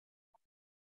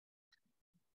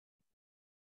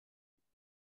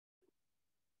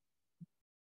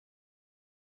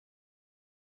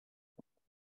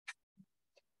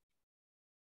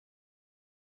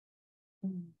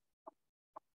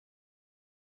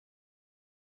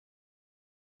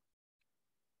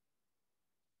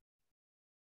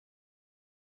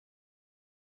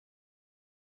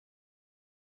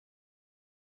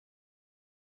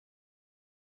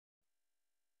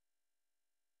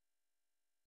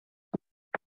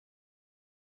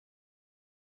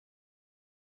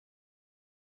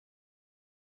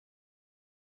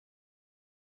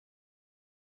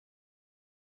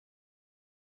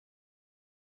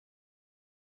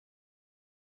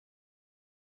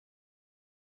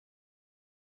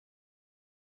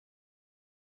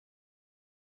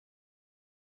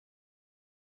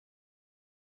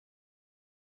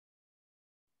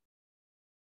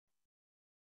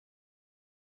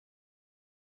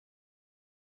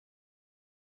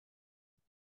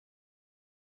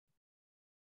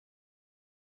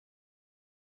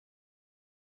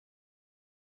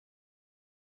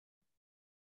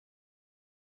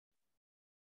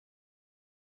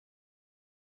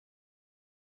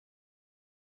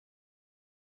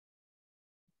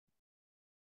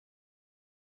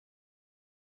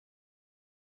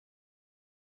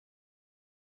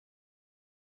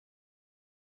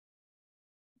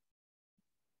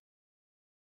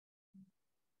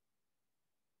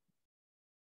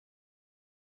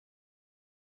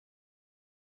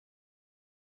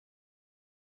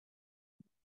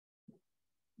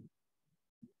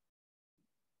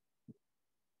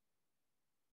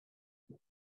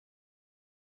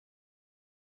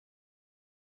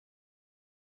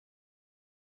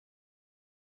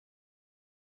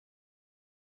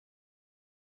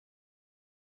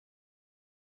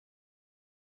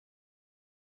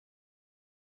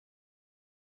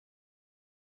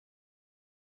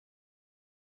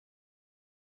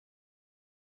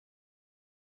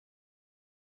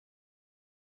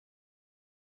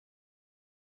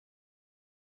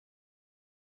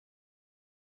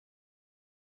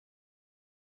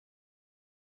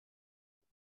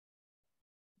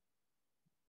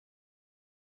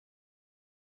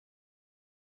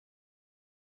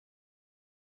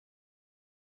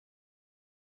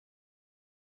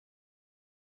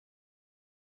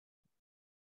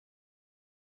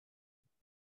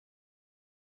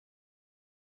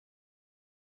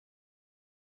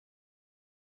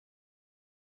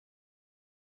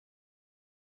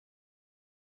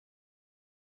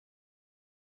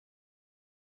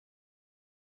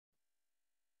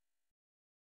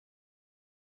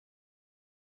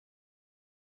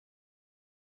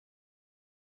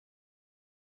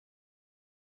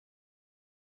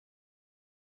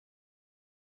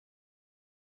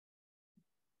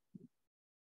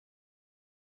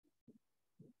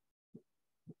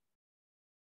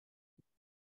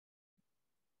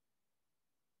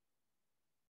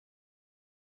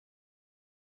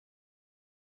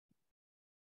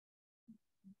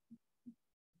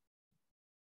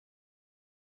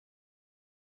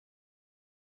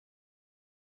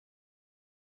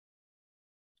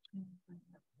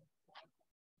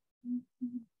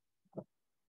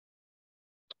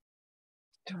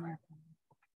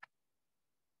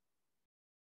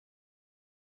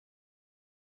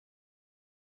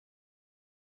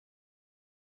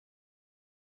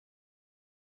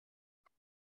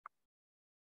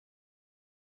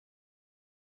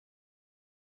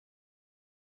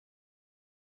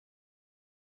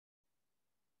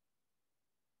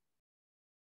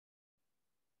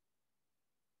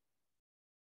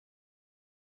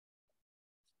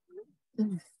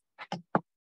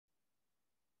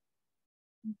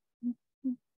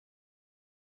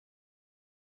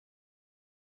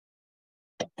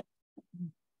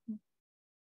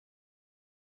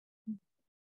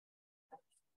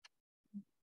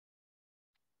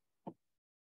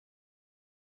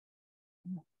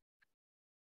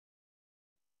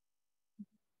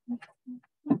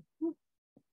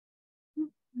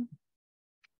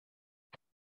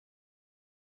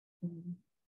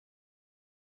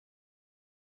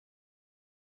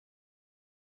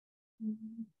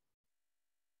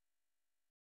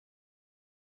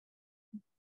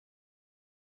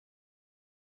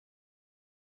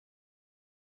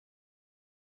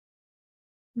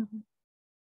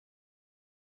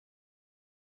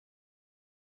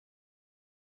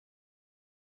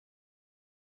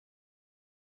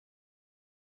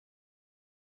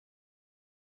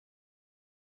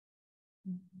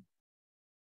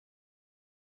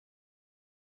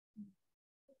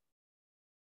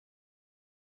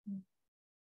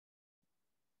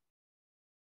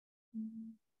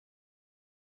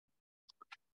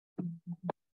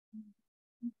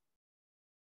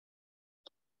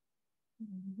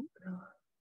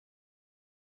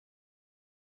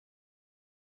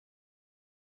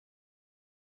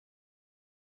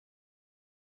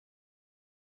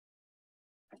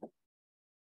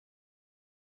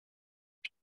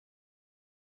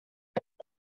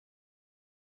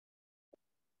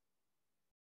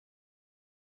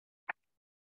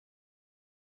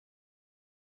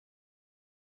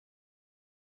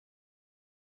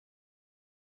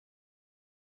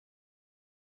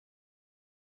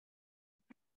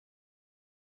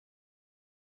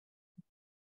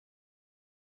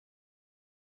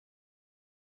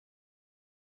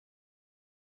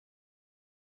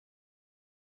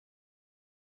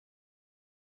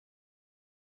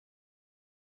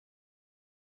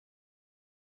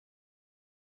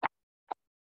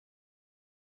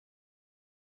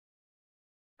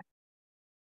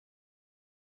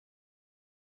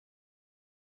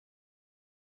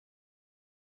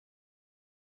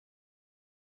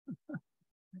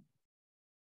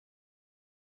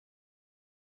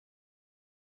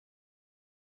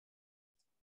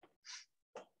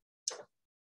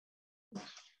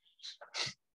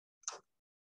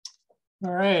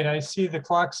All right, I see the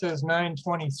clock says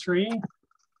 9:23.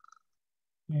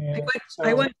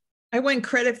 I want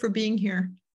credit for being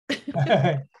here.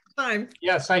 Time.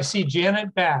 Yes, I see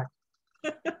Janet back.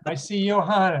 I see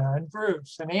Johanna and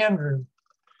Bruce and Andrew,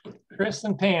 Chris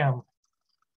and Pam.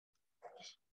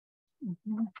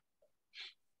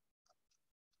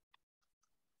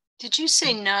 Did you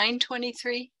say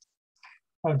 9:23?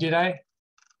 Oh, did I?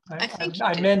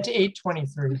 I meant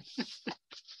 8:23.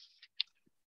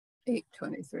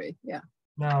 8:23, yeah.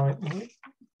 No.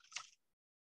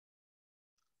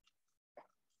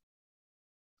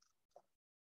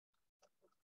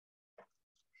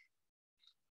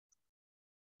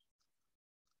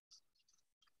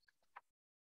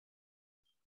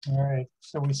 All right,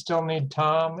 so we still need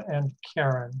Tom and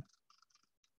Karen.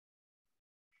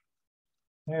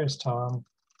 There's Tom.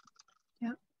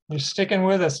 Yeah. You're sticking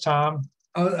with us, Tom.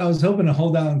 I was hoping to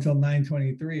hold out until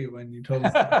 9:23 when you told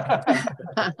us.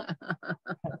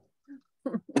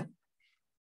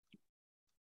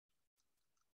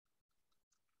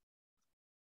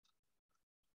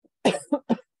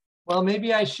 Well,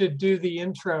 maybe I should do the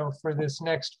intro for this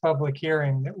next public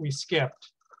hearing that we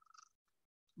skipped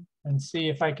and see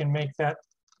if I can make that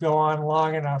go on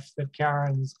long enough that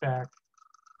Karen's back.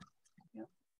 Yep.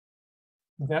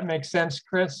 Does that make sense,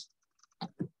 Chris?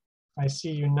 I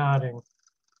see you nodding.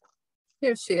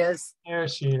 Here she is. There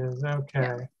she is,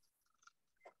 okay.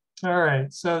 Yeah. All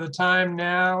right, so the time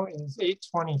now is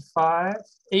 8:25,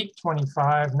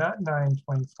 not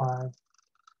 9:25.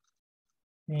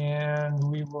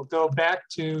 And we will go back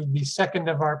to the second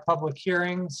of our public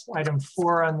hearings, item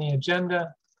 4 on the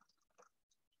agenda.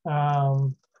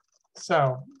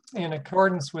 So in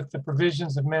accordance with the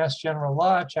provisions of Mass General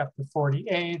Law, Chapter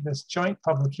 40A, this joint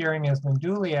public hearing has been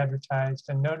duly advertised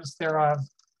and notice thereof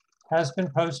has been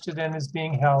posted and is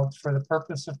being held for the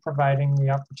purpose of providing the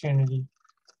opportunity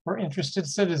for interested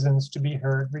citizens to be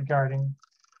heard regarding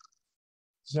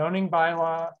zoning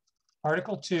bylaw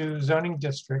Article 2, zoning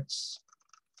districts,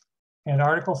 and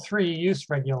Article 3, use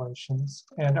regulations,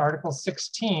 and Article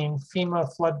 16, FEMA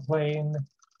floodplain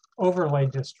overlay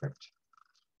district,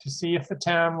 to see if the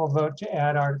town will vote to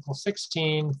add Article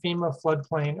 16, FEMA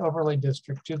floodplain overlay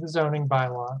district, to the zoning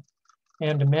bylaw,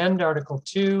 and amend Article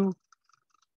 2,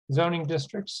 zoning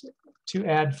districts, to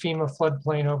add FEMA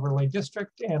floodplain overlay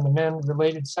district, and amend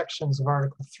related sections of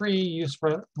Article 3, use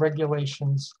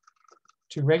regulations,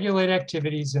 to regulate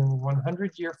activities in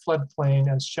 100-year floodplain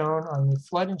as shown on the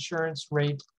flood insurance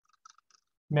rate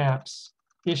maps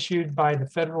issued by the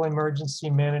Federal Emergency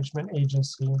Management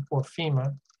Agency, or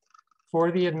FEMA,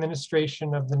 for the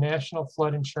administration of the National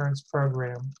Flood Insurance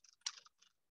Program.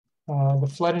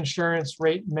 The flood insurance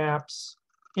rate maps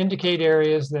indicate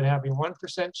areas that have a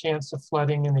 1% chance of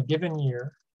flooding in a given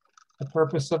year. The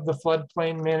purpose of the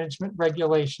floodplain management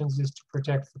regulations is to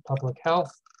protect the public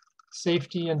health,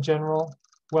 safety, and general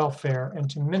welfare, and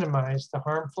to minimize the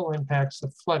harmful impacts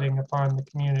of flooding upon the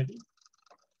community.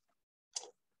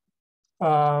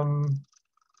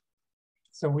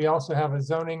 So we also have a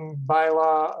zoning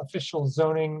bylaw, official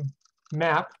zoning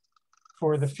map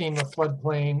for the FEMA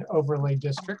floodplain overlay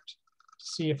district, to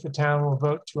see if the town will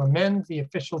vote to amend the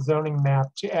official zoning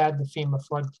map to add the FEMA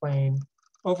floodplain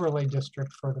overlay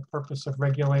district for the purpose of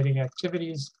regulating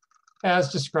activities as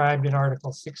described in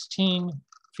Article 16,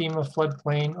 FEMA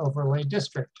floodplain overlay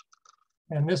district.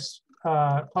 And this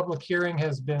public hearing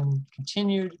has been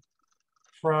continued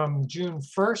from June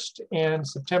 1st and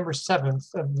September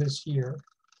 7th of this year.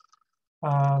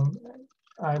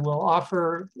 I will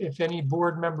offer, if any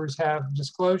board members have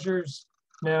disclosures,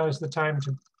 now is the time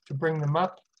to bring them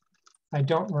up. I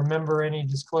don't remember any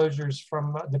disclosures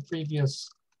from the previous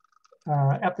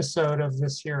episode of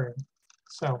this hearing.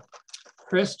 So,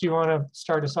 Chris, do you want to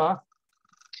start us off?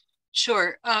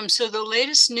 Sure. So the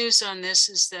latest news on this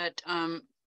is that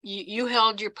you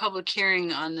held your public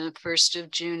hearing on the 1st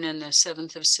of June and the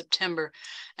 7th of September.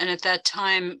 And at that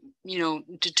time,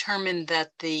 determined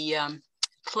that the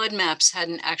flood maps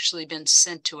hadn't actually been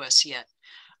sent to us yet.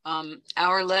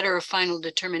 Our letter of final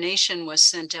determination was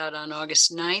sent out on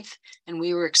August 9th, and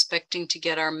we were expecting to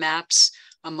get our maps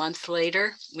a month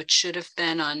later, which should have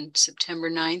been on September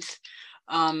 9th.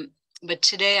 But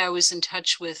today I was in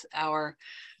touch with our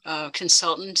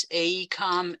consultant,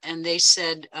 AECom, and they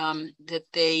said that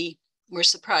they were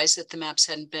surprised that the maps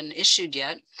hadn't been issued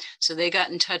yet. So they got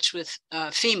in touch with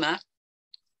FEMA,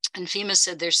 and FEMA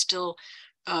said they're still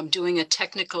doing a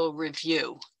technical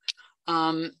review.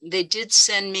 They did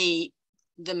send me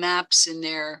the maps in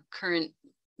their current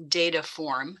data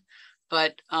form,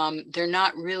 but they're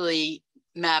not really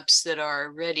maps that are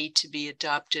ready to be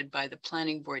adopted by the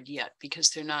planning board yet, because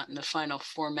they're not in the final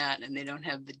format and they don't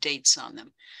have the dates on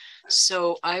them.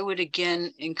 So I would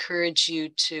again encourage you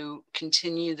to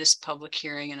continue this public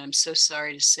hearing, and I'm so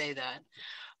sorry to say that,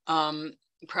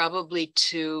 probably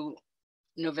to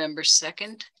November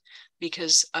 2nd,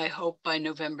 because I hope by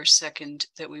November 2nd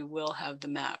that we will have the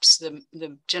maps.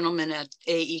 The gentleman at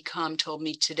AECom told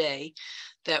me today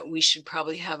that we should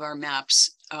probably have our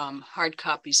maps, hard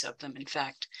copies of them, in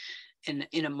fact,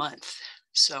 in a month.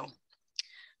 So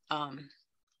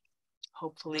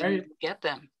hopefully we get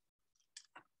them.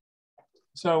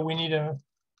 So we need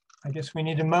I guess we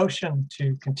need a motion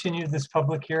to continue this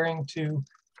public hearing to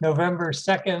November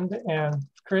 2nd. And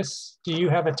Chris, do you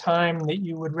have a time that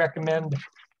you would recommend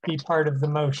be part of the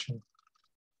motion?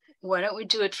 Why don't we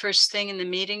do it first thing in the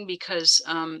meeting, because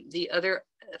the other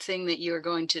thing that you're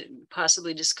going to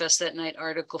possibly discuss that night,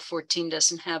 Article 14,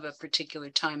 doesn't have a particular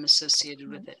time associated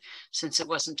with it, since it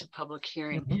wasn't a public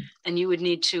hearing. Mm-hmm. And you would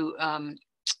need to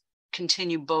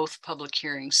continue both public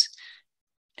hearings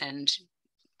and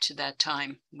to that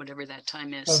time, whatever that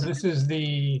time is. So this is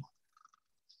the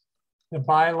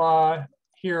bylaw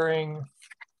hearing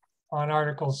on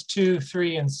Articles 2,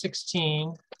 3, and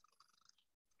 16,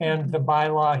 and the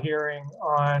bylaw hearing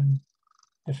on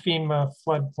the FEMA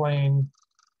floodplain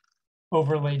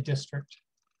overlay district.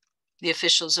 The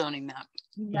official zoning map.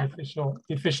 The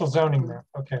official zoning map,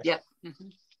 okay. Yep. Mm-hmm.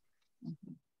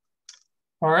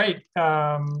 All right,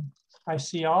 I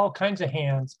see all kinds of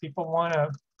hands. People want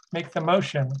to make the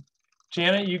motion.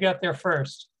 Janet, you got there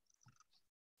first.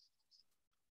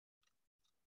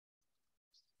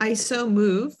 I so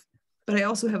move, but I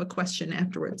also have a question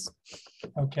afterwards.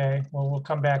 Okay, well, we'll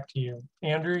come back to you.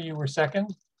 Andrew, you were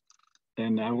second?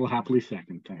 And I will happily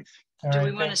second, thanks. Do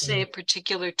we want to say a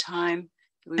particular time?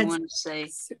 Do we want to say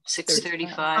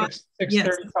 6:35?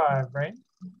 6:35, right?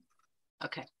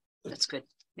 Okay, that's good.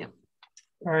 Yeah.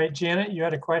 All right, Janet, you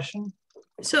had a question?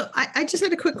 So I just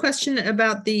had a quick question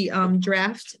about the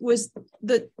draft. Was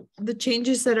the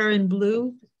changes that are in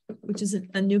blue, which is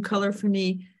a new color for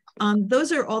me.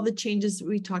 Those are all the changes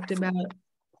we talked about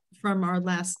from our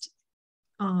last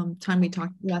time we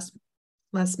talked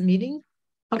last meeting.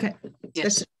 Okay.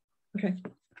 Yes. Okay.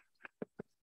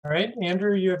 All right,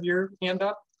 Andrew, you have your hand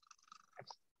up.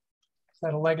 Is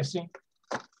that a legacy?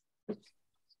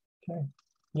 Okay,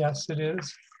 yes, it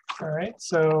is. All right,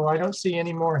 so I don't see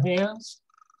any more hands.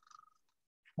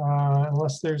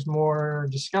 Unless there's more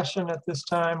discussion at this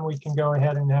time, we can go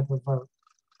ahead and have a vote.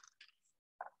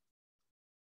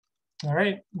 All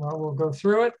right, well, we'll go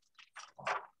through it.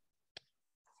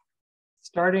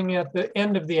 Starting at the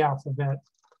end of the alphabet.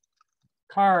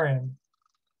 Karen.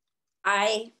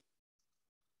 Aye.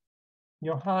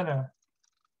 Johanna.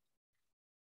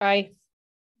 Aye.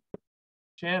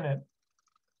 Janet.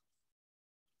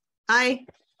 Aye.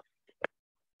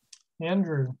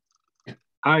 Andrew.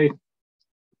 Aye.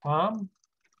 Tom.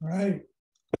 Right.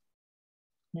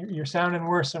 You're sounding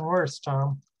worse and worse,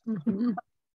 Tom.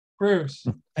 Bruce.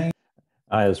 I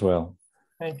as well.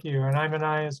 Thank you, and I'm an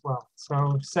aye as well.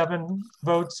 So 7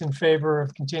 votes in favor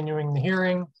of continuing the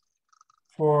hearing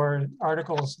for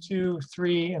Articles 2,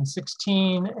 3, and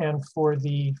 16, and for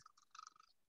the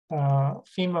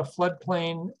FEMA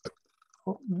floodplain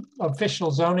official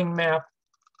zoning map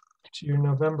to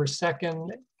November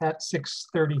 2nd at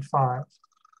 6:35.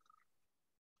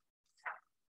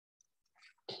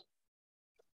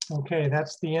 Okay,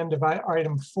 that's the end of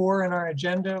item 4 in our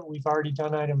agenda. We've already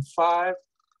done item 5.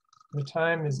 The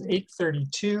time is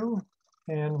 8:32,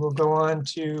 and we'll go on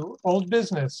to old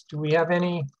business. Do we have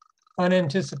any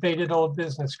unanticipated old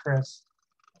business, Chris?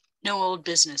 No old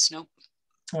business, nope.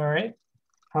 All right.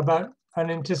 How about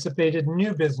unanticipated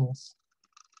new business?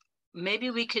 Maybe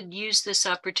we could use this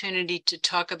opportunity to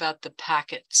talk about the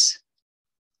packets.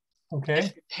 Okay.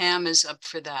 If Pam is up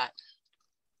for that.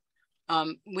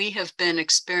 We have been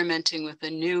experimenting with a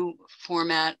new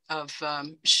format of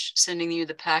sending you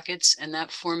the packets, and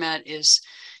that format is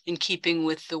in keeping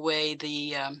with the way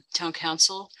the town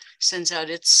council sends out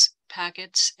its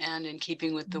packets, and in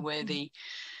keeping with the way the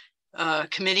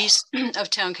committees of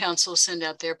town council send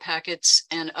out their packets,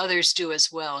 and others do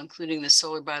as well, including the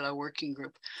Solar Bylaw Working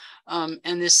Group.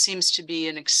 And this seems to be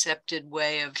an accepted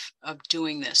way of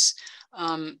doing this.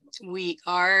 We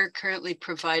are currently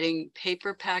providing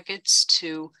paper packets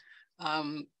to,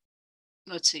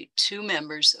 let's see, 2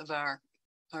 members of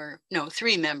no,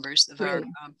 3 members of our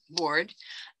board.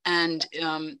 And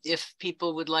if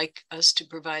people would like us to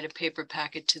provide a paper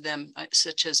packet to them,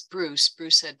 such as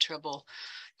Bruce had trouble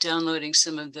downloading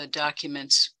some of the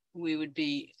documents, we would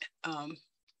be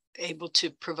able to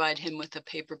provide him with a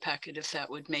paper packet if that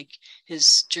would make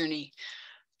his journey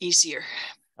easier.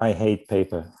 I hate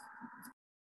paper.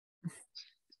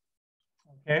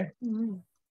 Okay.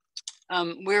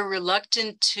 We're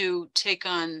reluctant to take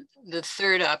on the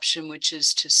third option, which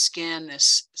is to scan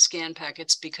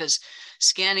packets, because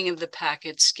scanning of the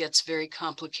packets gets very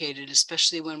complicated,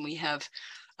 especially when we have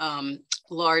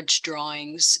large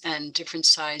drawings and different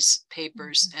size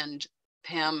papers. And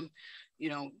Pam,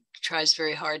 tries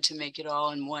very hard to make it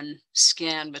all in one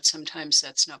scan, but sometimes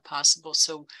that's not possible.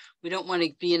 So we don't want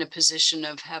to be in a position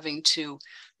of having to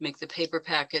make the paper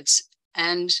packets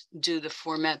and do the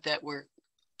format that we're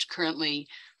currently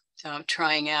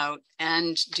trying out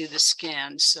and do the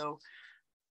scan. So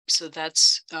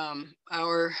that's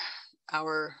our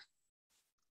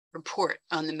report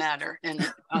on the matter,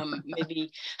 and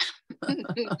maybe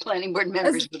planning board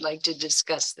members would like to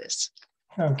discuss this.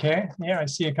 Okay, yeah, I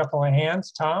see a couple of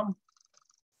hands. Tom?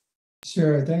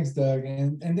 Sure, thanks, Doug.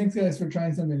 And thanks, guys, for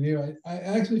trying something new. I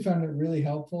actually found it really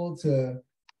helpful to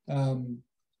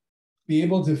be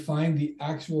able to find the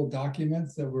actual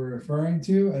documents that we're referring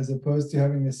to, as opposed to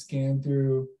having to scan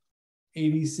through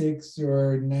 86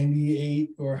 or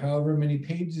 98 or however many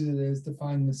pages it is to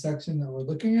find the section that we're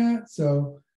looking at.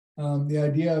 So the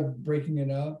idea of breaking it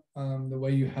up the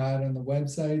way you had on the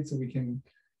website, so we can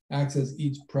access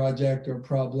each project or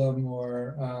problem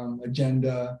or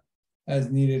agenda as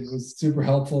needed, was super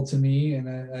helpful to me, and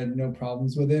I had no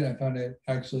problems with it. I found it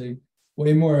actually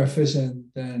way more efficient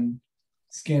than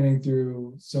scanning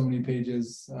through so many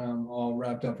pages all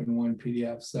wrapped up in one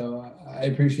PDF. So I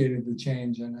appreciated the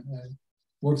change, and it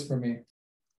works for me.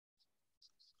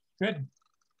 Good.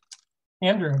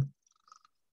 Andrew?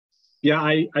 Yeah,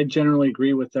 I generally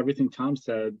agree with everything Tom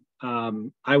said.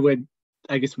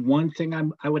 I guess one thing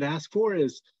I would ask for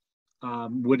is,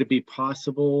 would it be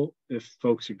possible, if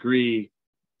folks agree,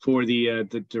 for the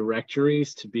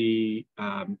directories to be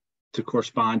to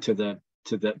correspond to the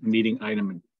meeting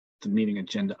item, the meeting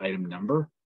agenda item number,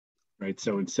 right?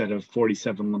 So instead of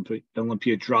 47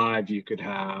 Olympia Drive, you could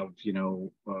have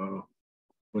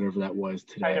whatever that was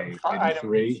today. Item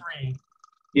three.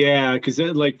 Yeah, because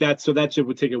like that, so that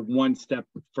would take it one step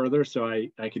further. So I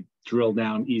could drill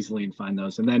down easily and find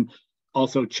those. And then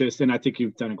also just, and I think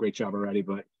you've done a great job already,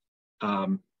 but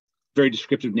very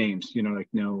descriptive names, you know, like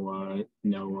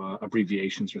no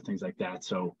abbreviations or things like that.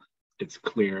 So it's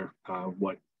clear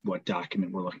what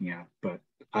document we're looking at. But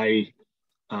I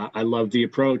love the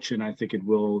approach, and I think it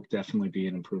will definitely be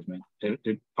an improvement.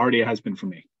 It already has been for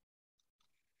me.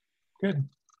 Good.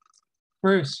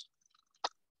 Bruce.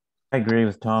 I agree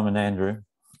with Tom and Andrew.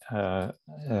 I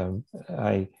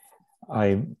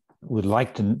would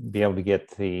like to be able to get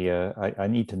the. I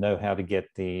need to know how to get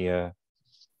the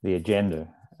agenda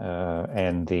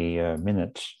and the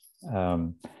minutes.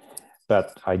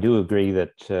 But I do agree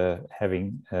that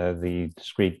having the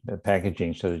discrete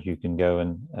packaging so that you can go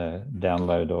and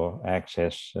download or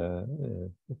access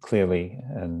clearly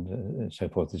and so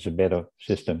forth is a better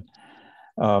system.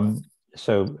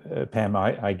 So Pam,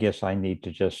 I guess I need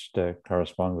to just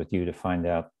correspond with you to find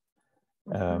out,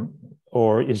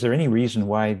 or is there any reason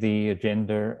why the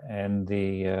agenda and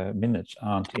the minutes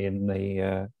aren't in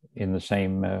the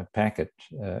same packet,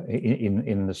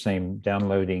 in the same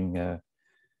downloading?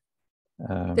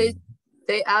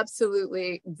 They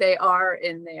absolutely, they are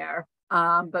in there,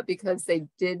 but because they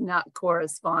did not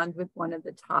correspond with one of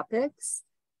the topics,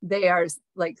 they are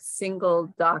like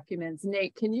single documents.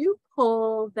 Nate, can you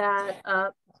pull that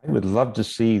up? I would love to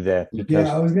see that. Because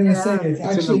I was gonna say it's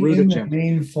actually in the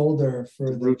main folder for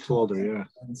the root folder, yeah.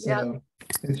 And so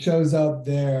it shows up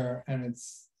there, and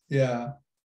it's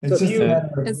It's so just a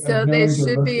matter and so they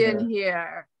should be in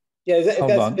here. Yeah, if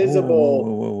that's visible.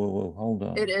 Whoa, hold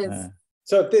on. It is.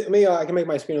 So I can make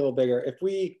my screen a little bigger.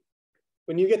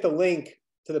 When you get the link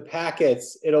to the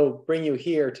packets, it'll bring you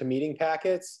here to meeting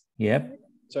packets. Yep.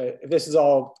 So if this is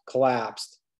all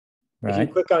collapsed, right. If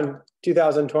you click on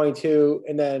 2022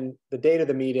 and then the date of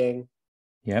the meeting.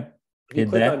 Yep. If you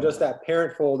click on just that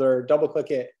parent folder, double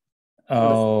click it.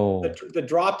 Oh. The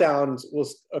drop downs will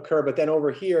occur, but then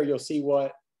over here, you'll see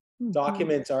what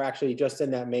documents are actually just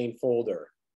in that main folder.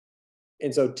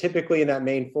 And so typically in that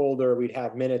main folder, we'd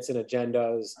have minutes and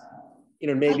agendas, you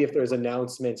know, maybe if there's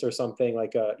announcements or something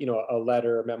like a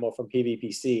letter or memo from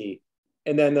PVPC.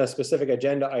 And then the specific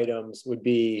agenda items would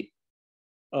be,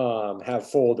 have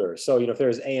folders. So, if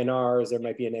there's A&Rs, there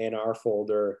might be an A&R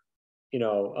folder, and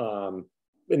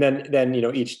then,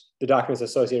 the documents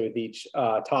associated with each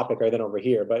topic are then over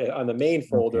here. But on the main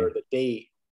folder, the date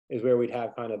is where we'd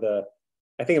have kind of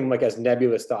I think of them like as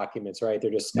nebulous documents, right?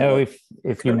 They're just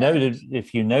if you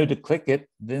know to click it,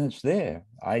 then it's there.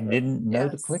 I didn't know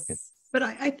to click it. But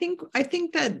I think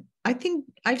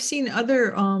I've seen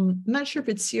other I'm not sure if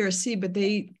it's CRC, but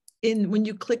when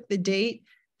you click the date,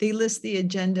 they list the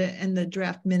agenda and the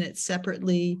draft minutes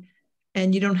separately,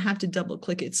 and you don't have to double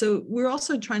click it. So we're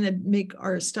also trying to make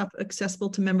our stuff accessible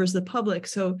to members of the public.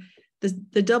 So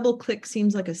the double click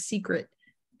seems like a secret.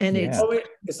 And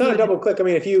it's not a double click. I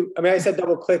mean, I said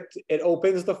double clicked, it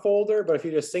opens the folder, but if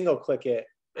you just single click it,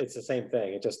 it's the same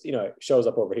thing. It just, it shows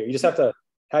up over here. You just have to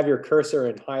have your cursor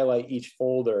and highlight each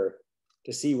folder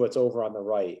to see what's over on the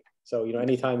right. So,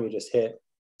 anytime you just hit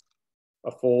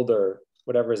a folder,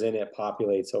 whatever's in it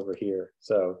populates over here.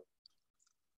 So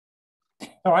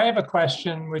I have a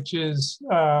question, which is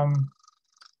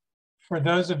for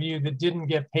those of you that didn't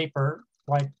get paper,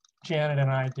 like Janet and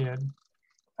I did,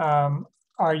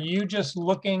 are you just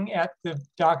looking at the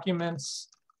documents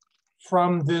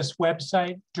from this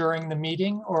website during the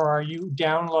meeting, or are you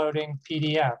downloading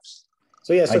PDFs?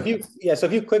 So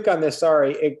if you click on this,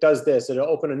 it does this. It'll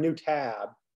open a new tab,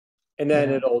 and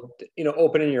then it'll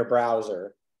open in your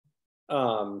browser.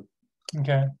 Okay.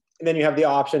 And then you have the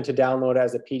option to download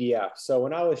as a PDF. So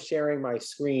when I was sharing my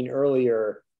screen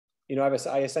earlier,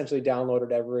 I essentially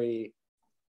downloaded every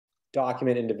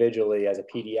document individually as a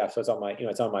PDF. So it's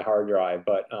on my hard drive.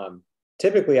 But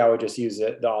typically I would just use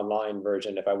the online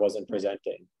version if I wasn't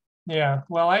presenting. Yeah,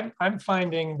 well, I'm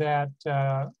finding that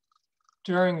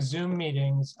during Zoom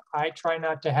meetings, I try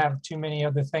not to have too many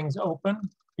other things open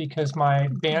because my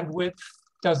bandwidth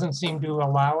doesn't seem to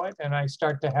allow it, and I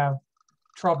start to have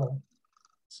trouble.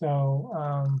 So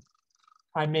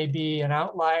I may be an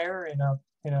outlier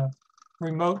in a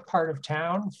remote part of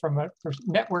town from a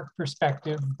network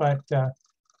perspective, but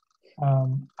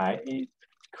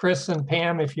Chris and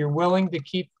Pam, if you're willing to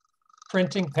keep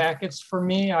printing packets for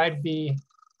me,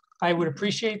 I would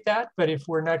appreciate that. But if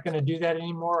we're not going to do that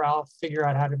anymore, I'll figure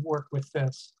out how to work with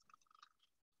this.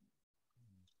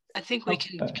 I think we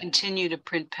can continue to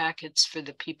print packets for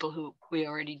the people who we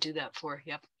already do that for.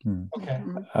 Yep. Okay.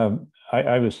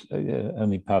 I was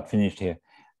only part finished here.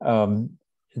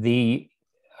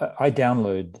 I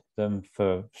download them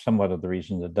for somewhat of the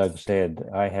reason that Doug said.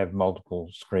 I have multiple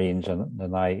screens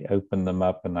and I open them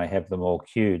up and I have them all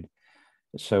queued.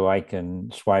 So I can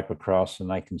swipe across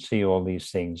and I can see all these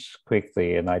things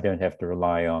quickly, and I don't have to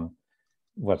rely on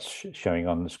what's showing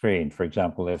on the screen. For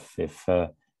example, if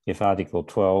Article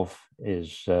 12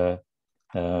 is open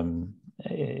on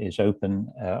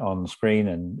the screen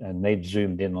and they'd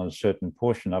zoomed in on a certain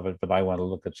portion of it, but I want to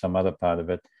look at some other part of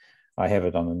it, I have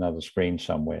it on another screen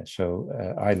somewhere. So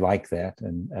I like that,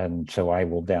 and so I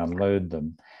will download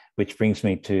them, which brings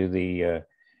me to the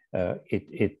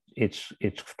it's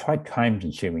quite time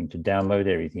consuming to download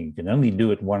everything. You can only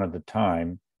do it one at a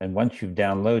time, and once you've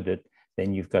downloaded it,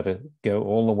 then you've got to go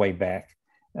all the way back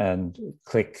and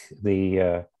click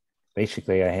the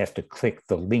basically I have to click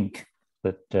the link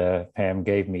that Pam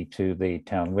gave me to the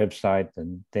town website,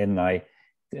 and then I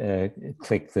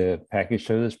click the package.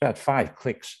 So there's about 5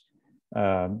 clicks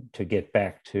to get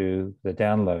back to the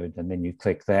download, and then you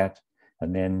click that,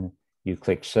 and then you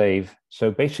click save. So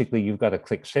basically you've got to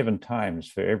click 7 times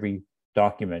for every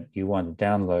document you want to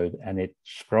download, and it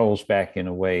scrolls back in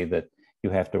a way that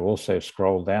you have to also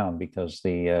scroll down because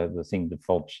the thing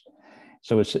defaults.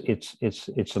 So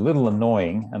it's a little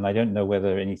annoying, and I don't know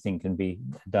whether anything can be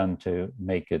done to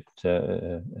make it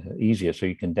easier, so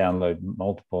you can download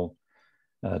multiple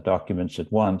documents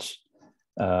at once.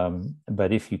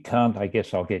 But if you can't, I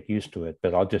guess I'll get used to it,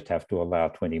 but I'll just have to allow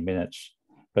 20 minutes.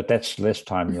 But that's less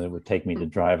time than it would take me to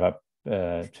drive up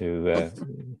to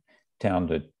town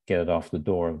to get it off the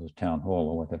door of the town hall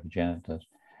or whatever Janet does.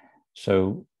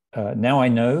 So now I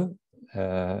know.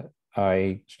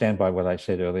 I stand by what I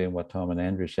said earlier and what Tom and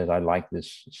Andrew said. I like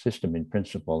this system in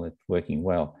principle. It's working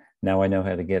well. Now I know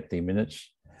how to get the minutes.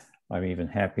 I'm even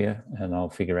happier, and I'll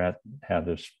figure out how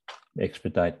to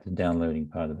expedite the downloading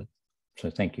part of it. So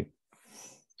thank you.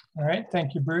 All right,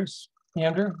 thank you, Bruce.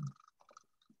 Andrew?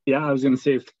 Yeah, I was going to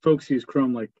say, if folks use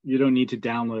Chrome, like you don't need to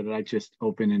download it. I just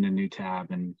open in a new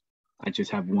tab, and I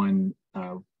just have one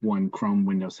Chrome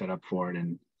window set up for it.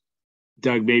 And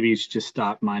Doug, maybe you should just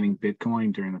stop mining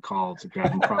Bitcoin during the call to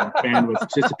grab product bandwidth.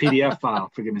 It's just a PDF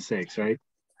file, for goodness sakes, right?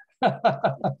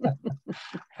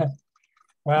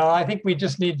 Well, I think we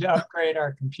just need to upgrade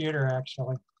our computer,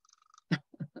 actually.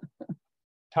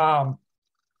 Tom.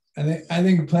 I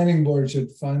think planning board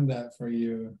should fund that for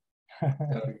you.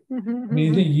 I mean,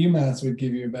 you think UMass would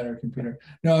give you a better computer?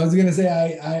 No, I was gonna say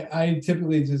I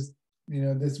typically just, you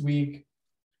know, this week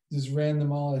just ran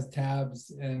them all as tabs,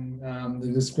 and the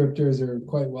descriptors are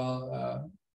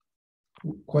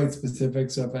quite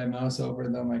specific. So if I mouse over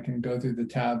them, I can go through the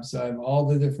tabs. So I have all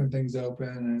the different things open,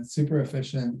 and it's super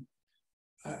efficient.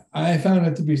 I found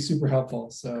it to be super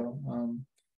helpful. So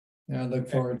I look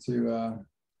forward to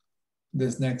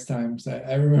this next time. So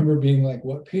I remember being like,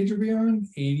 what page are we on?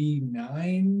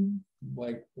 89?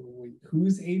 Like,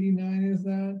 whose 89 is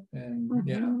that? And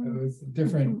yeah, it was a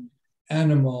different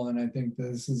animal, and I think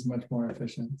this is much more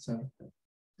efficient. So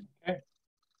okay.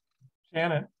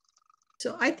 Janet.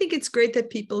 So I think it's great that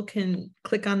people can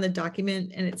click on the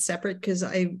document and it's separate, because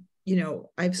I've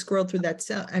scrolled through that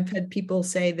cell. I've had people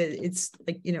say that it's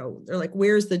like, they're like,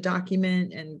 where's the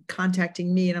document, and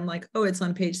contacting me. And I'm like, oh, it's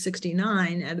on page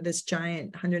 69 out of this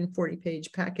giant 140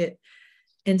 page packet.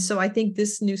 And so I think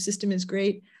this new system is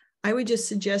great. I would just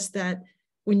suggest that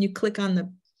when you click on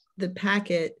the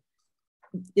packet,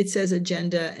 it says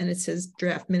agenda and it says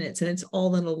draft minutes, and it's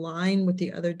all in a line with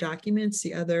the other documents,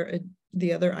 the other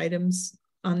items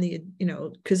on the,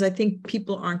 because I think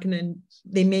people aren't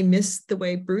they may miss the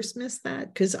way Bruce missed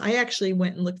that, because I actually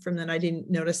went and looked from that. I didn't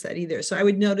notice that either. So I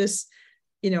would notice,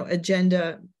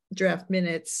 agenda, draft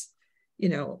minutes,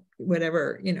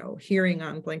 whatever, hearing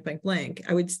on blank, blank, blank.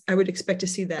 I would expect to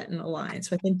see that in a line.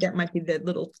 So I think that might be the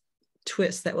little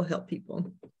twist that will help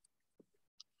people.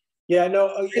 Yeah,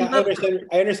 no, yeah, I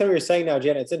understand what you're saying now,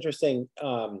 Jen. It's interesting.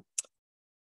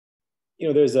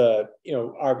 There's the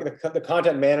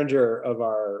content manager of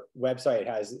our website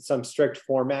has some strict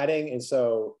formatting. And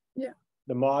so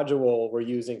the module we're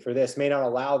using for this may not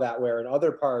allow that, where in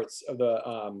other parts of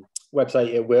the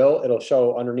website, it'll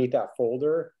show underneath that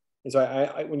folder. And so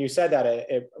I when you said that,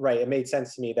 it made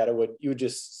sense to me that you would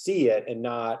just see it and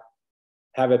not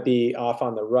have it be off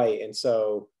on the right. And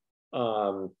so,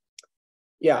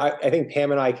 I think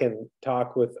Pam and I can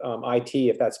talk with IT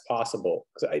if that's possible.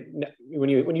 When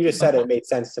you just said it, it made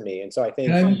sense to me, and so I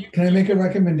think. Can I make a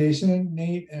recommendation,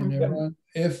 Nate and everyone?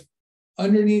 If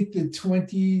underneath the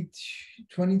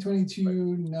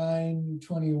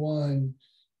 2022-9/21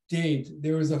 date,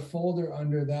 there was a folder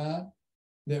under that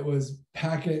was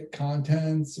packet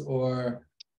contents or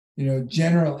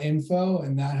general info,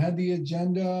 and that had the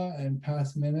agenda and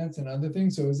past minutes and other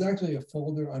things. So it was actually a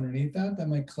folder underneath that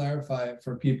might clarify it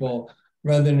for people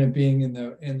rather than it being in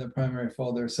the primary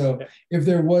folder. So if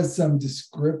there was some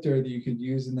descriptor that you could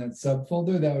use in that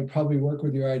subfolder, that would probably work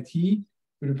with your IT,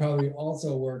 but it would probably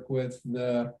also work with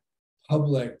the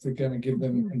public to kind of give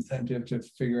them incentive to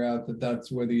figure out that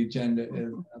that's where the agenda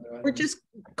is. Or just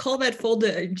call that folder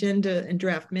agenda and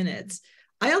draft minutes.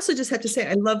 I also just have to say,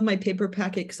 I love my paper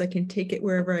packet because I can take it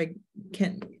wherever I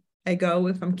go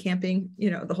if I'm camping,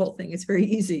 the whole thing is very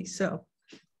easy. So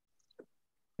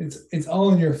it's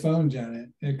all on your phone, Janet.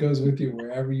 It goes with you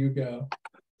wherever you go.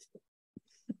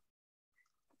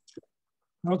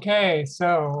 Okay,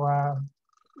 so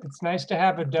it's nice to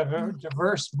have a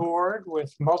diverse board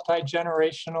with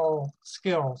multi-generational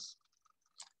skills.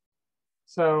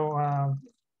 So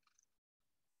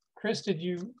Chris,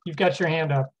 you've got your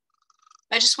hand up.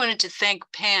 I just wanted to thank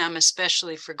Pam,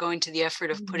 especially for going to the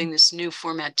effort of putting this new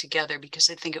format together, because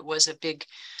I think it was a big,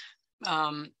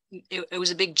 it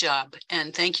was a big job.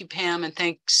 And thank you, Pam, and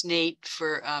thanks, Nate,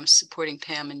 for supporting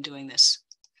Pam in doing this.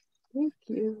 Thank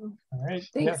you. All right.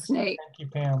 Thanks, Nate. Thank you,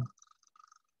 Pam.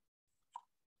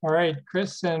 All right,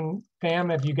 Chris and Pam,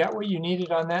 have you got what you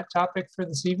needed on that topic for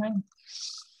this evening?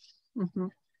 Mm-hmm.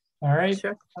 All right.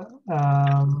 Sure.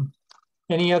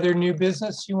 Any other new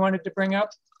business you wanted to bring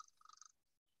up?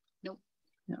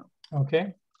 No.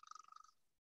 Okay.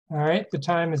 All right, the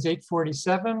time is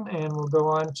 8:47 and we'll go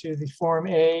on to the Form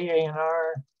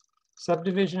A&R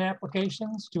subdivision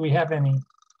applications. Do we have any?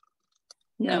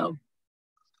 No.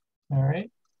 All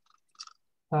right.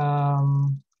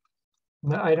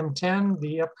 Item 10,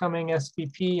 the upcoming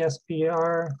SPP,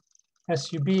 SPR,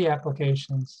 SUB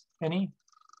applications. Any?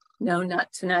 No,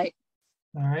 not tonight.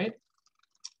 All right.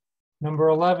 Number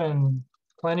 11,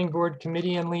 Planning Board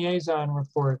Committee and Liaison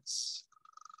Reports.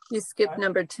 You skipped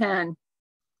number 10.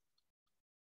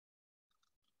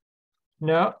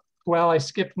 No, well, I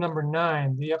skipped number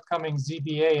 9, the upcoming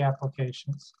ZBA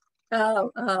applications.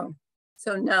 Oh,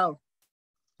 so no.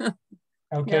 Okay,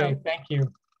 No. thank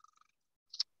you.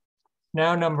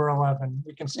 Now number 11,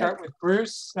 we can start with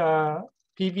Bruce,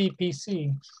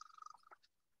 PVPC.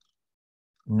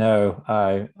 No,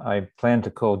 I plan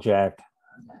to call Jack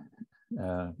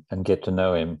and get to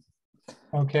know him.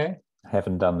 Okay.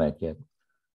 Haven't done that yet.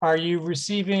 Are you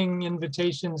receiving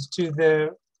invitations to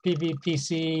the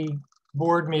PVPC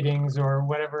board meetings or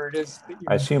whatever it is?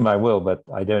 I assume I will, but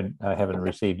I haven't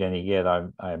received any yet.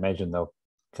 I imagine they'll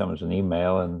come as an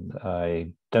email, and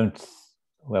I don't,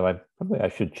 well, I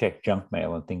should check junk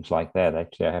mail and things like that.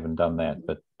 Actually, I haven't done that,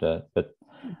 but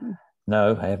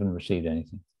no, I haven't received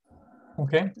anything.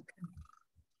 Okay.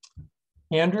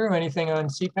 Andrew, anything on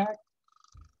CPAC?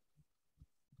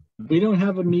 We don't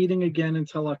have a meeting again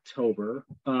until October,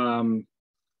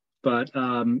 but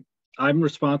I'm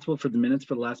responsible for the minutes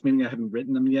for the last meeting. I haven't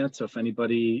written them yet, so if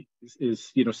anybody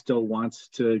is still wants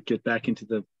to get back into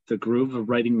the groove of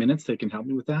writing minutes, they can help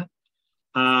me with that.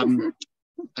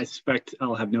 I suspect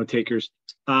I'll have no takers.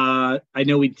 I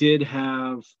know we did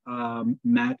have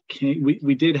Matt King.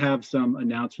 We did have some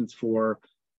announcements for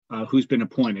who's been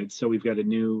appointed. So we've got a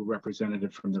new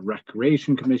representative from the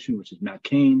Recreation Commission, which is Matt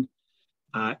Kane.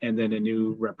 And then a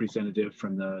new representative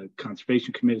from the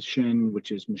Conservation Commission,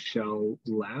 which is Michelle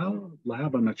Lab.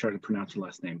 I'm not sure how to pronounce her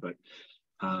last name, but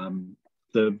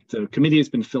the committee has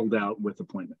been filled out with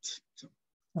appointments. So.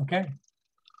 Okay.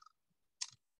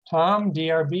 Tom,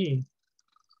 DRB.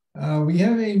 We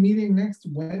have a meeting next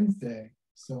Wednesday,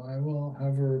 so I will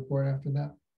have a report after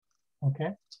that.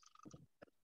 Okay.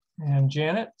 And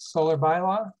Janet, solar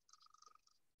bylaw.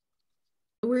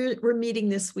 We're meeting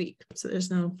this week, so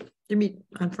they meet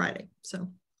on Friday, so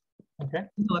okay,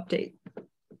 no update.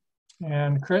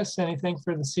 And Chris, anything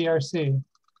for the CRC?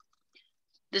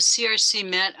 The CRC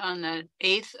met on the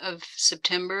 8th of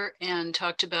September and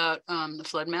talked about the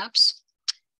flood maps,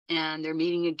 and they're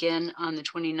meeting again on the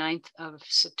 29th of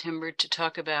September to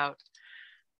talk about,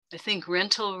 I think,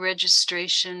 rental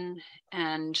registration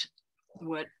and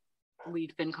what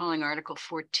we've been calling Article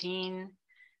 14,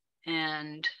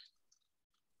 and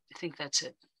I think that's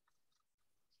it.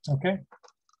 Okay.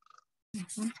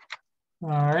 All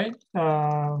right.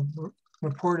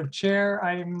 Report of chair.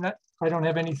 I don't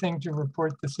have anything to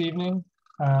report this evening.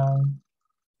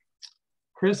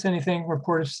 Chris, anything?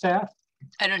 Report of staff?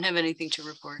 I don't have anything to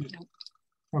report.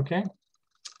 No. Okay.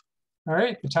 All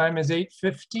right. The time is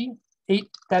 8:50.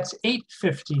 That's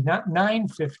 8:50, not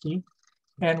 9:50,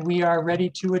 and we are ready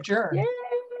to adjourn.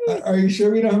 Yay! Are you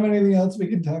sure we don't have anything else we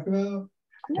can talk about?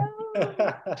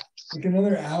 Like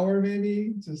another hour,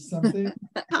 maybe, just something.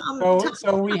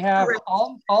 So we have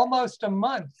almost a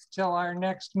month till our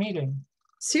next meeting.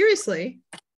 Seriously?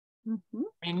 Mhm.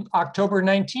 I mean, October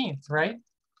 19th, right?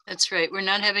 That's right. We're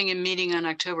not having a meeting on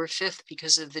October 5th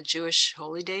because of the Jewish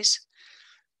holy days.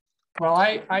 Well,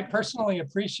 I personally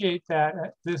appreciate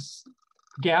that this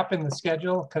gap in the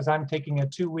schedule because I'm taking a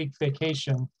 2-week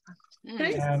vacation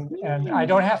and I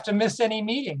don't have to miss any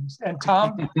meetings. And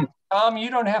Tom, you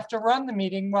don't have to run the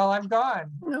meeting while I'm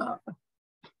gone. No.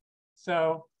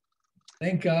 So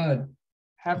Thank God.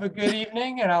 have a good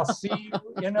evening and I'll see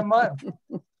you in a month.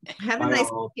 Have a Bye nice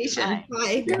all. vacation.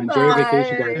 Bye. Enjoy your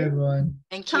vacation, Bye. guys. Everyone.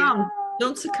 Thank you. Tom,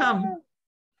 don't succumb.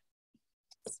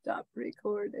 Stop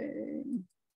recording.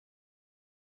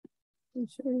 I'm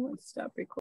sure you want to stop recording.